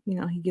also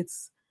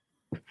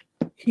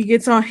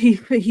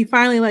he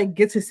finally like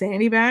gets his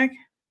sanity back,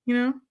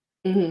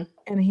 and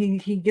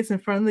he gets in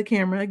front of the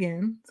camera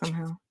again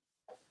somehow,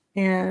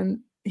 and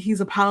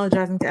he's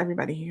apologizing to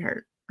everybody he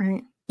hurt,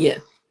 right? Yeah,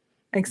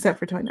 except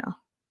for Toynell.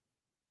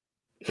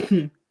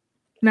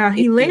 Now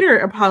he later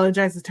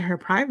apologizes to her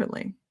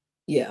privately.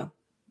 Yeah,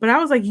 but I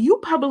was like, you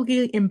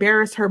publicly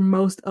embarrassed her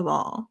most of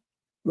all.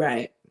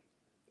 Right.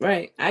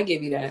 I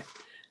give you that.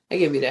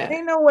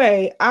 Ain't no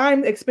way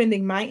I'm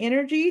expending my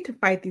energy to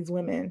fight these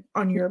women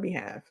on your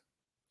behalf.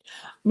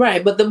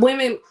 Right, but the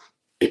women,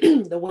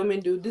 the women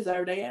do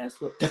deserve their ass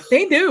whooped.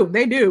 They do.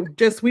 They do.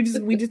 We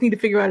just need to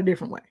figure out a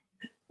different way.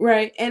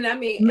 Right, and I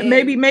mean,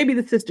 Maybe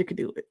the sister could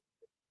do it.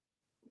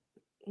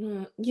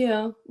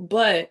 Yeah,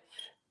 but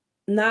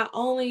not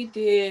only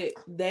did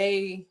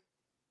they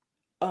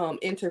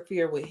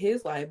interfere with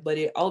his life, but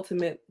they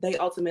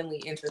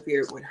ultimately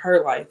interfered with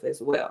her life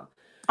as well.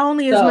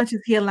 Only as much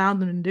as he allowed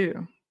them to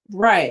do.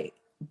 Right,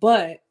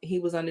 but he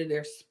was under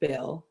their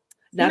spell.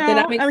 Not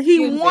that I'm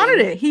excusing. He wanted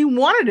it. He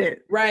wanted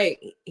it. Right.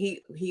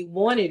 He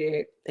wanted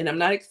it, and I'm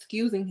not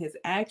excusing his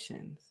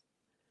actions.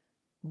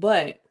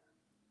 But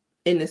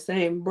in the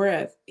same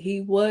breath,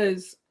 he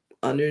was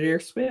under their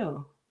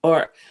spell,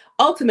 or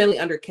ultimately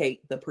under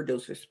Kate, the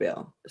producer's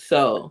spell.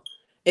 So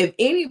if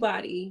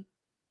anybody,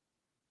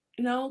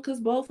 because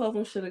both of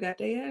them should have got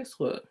their ass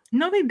whooped.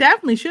 No, they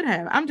definitely should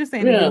have. I'm just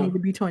saying it didn't need to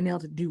be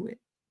Toinelle to do it.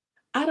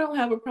 I don't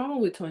have a problem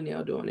with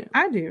Toinelle doing it.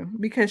 I do,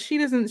 because she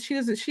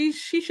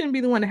shouldn't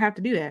be the one to have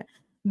to do that.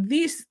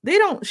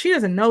 She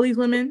doesn't know these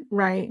women,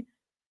 right?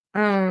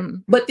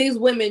 But these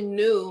women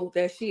knew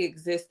that she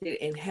existed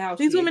and how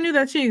these women knew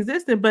that she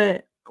existed,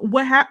 but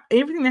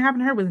everything that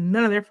happened to her was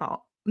none of their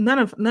fault. None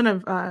of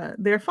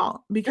their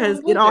fault, because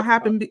it all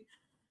happened.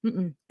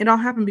 It all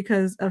happened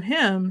because of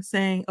him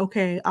saying,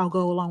 "Okay, I'll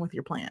go along with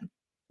your plan."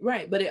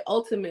 Right, but it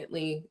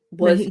ultimately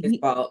was his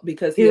fault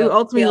because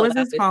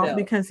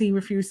he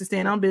refused to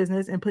stand on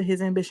business and put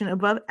his ambition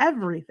above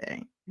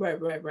everything.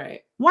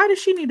 Right. Why does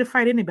she need to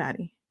fight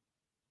anybody?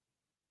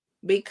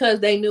 Because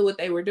they knew what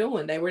they were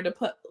doing. They were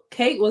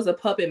Kate was a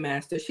puppet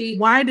master.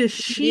 Why does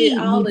she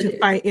need to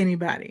fight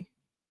anybody?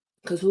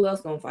 Because who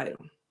else gonna fight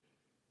him?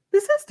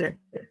 The sister.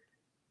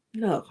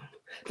 No,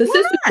 the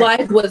sister's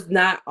life was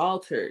not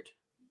altered.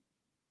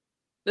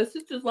 The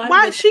sister's life.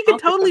 Why? She could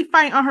totally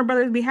fight on her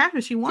brother's behalf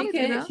if she wanted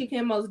to. She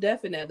can most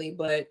definitely,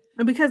 but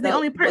because the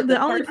only person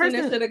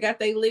that should have got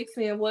their licks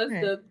in was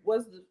the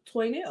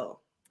Toinelle.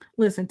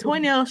 Listen,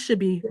 Toinelle should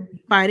be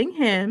fighting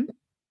him,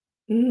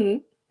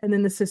 and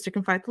then the sister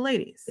can fight the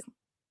ladies.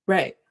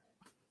 Right.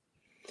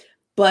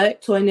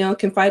 But Toinelle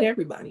can fight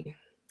everybody.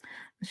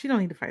 She don't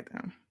need to fight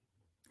them.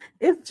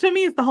 To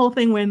me, it's the whole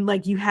thing when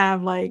you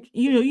have all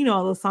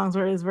those songs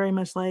where it's very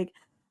much like,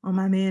 oh,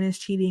 my man is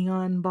cheating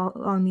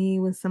on me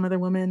with some other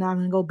woman, and I'm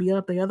gonna go beat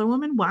up the other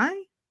woman.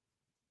 Why?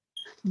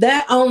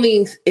 That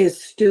only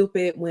is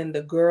stupid when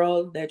the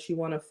girl that you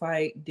want to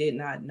fight did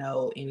not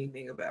know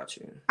anything about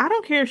you. I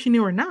don't care if she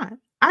knew or not.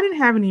 I didn't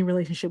have any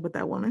relationship with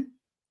that woman.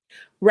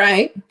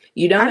 Right.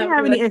 You don't. I didn't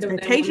have any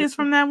expectations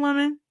from that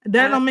woman.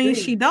 That don't mean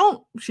she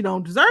don't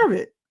deserve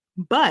it.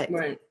 But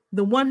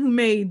the one who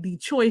made the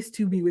choice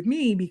to be with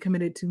me, be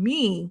committed to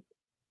me,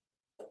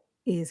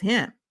 is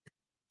him.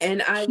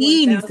 And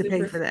he needs to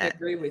pay for that.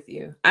 Agree with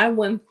you. I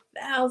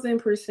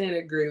 1000%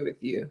 agree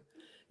with you.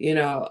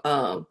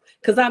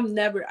 Because I've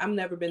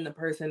never been the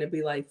person to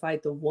be like,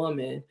 fight the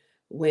woman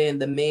when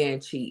the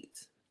man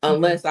cheats,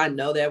 unless I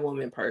know that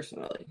woman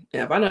personally.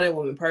 And if I know that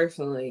woman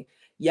personally,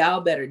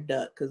 y'all better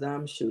duck, because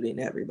I'm shooting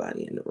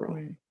everybody in the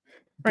room.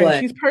 Right. But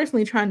she's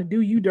personally trying to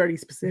do you dirty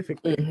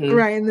specifically.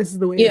 Right. And this is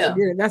the way that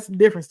she did it. That's a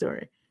different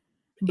story.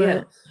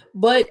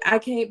 But I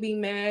can't be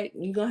mad.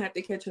 You're gonna have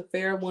to catch a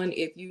fair one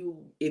if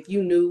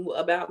you knew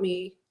about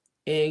me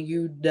and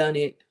you done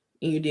it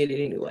and you did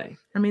it anyway.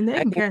 I mean, they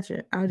can catch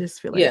it. I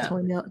just feel like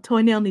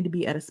Toinelle need to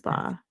be at a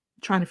spa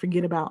trying to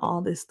forget about all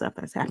this stuff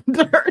that's happened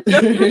to her.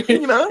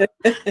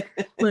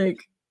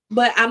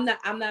 But I'm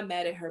not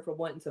mad at her for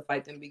wanting to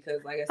fight them,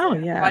 because like I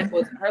said,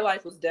 her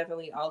life was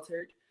definitely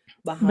altered.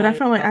 But I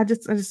felt like I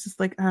just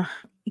like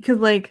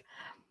because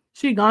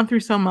she had gone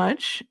through so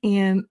much,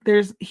 and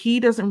he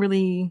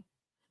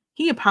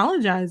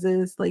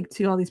apologizes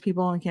to all these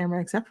people on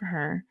camera except for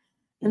her.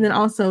 And then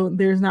also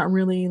there's not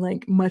really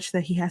much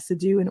that he has to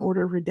do in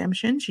order of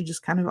redemption. She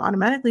just kind of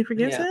automatically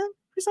forgives him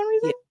for some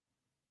reason.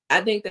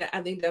 I think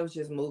that was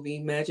just movie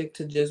magic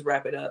to just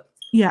wrap it up.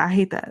 Yeah, I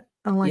hate that.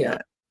 I don't like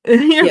that.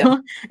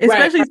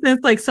 Especially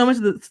since so much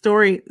of the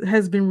story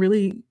has been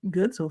really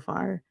good so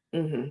far.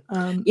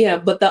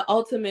 But the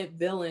ultimate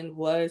villain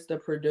was the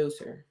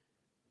producer.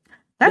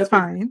 That's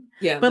fine.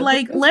 Yeah, but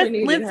I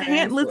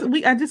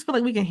just feel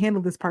like we can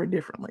handle this part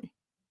differently.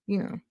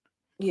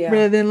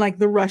 Rather than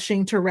the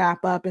rushing to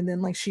wrap up, and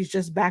then she's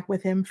just back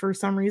with him for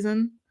some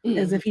reason,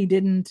 as if he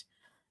didn't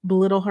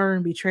belittle her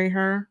and betray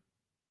her.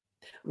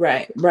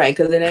 Right,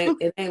 because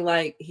it ain't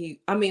like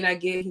I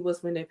get he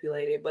was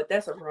manipulated, but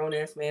that's a grown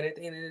ass man at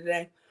the end of the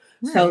day.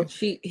 Right. So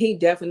he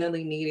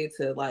definitely needed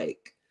to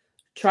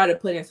try to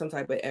put in some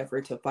type of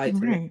effort to fight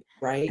for him,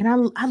 right?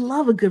 And I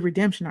love a good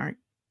redemption arc,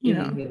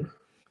 know.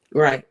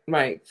 Right.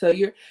 So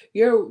you're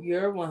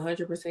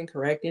 100%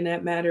 correct in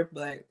that matter,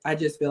 but I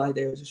just feel like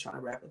they were just trying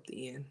to wrap up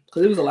the end,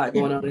 because there was a lot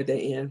going on at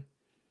the end.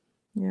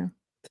 Yeah.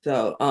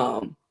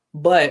 So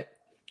but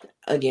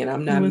again,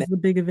 I'm not. It was the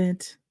big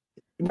event.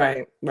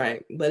 Right.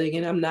 But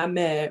again, I'm not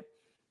mad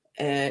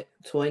at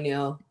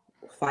Toinelle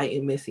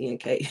fighting Missy and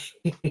Kate.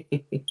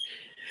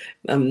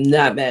 I'm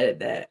not mad at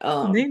that.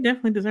 They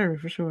definitely deserve it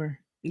for sure.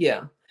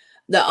 Yeah.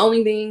 The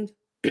only thing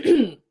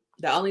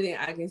The only thing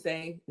I can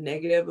say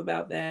negative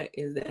about that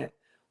is that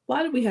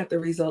why do we have to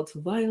resort to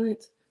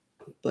violence?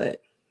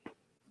 But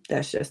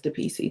that's just a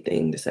PC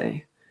thing to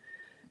say.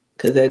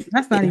 Because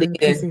that's not even the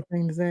PC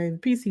thing to say. The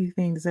PC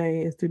thing to say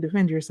is to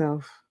defend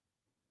yourself.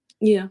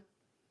 Yeah.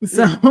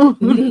 So,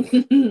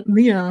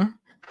 yeah.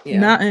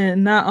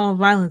 Not all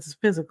violence is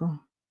physical.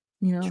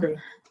 You know, True.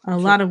 A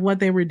lot of what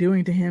they were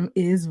doing to him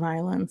is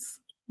violence.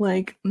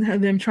 Like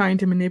them trying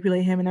to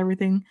manipulate him and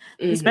everything,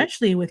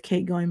 especially with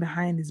Kate going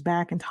behind his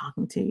back and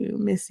talking to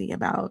Missy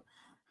about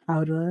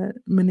how to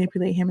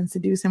manipulate him and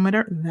seduce him,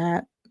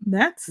 whatever.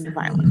 That's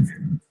violence.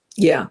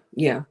 Yeah.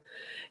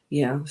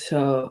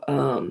 So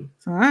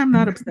I'm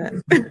not upset.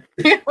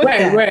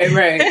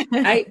 right.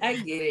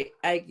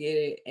 I get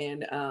it.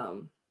 And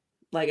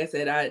like I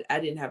said, I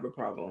didn't have a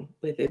problem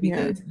with it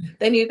because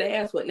they needed to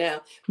ask what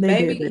now.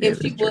 Maybe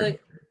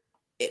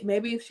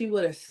if she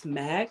would have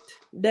smacked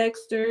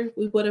Dexter,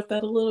 we would have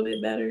felt a little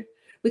bit better.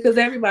 Because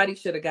everybody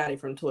should have got it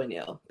from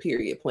Toinell,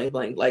 period, point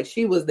blank. Like,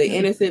 she was the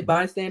innocent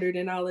bystander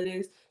in all of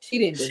this. She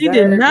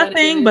did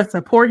nothing but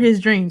support his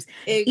dreams.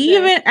 Exactly.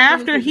 Even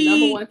after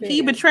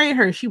he betrayed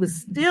her, she was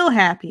still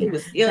happy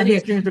that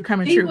his dreams were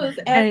coming true. She was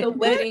at the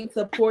wedding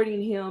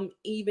supporting him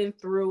even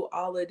through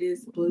all of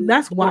this.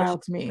 That's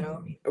wild to me. You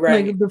know?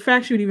 Right. Like, the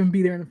fact she would even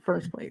be there in the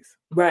first place.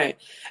 Right.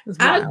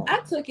 I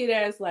took it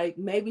as, like,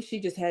 maybe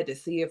she just had to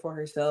see it for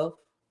herself.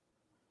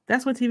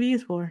 That's what TV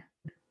is for.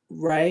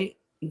 Right.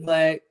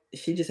 But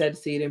she just had to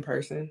see it in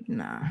person.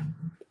 Nah.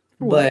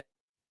 But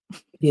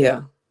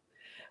yeah.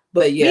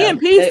 Be in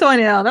peace,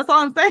 Toinell. That's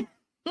all I'm saying.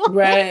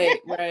 Right.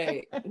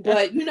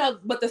 But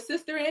the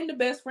sister and the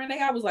best friend,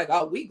 I was like,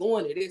 oh, we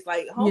going to this.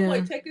 Like,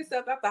 homeboy, take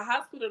yourself out the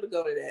hospital to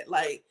go to that.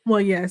 Like,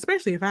 well, yeah,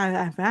 especially if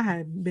I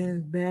had been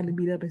as badly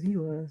beat up as he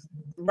was.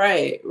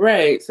 Right.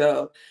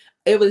 So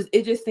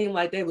it just seemed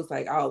like they was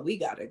like, oh, we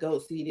gotta go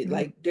see it.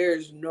 Like,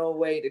 there's no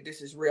way that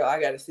this is real. I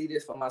gotta see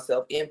this for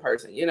myself in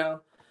person, you know?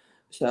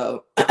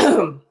 So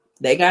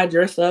they got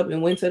dressed up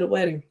and went to the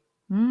wedding.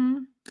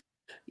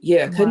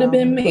 Yeah, couldn't have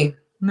been me.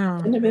 No,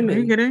 couldn't have been me. Are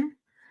you kidding?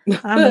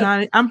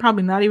 I'm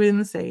probably not even in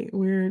the state.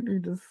 We're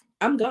just.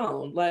 I'm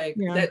gone. Like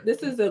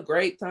this is a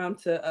great time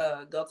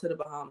to go to the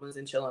Bahamas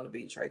and chill on the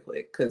beach right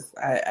quick because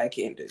I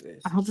can't do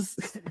this. I'll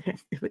just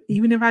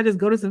even if I just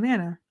go to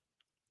Savannah.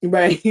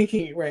 Right.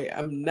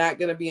 I'm not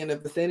gonna be in the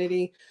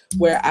vicinity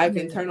where I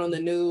can turn on the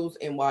news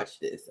and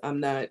watch this. I'm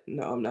not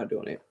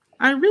doing it.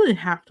 I really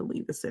have to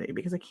leave the city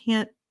because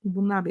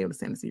will not be able to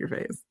stand to see your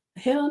face.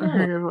 Hell no. Or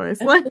hear your voice.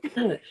 Like,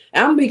 I'm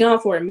gonna be gone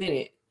for a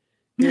minute.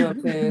 You know what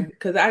I'm saying?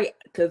 Because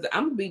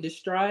I'm gonna be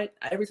distraught.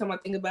 Every time I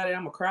think about it,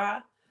 I'm gonna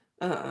cry.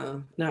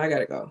 No, I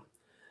gotta go.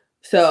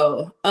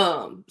 So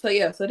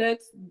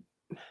that's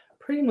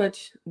pretty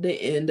much the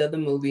end of the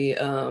movie.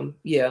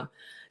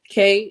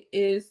 Kate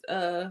is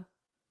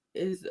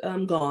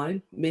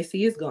gone.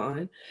 Missy is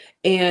gone,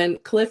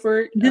 and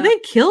Clifford. Did they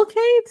kill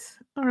Kate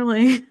or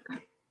like?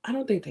 I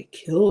don't think they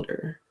killed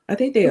her. I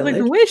think they like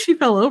the way she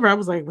fell over. I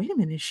was like, wait a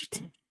minute, she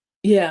did.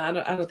 Yeah, I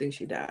don't think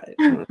she died.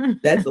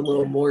 That's a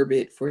little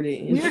morbid for the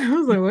end. Yeah, I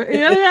was like, what?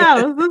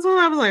 Yeah. That's what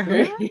I was like,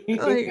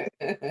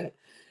 huh?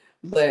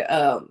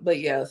 But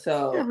yeah.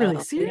 So you're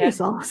really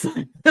serious, all of a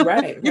sudden.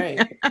 Right.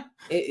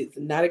 It's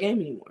not a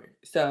game anymore.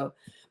 So,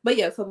 but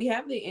yeah. So we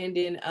have the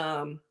ending.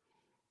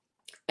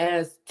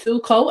 As two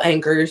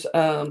co-anchors,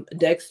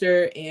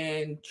 Dexter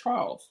and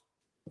Charles.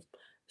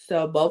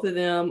 So both of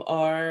them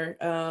are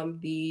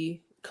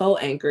the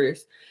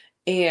co-anchors,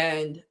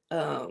 and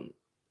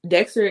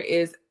Dexter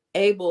is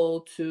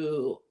able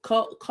to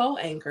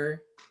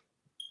co-anchor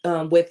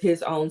with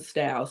his own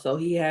style. So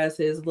he has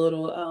his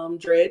little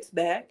dreads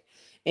back,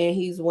 and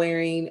he's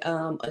wearing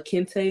a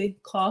kente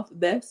cloth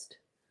vest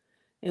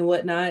and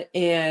whatnot,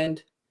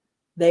 and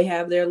they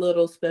have their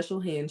little special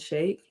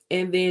handshake,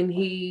 and then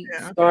he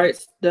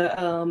starts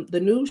the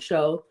news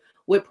show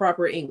with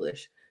proper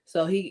English.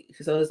 So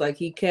it's like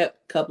he kept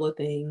a couple of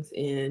things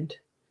and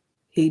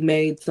he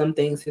made some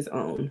things his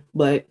own.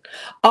 But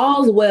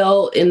all's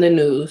well in the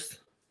news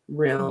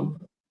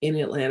realm in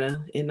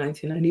Atlanta in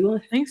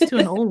 1991. Thanks to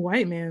an old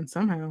white man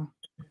somehow.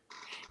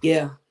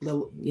 Yeah.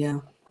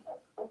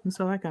 We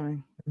saw that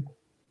coming.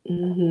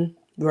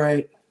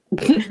 Right.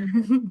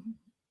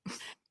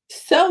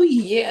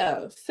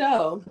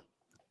 So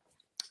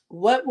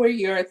what were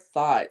your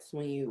thoughts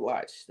when you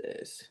watched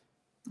this?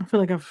 I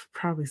feel like I've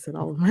probably said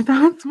all of my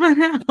thoughts by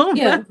now.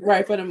 Yeah,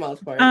 right, for the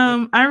most part. I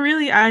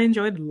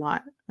enjoyed it a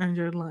lot. I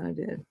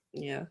did.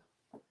 Yeah.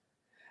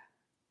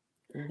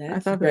 I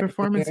thought the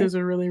performances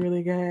were really,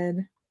 really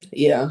good.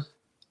 Yeah.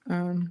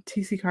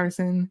 T.C.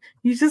 Carson,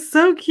 he's just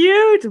so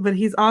cute, but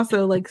he's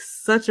also like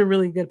such a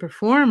really good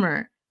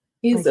performer.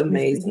 He's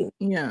amazing.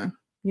 Yeah.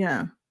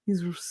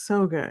 He's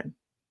so good.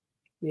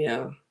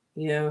 Yeah.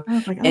 I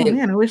was like,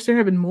 man, I wish there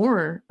had been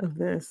more of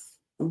this.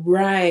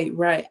 Right.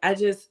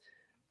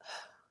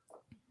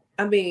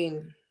 I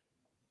mean,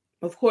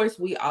 of course,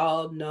 we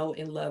all know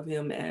and love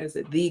him as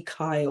the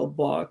Kyle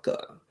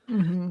Barker.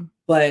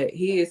 But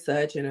he is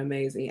such an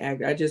amazing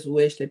actor. I just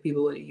wish that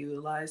people would have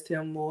utilized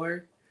him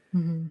more,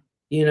 than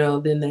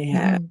they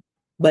have.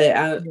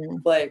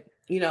 But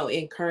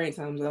in current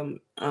times,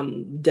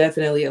 I'm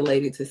definitely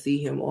elated to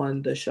see him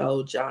on the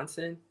show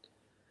Johnson,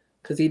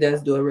 because he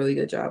does do a really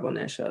good job on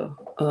that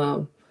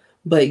show.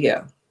 But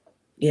yeah,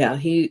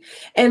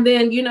 and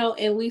then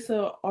and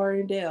Lisa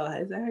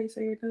Arndale, is that how you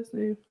say her last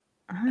name?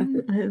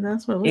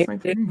 That's what it looks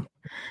like for me. It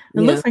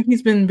Yeah. looks like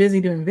he's been busy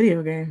doing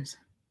video games.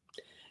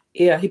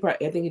 Yeah, I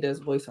think he does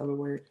voiceover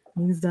work.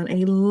 He's done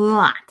a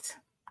lot.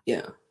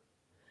 Yeah.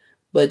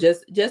 But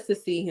just to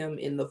see him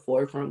in the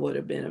forefront would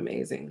have been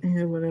amazing.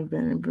 It would have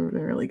been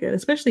really good,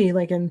 especially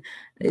like in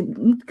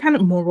kind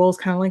of more roles,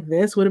 kind of like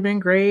this would have been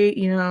great,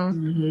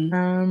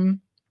 Mm-hmm.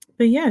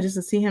 But yeah, just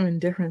to see him in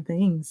different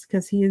things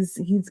because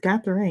he's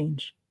got the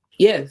range.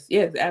 Yes,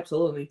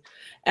 absolutely.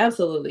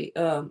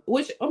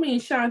 Which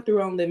shine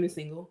through on Living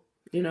Single.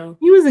 He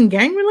was in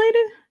Gang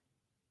Related.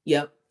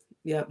 Yep.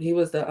 He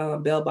was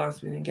the Bell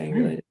Bondsman in Gang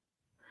Related.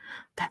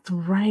 That's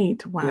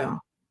right.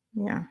 Wow.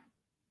 Yeah.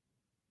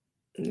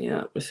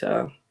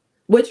 So,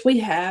 which we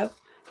have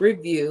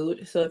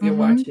reviewed. So if you're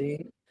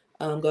watching,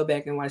 go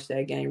back and watch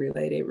that Gang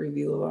Related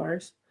review of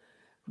ours.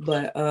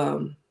 But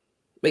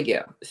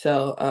yeah.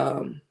 So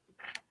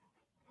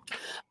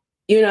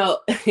and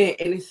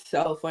it's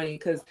so funny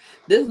because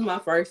this is my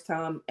first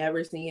time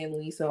ever seeing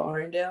Lisa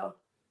Arndale,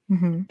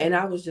 and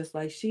I was just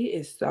like, she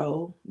is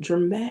so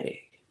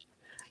dramatic.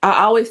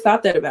 I always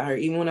thought that about her,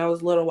 even when I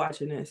was little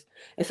watching this.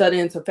 And so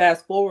then to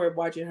fast forward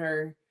watching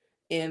her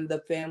in the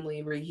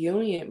family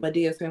reunion,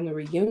 Medea's family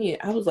reunion,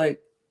 I was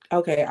like,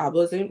 okay, I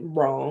wasn't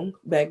wrong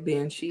back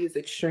then. She is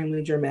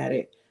extremely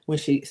dramatic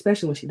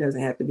especially when she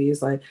doesn't have to be.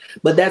 It's like,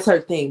 but that's her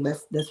thing.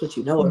 That's what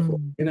you know her for,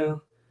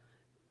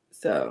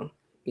 So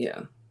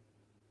yeah.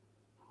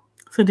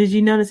 So did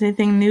you notice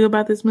anything new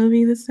about this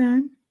movie this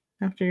time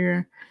after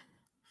your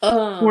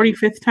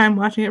 45th time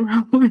watching it,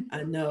 Robin?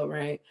 I know,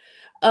 right?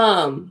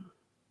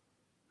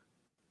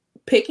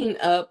 Picking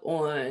up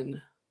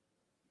on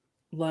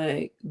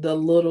like the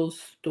little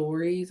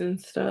stories and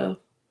stuff,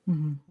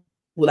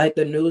 like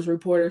the news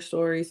reporter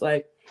stories,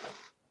 like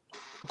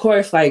of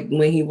course, like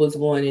when he was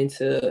going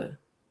into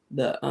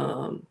the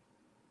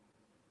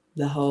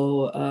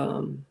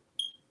whole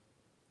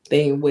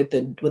thing with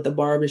the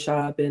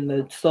barbershop and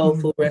the soul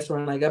food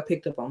restaurant, like I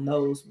picked up on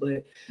those,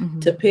 but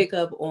to pick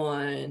up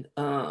on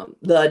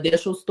the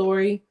initial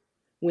story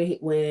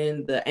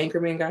when the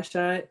anchorman got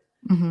shot,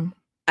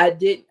 I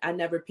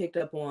never picked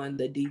up on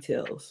the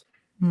details.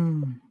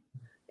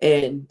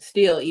 And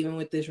still, even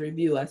with this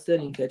review, I still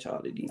didn't catch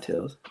all the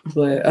details.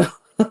 But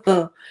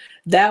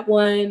that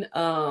one,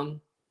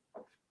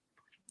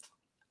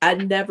 I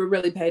never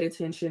really paid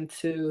attention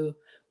to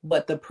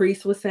what the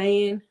priest was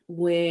saying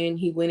when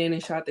he went in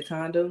and shot the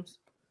condoms.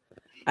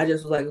 I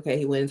just was like, okay,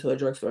 he went into a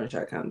drugstore and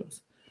shot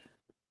condoms.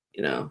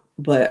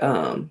 But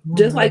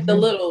just like the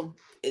little,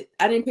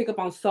 I didn't pick up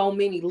on so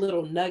many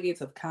little nuggets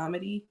of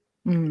comedy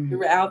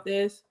throughout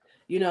this.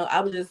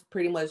 I was just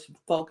pretty much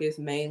focused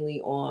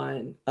mainly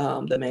on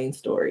the main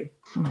story,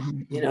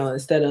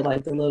 instead of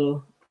like the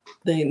little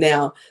thing.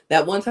 Now,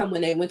 that one time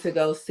when they went to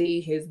go see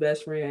his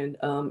best friend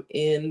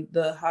in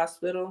the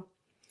hospital,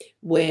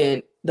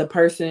 when the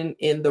person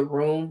in the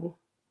room,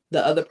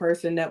 the other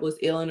person that was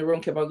ill in the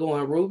room kept on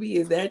going, "Ruby,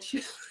 is that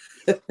you?"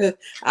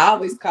 I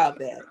always caught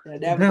that.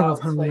 That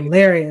was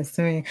hilarious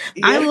to me.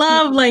 Yeah. I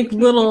love like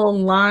little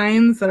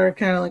lines that are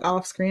kind of like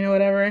off screen or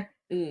whatever.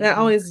 That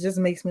always just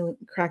makes me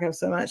crack up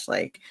so much.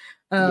 Like,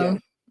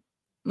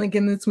 like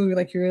in this movie,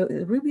 like,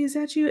 Ruby, is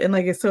that you? And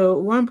like, so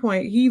at one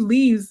point he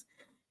leaves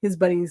his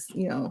buddy's,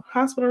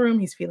 hospital room.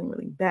 He's feeling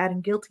really bad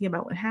and guilty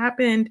about what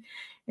happened.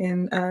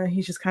 And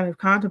he's just kind of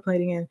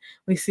contemplating. And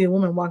we see a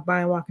woman walk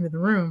by and walk into the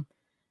room.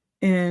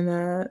 And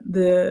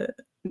the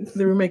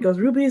roommate goes,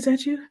 "Ruby, is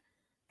that you?"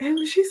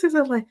 And she says,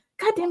 "I'm like,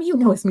 God damn,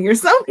 it's me," or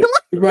something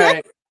like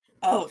right. That.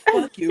 Oh,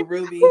 fuck you,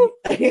 Ruby.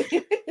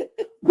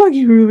 Fuck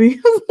you, Ruby.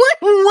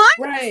 What?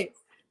 Right.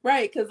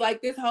 Because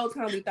like this whole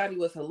time we thought he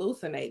was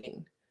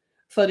hallucinating.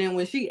 So then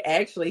when she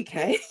actually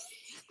came,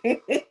 and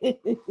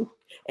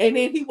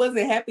then he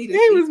wasn't happy to see.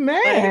 He was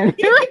mad.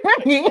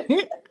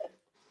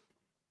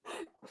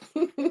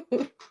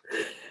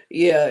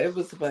 Yeah, it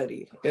was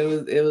funny.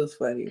 It was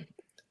funny.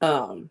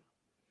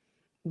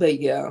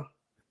 But yeah.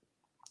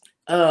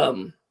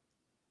 I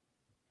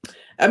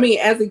mean,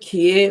 as a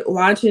kid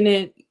watching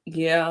it,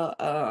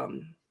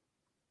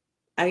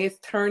 I guess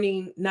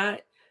turning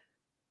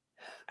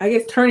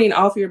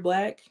off your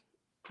black,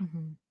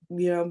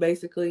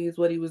 basically is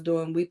what he was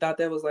doing. We thought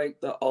that was like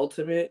the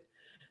ultimate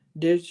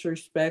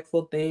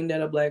disrespectful thing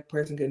that a black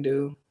person can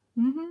do.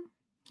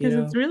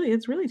 Because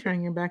it's really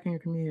turning your back on your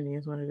community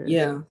is what it is.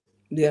 Yeah.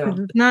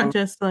 It's not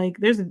just like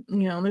there's a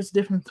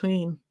difference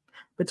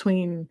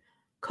between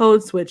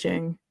code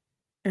switching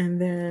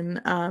and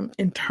then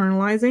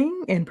internalizing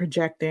and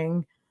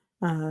projecting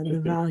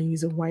the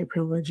values of white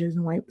privileges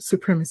and white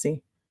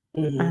supremacy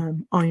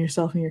on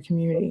yourself and your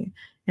community.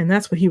 And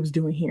that's what he was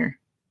doing here.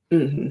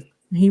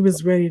 He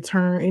was ready to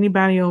turn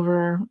anybody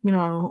over,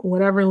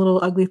 whatever little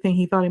ugly thing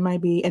he thought it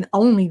might be, and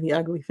only the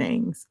ugly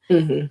things.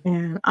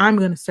 And I'm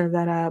going to serve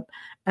that up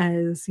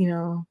as,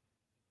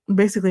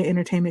 basically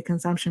entertainment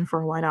consumption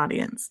for a white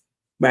audience.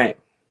 Right.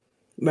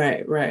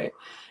 Right.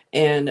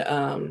 And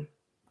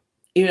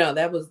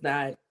that was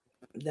not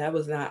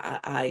an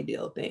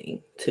ideal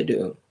thing to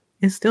do.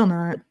 It's still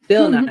not.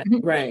 Still not,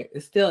 right.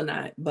 It's still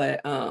not.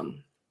 But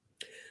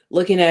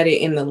looking at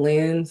it in the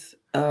lens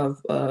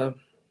of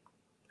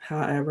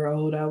however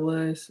old I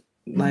was,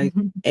 like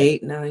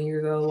 8, 9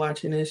 years old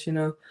watching this,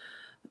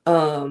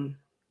 um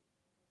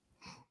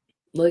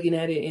looking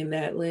at it in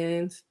that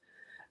lens,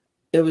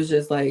 it was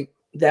just like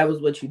that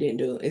was what you didn't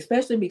do.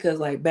 Especially because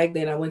like back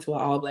then I went to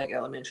an all black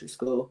elementary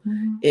school.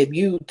 If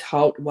you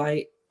talked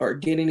white or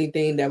did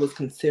anything that was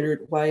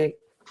considered white,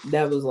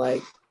 that was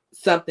like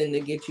something to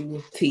get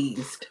you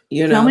teased,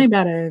 Tell me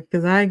about it,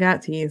 because I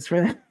got teased for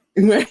that.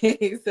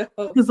 Right. So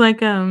it's like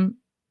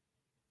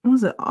what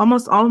was it?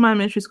 Almost all of my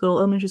elementary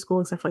school,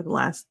 except for like the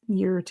last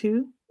year or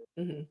two,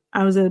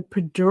 I was at a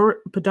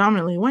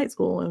predominantly white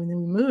school, and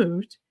then we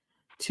moved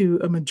to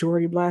a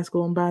majority black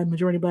school. And by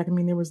majority black, I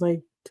mean there was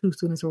like 2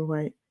 students who were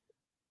white.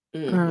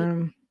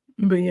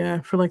 But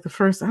yeah, for like the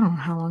first, I don't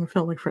know how long, it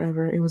felt like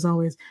forever. It was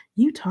always,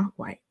 you talk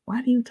white.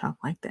 Why do you talk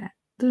like that?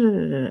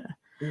 And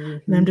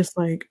I'm just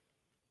like,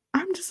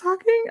 I'm just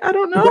talking. I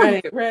don't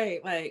know.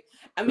 Right. Like,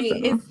 I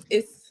mean,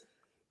 it's.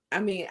 I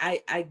mean,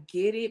 I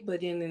get it,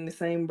 but then in the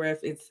same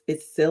breath, it's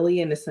silly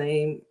in the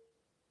same,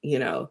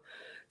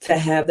 to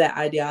have that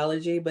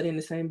ideology. But in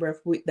the same breath,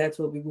 that's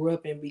what we grew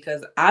up in,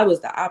 because I was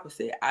the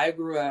opposite. I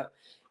grew up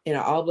in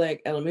an all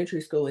black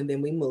elementary school, and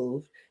then we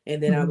moved,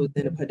 and then I was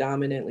in a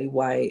predominantly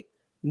white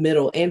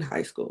middle and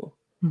high school.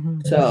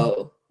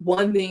 So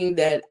one thing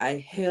that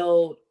I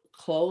held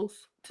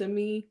close to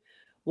me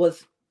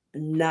was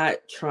not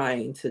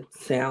trying to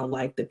sound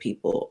like the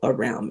people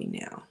around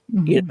me now,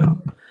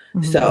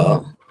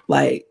 So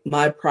like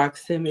my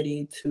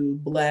proximity to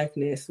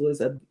blackness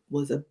was a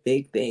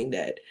big thing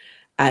that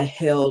I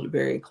held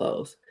very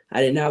close.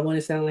 I did not want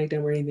to sound like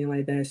them or anything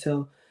like that.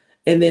 So,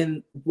 and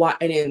then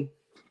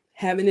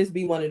having this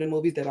be one of the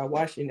movies that I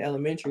watched in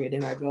elementary, and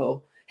then I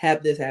go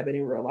have this happen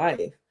in real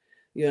life.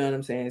 You know what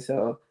I'm saying?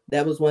 So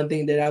that was one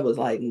thing that I was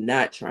like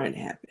not trying to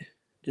happen.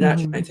 Not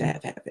trying to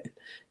have happen,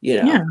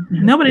 Yeah,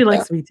 nobody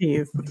likes to be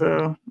teased,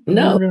 so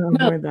no.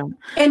 Avoid that.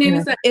 And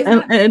then it's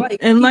not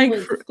like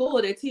people in school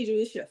that teach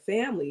you. It's your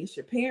family, it's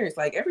your parents,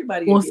 like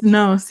everybody. Well,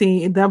 no,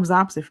 see, that was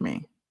opposite for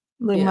me.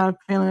 Like my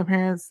family, my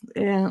parents,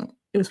 yeah,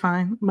 it was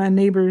fine. My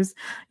neighbors,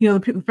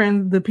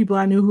 the people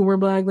I knew who were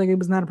black, like it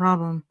was not a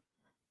problem.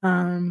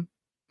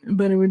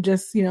 But it would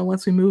just,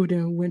 once we moved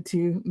and went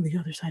to the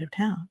other side of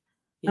town.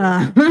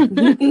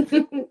 The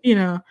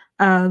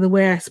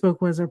way I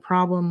spoke was a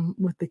problem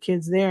with the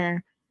kids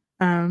there,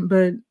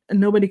 but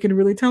nobody could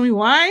really tell me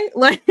why.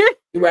 Like,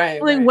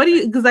 what do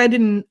you? Because I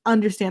didn't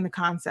understand the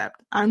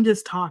concept. I'm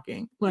just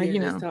talking, like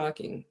just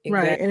talking,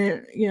 exactly.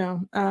 Right?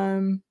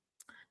 And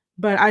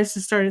but I just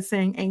started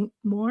saying "ain't"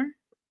 more,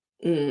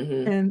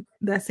 and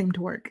that seemed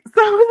to work.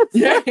 So,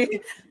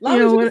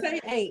 long as you say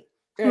 "ain't."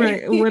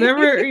 Right.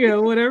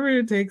 Whatever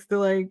it takes to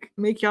like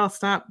make y'all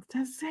stop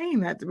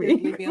saying that to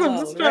me. I'm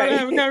just trying to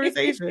have a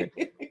conversation.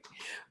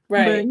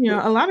 Right.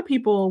 But a lot of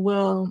people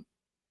will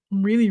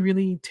really,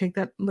 really take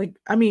that. Like,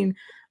 I mean,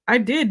 I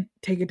did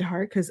take it to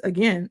heart because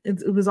again,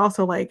 it was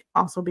also like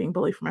being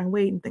bullied for my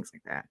weight and things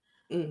like that.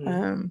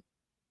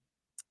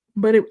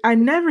 But I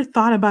never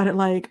thought about it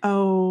like,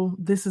 oh,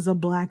 this is a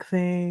black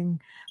thing.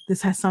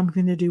 This has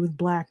something to do with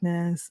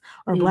blackness,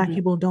 or black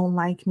people don't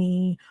like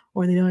me,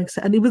 or they don't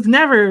accept. And it was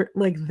never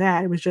like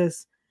that. It was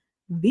just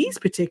these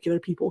particular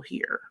people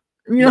here,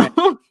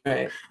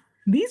 right.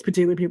 These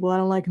particular people, I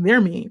don't like. They're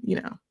mean,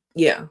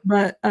 Yeah.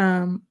 But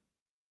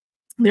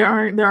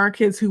there are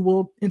kids who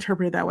will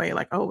interpret it that way,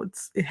 like, oh,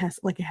 it has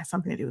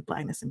something to do with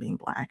blackness and being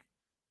black,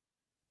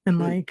 and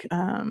like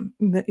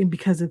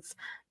because it's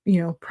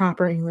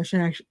proper English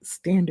and actually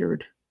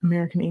standard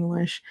American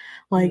English,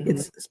 like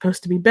it's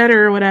supposed to be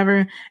better or whatever.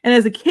 And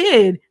as a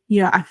kid,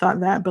 I thought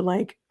that, but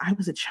like I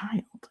was a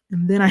child,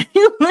 and then I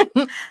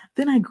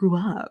grew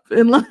up,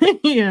 and like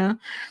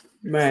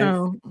right.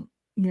 So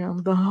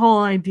the whole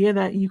idea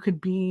that you could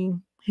be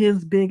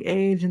his big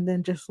age and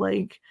then just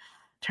like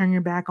turn your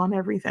back on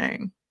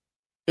everything.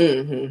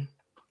 Right.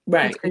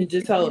 You're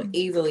just so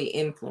easily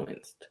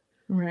influenced.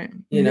 Right.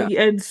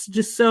 It's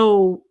just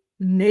so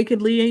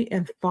nakedly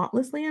and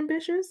thoughtlessly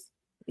ambitious.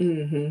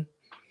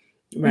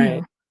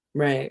 Right.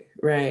 Right.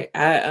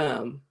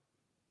 I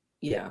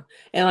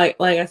and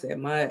like I said,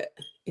 my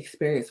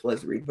experience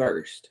was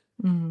reversed.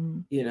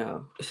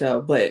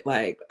 So but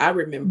like I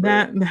remember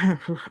that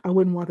I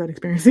wouldn't want that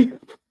experience either.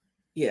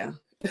 Yeah.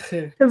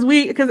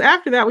 because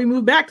after that we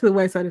moved back to the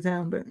west side of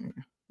town, but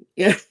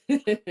yeah.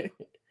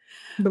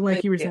 But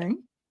like you were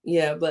saying.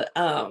 Yeah, but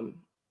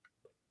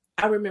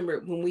I remember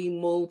when we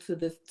moved to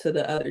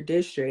the other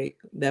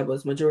district that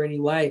was majority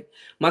white,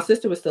 my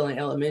sister was still in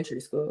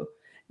elementary school.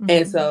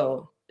 And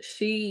so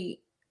she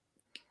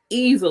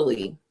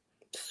easily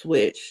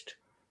switched.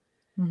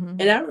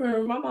 And I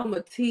remember my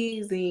mama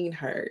teasing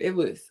her. It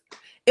was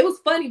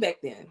funny back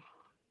then.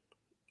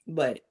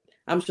 But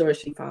I'm sure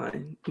she's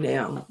fine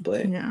now.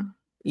 But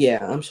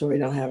Yeah, I'm sure it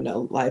don't have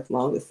no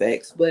lifelong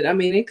effects, but I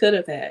mean, it could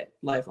have had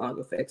lifelong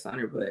effects on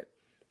her. But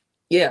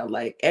yeah,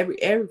 like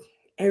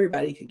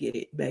everybody could get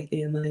it back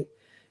then. Like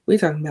we're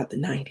talking about the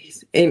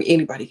 '90s, and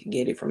anybody could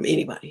get it from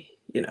anybody.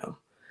 You know,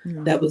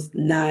 Yeah. that was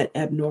not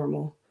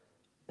abnormal.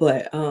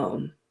 But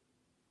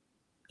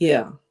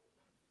yeah,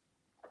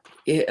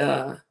 it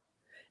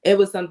it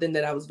was something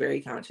that I was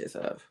very conscious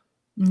of.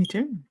 Me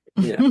too.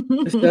 You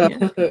know, so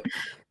Yeah.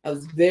 I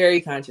was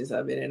very conscious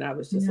of it, and I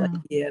was just like,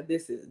 Yeah. yeah,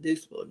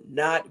 this will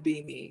not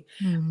be me.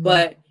 Mhm.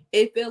 But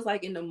it feels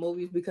like in the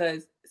movies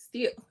because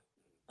still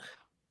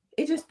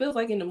it just feels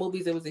like in the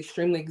movies it was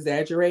extremely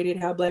exaggerated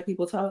how Black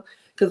people talk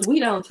because we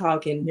don't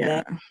talk in Yeah.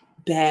 that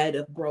bad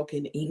of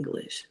broken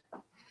English.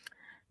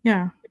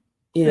 Yeah.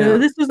 Yeah.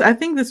 I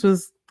think this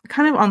was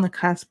kind of on the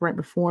cusp right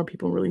before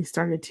people really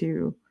started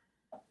to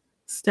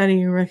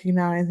study,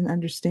 recognize, and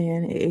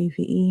understand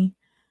AAVE.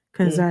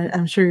 Because Mm-hmm.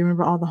 I'm sure you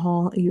remember all the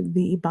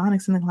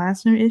Ebonics in the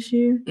Classroom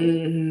issue.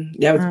 Mm-hmm.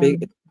 That was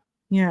big.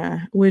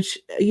 Yeah, which,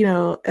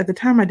 at the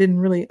time I didn't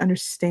really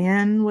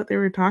understand what they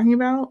were talking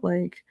about,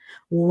 like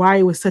why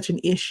it was such an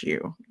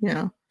issue,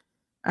 Me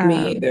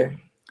either.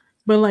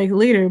 But like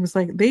later it was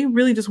like they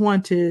really just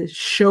wanted to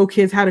show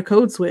kids how to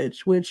code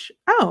switch, which,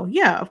 oh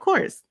yeah, of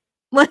course.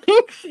 Like,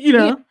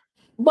 Yeah.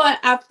 But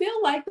I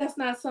feel like that's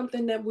not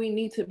something that we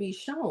need to be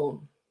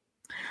shown.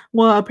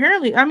 Well,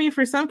 apparently, I mean,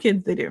 for some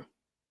kids they do.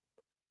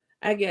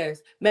 I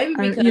guess maybe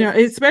because of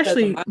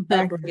Especially my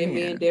back upbringing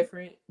being then.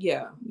 different.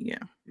 Yeah. Yeah.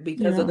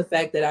 Because of the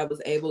fact that I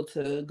was able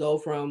to go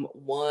from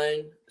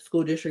one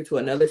school district to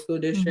another school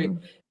district,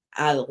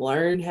 I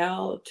learned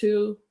how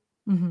to.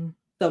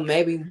 So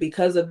maybe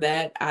because of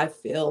that, I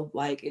feel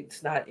like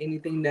it's not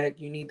anything that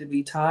you need to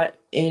be taught,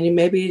 and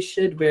maybe it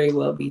should very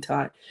well be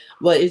taught.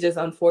 But it's just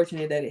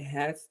unfortunate that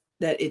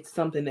it's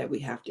something that we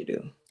have to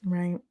do.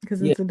 Right, because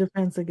Yeah. it's a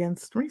defense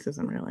against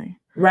racism, really.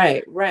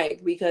 Right.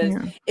 Because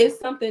it's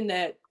something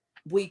that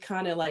we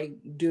kind of like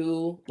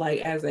do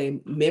like as a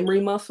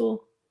memory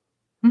muscle.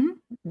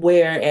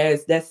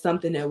 Whereas that's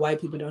something that white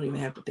people don't even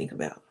have to think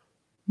about.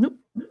 Nope.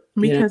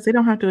 Because they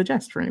don't have to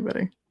adjust for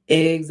anybody.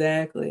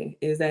 Exactly.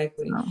 So.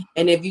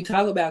 And if you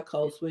talk about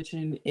code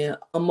switching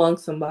among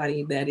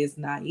somebody that is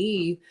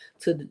naive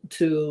to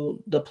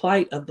the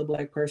plight of the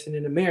Black person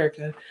in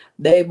America,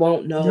 they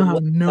won't know They'll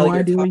have no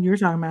idea what you're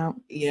talking about.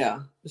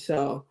 Yeah.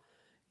 So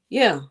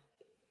yeah,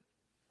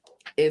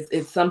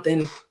 it's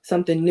something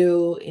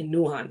new and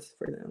nuanced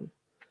for them.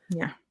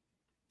 Yeah.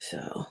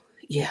 So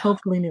yeah.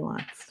 Hopefully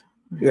nuanced.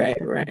 Right.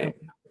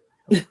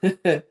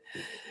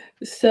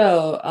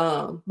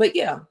 So but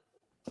yeah.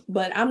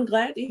 But I'm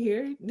glad to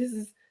hear this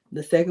is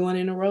the second one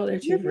in a row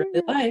that you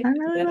really like. I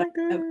really like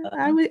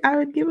it. I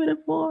would give it a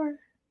 4.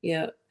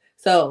 Yeah.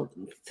 So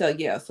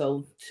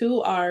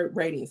to our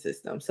rating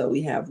system. So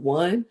we have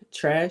 1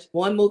 trash,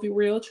 1 movie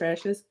reel,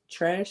 trash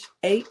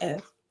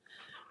AF.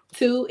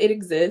 2, it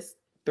exists.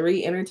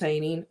 3,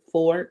 entertaining.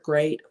 4,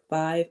 great.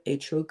 5, a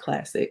true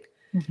classic.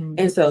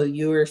 And so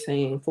you were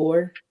saying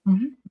 4?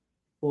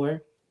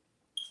 4.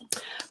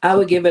 I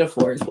would give it a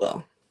 4 as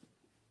well.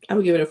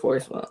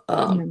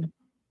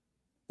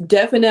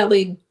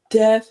 Definitely,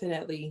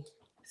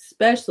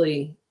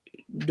 especially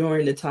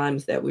during the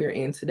times that we're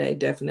in today,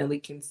 definitely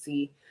can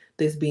see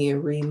this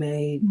being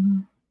remade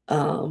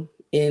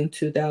in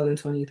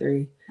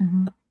 2023.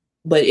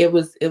 But it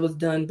was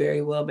done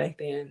very well back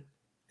then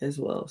as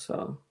well.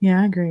 So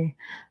yeah, I agree.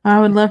 I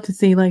would love to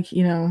see like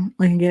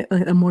get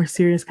like a more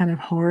serious kind of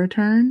horror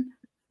turn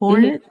for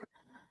it.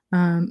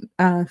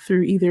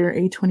 Through either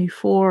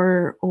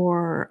A24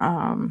 or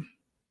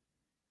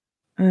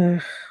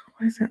what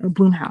is that? A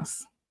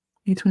Blumhouse.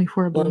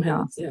 A24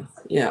 Blumhouse.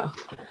 Yeah.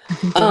 I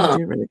think they would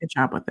do a really good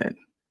job with it.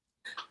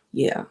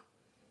 Yeah.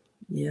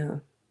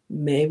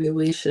 Maybe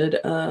we should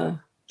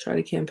try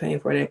to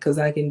campaign for that because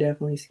I can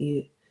definitely see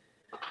it.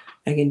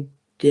 I can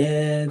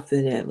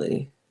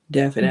definitely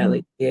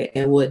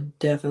and would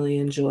definitely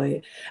enjoy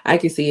it. I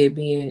can see it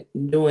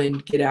doing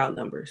Get Out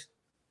numbers.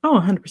 Oh,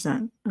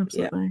 100%.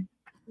 Absolutely.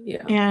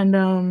 Yeah.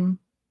 And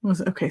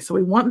okay, so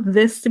we want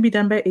this to be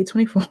done by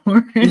A24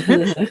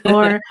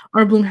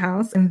 or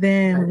Blumhouse, and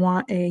then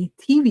want a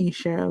TV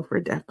show for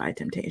Death by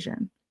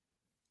Temptation.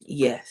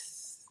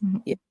 Yes.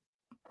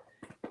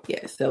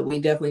 Yes. So we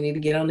definitely need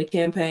to get on the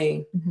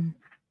campaign.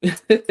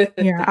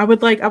 Yeah, I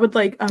would like a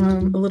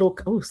little.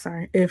 Oh,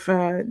 sorry. If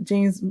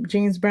James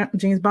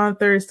Bond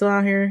III is still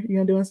out here,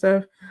 doing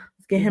stuff,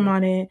 let's get him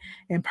on it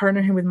and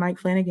partner him with Mike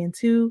Flanagan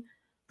too,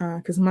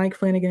 because Mike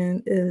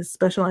Flanagan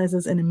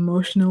specializes in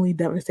emotionally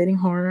devastating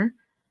horror.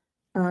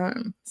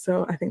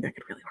 So I think that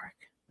could really work.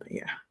 But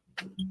yeah,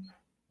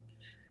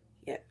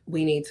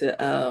 we need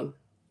to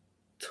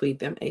tweet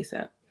them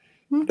ASAP.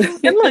 And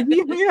look,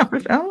 yeah, for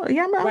sure.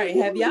 Yeah, right.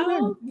 Have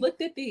y'all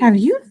looked at these? Have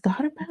you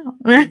thought about?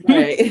 Right.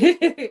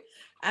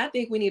 I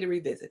think we need to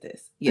revisit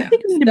this. Yeah. I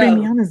think we need to bring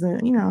me on as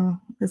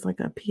as like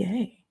a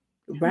PA.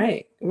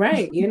 Right.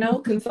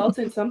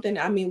 Consultant something.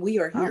 I mean, we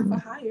are here for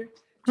hire.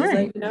 Just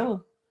let you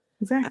know.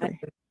 Exactly.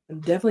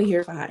 I'm definitely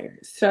here for hire.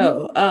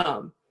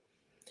 So,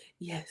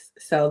 yes.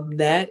 So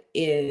that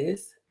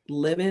is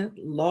Living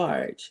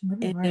Large.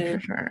 Living Large for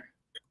And sure.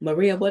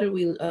 Maria, what are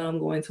we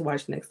going to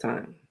watch next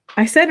time?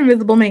 I said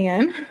Invisible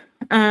Man.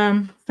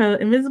 So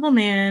Invisible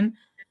Man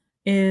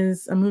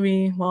is a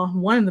movie. Well,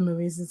 one of the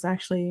movies is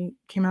actually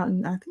came out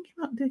in, I think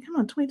did it come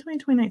out in 2020,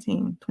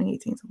 2019,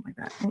 2018, something like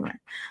that. Anyway,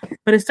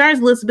 but it stars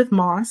Elizabeth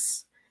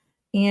Moss,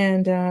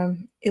 and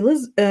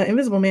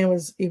Invisible Man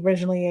was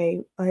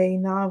originally a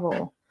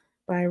novel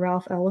by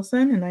Ralph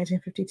Ellison in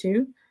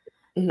 1952.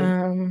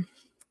 Mm-hmm.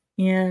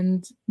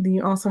 And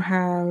you also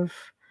have,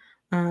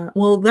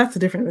 well, that's a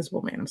different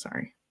Invisible Man. I'm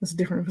sorry, that's a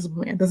different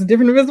Invisible Man. That's a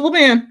different Invisible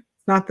Man.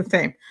 It's not the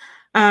same.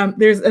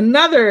 There's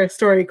another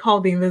story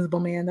called The Invisible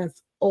Man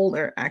that's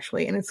older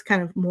actually, and it's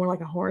kind of more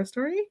like a horror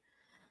story.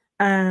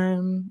 I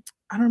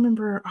don't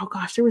remember. Oh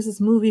gosh, there was this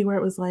movie where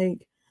it was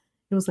like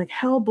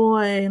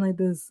Hellboy and like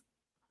this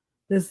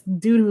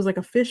dude who was like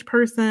a fish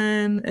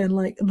person, and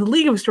like The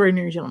League of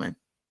Extraordinary Gentlemen.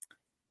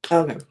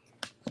 Okay.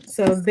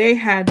 So they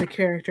had the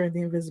character of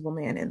the Invisible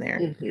Man in there.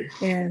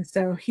 Mm-hmm. And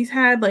so he's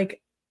had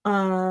like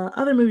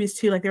other movies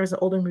too. Like there was an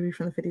older movie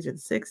from the 50s or the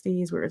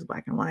 60s where it's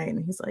black and white,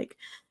 and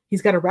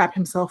he's got to wrap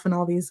himself in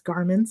all these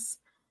garments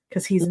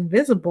because he's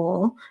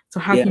invisible. So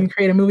how can you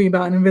create a movie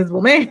about an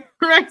invisible man?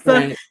 Right.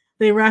 So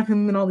they wrap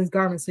him in all these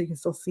garments so you can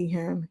still see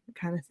him,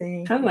 kind of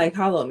thing. Kind of like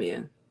Hollow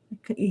Man.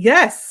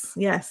 Yes.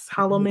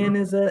 Hollow Man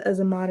is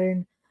a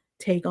modern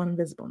take on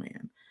Invisible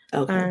Man.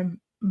 Okay.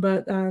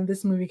 But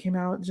this movie came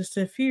out just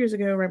a few years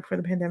ago, right before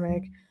the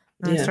pandemic.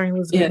 Starring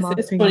Elizabeth Moss.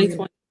 It's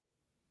 2020.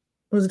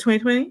 Was it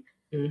 2020?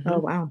 Mm-hmm. Oh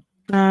wow.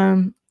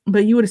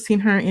 But you would have seen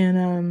her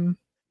in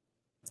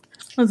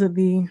what's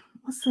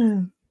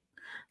the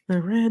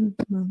red?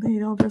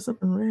 They all dress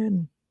up in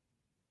red,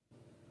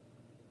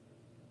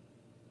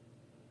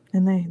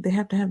 and they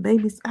have to have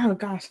babies. Oh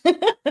gosh. What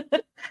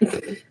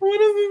is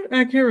it?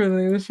 I can't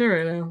really the show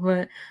right now,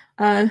 but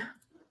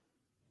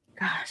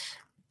gosh,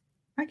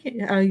 I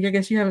can't. I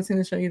guess you haven't seen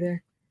the show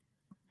either.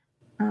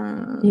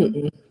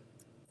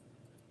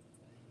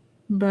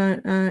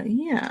 But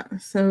yeah,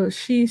 so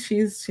she's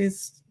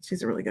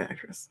a really good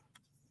actress.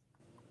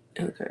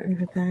 Okay.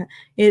 Look at that.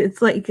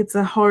 It's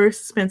a horror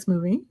suspense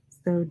movie,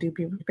 so do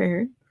be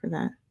prepared for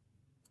that.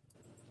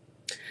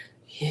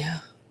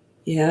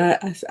 Yeah,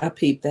 I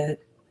peeped that.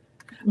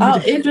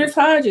 Oh, Idris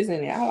Hodge is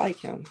in it. I like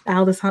him.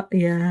 Aldous Hodge,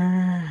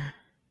 yeah.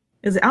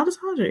 Is it Aldous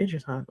Hodge or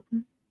Idris Hodge?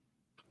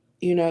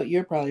 You know,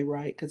 you're probably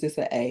right because it's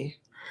an A.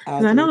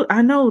 I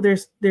know.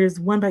 There's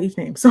one by each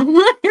name, so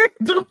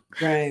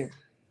right.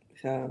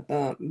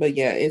 So, but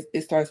yeah,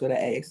 it starts with an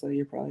A, so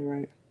you're probably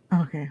right.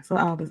 Okay, so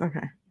Aldous. Okay,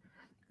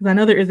 because I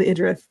know there is an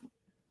Idris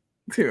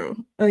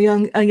too, a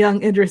young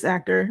Idris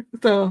actor.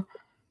 So,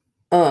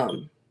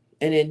 and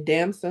then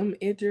Damson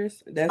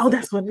Idris. That's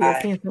what it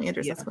is. Damson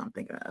Idris. That's what I'm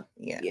thinking of.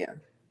 Yeah.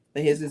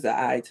 But his is an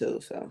I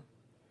too. So.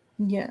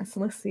 Yes.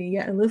 Let's see.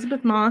 Yeah,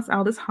 Elizabeth Moss,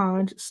 Aldous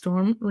Hodge,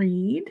 Storm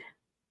Reed.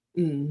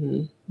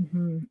 And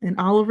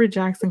Oliver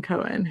Jackson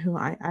Cohen, who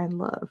I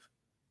love.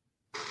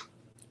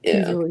 Yeah.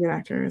 He's a really good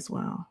actor as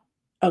well.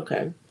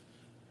 Okay.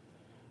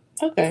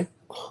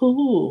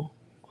 Cool.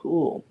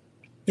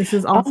 This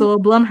is also a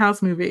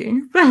Blumhouse movie.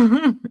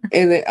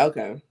 Is it?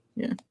 Okay.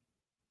 Yeah.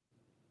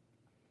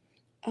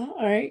 All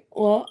right.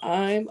 Well,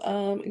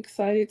 I'm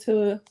excited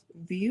to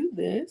view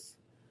this.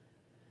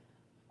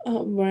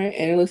 Right,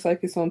 and it looks like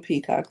it's on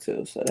Peacock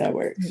too, so that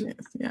works. It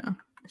is, yeah.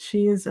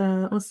 She is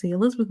let's see,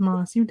 Elizabeth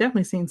Moss. You've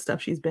definitely seen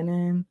stuff she's been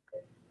in.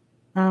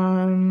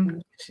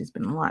 She's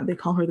been a lot. They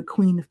call her the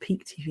Queen of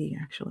Peak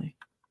TV, actually.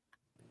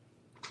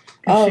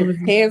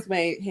 Handmaid's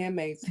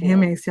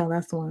Tale,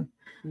 that's the one.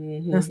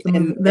 That's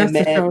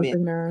the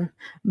show.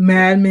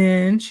 Mad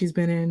Men. She's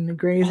been in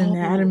Grey's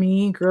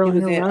Anatomy, Girl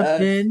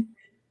Interrupted.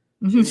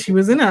 She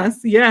was in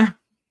Us, yeah.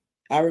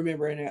 I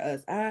remember in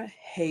Us. I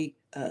hate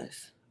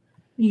Us.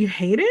 You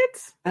hate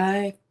it?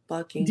 I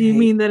fucking Do you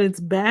mean that it's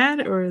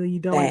bad, or you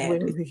don't like the way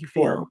it makes you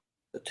feel?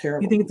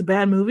 Terrible. You think it's a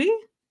bad movie?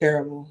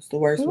 Terrible. It's the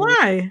worst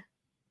Why?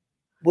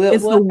 Movie.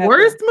 It's the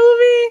worst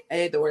movie? It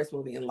ain't the worst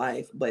movie in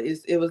life, but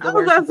it was the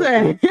worst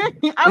movie.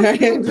 I'm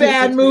saying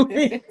bad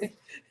movie.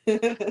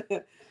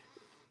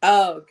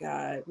 Oh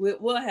God.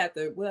 We'll have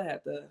to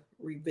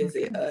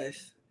revisit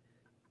Us.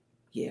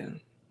 Yeah.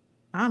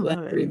 I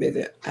love it.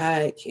 Revisit.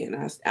 I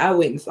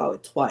went and saw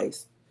it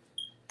twice.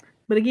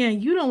 But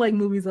again, you don't like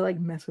movies that like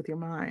mess with your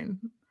mind.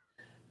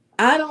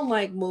 I don't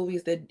like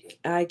movies that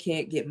I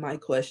can't get my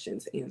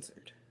questions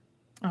answered.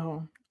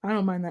 Oh, I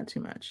don't mind that too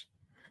much.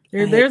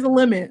 There's a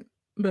limit,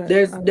 but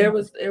there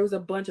was a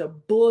bunch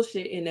of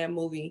bullshit in that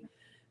movie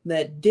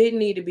that didn't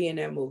need to be in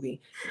that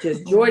movie.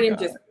 Just Jordan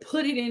just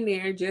put it in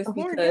there just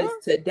because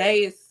today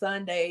is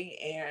Sunday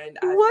and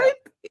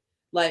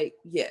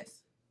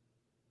yes.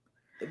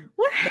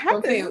 What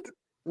happened?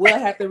 We'll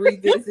have to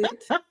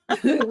revisit.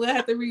 We'll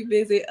have to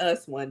revisit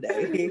Us one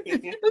day.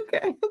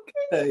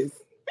 Okay.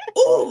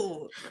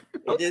 Ooh,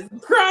 it just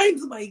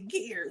grinds my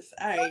gears.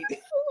 I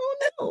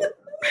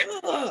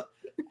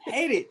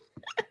hate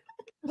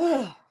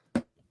it.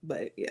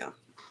 But yeah.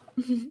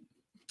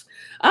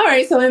 All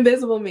right, so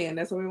Invisible Man.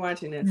 That's what we're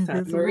watching next time.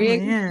 Invisible Maria,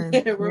 Man.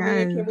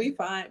 Maria,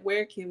 Yes.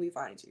 where can we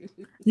find you?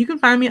 You can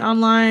find me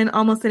online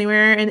almost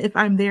anywhere. And if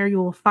I'm there,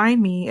 you will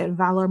find me at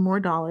Valor More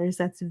Dollars.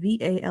 That's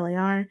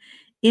VALARMOR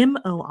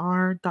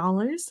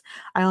Dollars.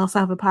 I also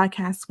have a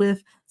podcast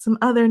with some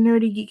other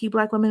nerdy, geeky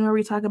Black women where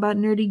we talk about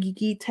nerdy,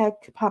 geeky tech,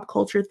 pop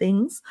culture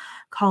things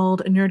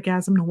called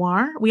Nerdgasm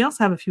Noir. We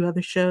also have a few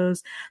other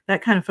shows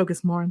that kind of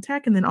focus more on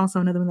tech, and then also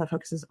another one that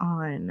focuses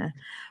on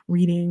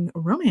reading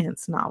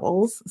romance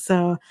novels.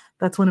 So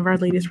that's one of our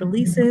latest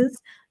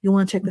releases. You'll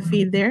want to check the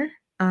feed there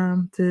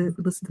to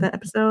listen to that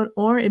episode,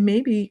 or it may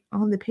be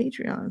on the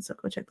Patreon. So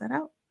go check that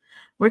out.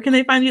 Where can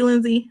they find you,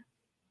 Lindsay?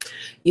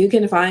 You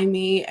can find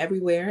me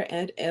everywhere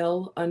at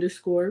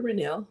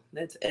L_Ranelle.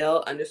 That's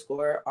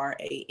L_RANELLE.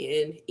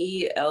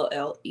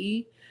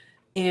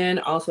 And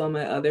also on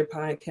my other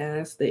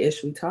podcast, The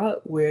Ish We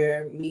Talk,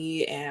 where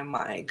me and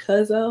my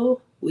cousin,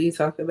 we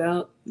talk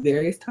about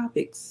various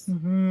topics.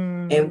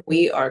 Mm-hmm. And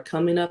we are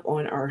coming up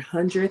on our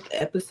 100th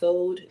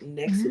episode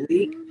next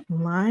week.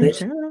 Live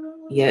show.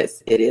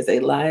 Yes, it is a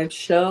live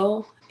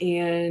show,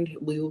 and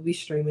we will be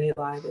streaming it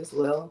live as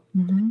well.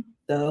 Mm-hmm.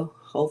 So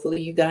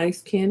hopefully you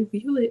guys can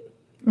view it.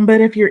 But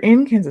if you're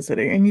in Kansas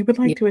City and you would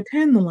like to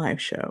attend the live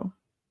show,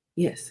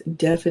 yes,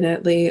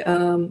 definitely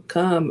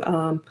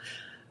come.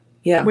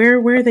 Yeah. Where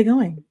are they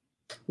going?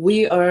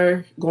 We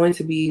are going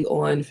to be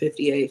on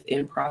 58th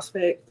in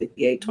Prospect,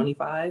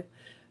 5825.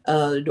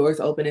 The doors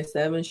open at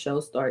 7. Show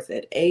starts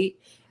at 8.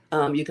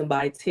 You can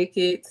buy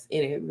tickets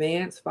in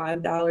advance,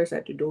 $5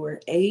 at the door,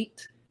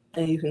 8.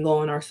 And you can go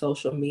on our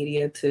social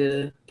media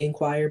to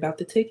inquire about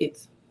the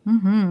tickets.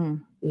 Mm-hmm.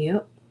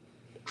 Yep.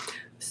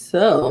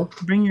 So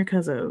bring your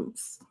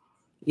cousins.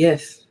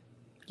 Yes,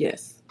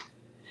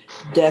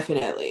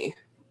 definitely.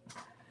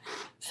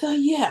 So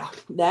yeah,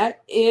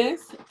 that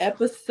is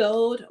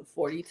episode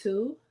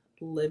 42,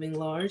 Living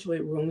Large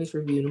with Roomies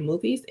Reviewing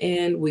Movies,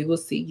 and we will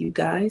see you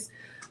guys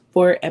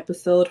for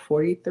episode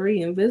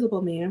 43,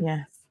 Invisible Man.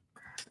 Yes.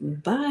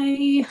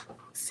 Bye.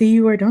 See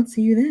you or don't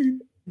see you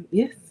then.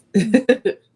 Yes.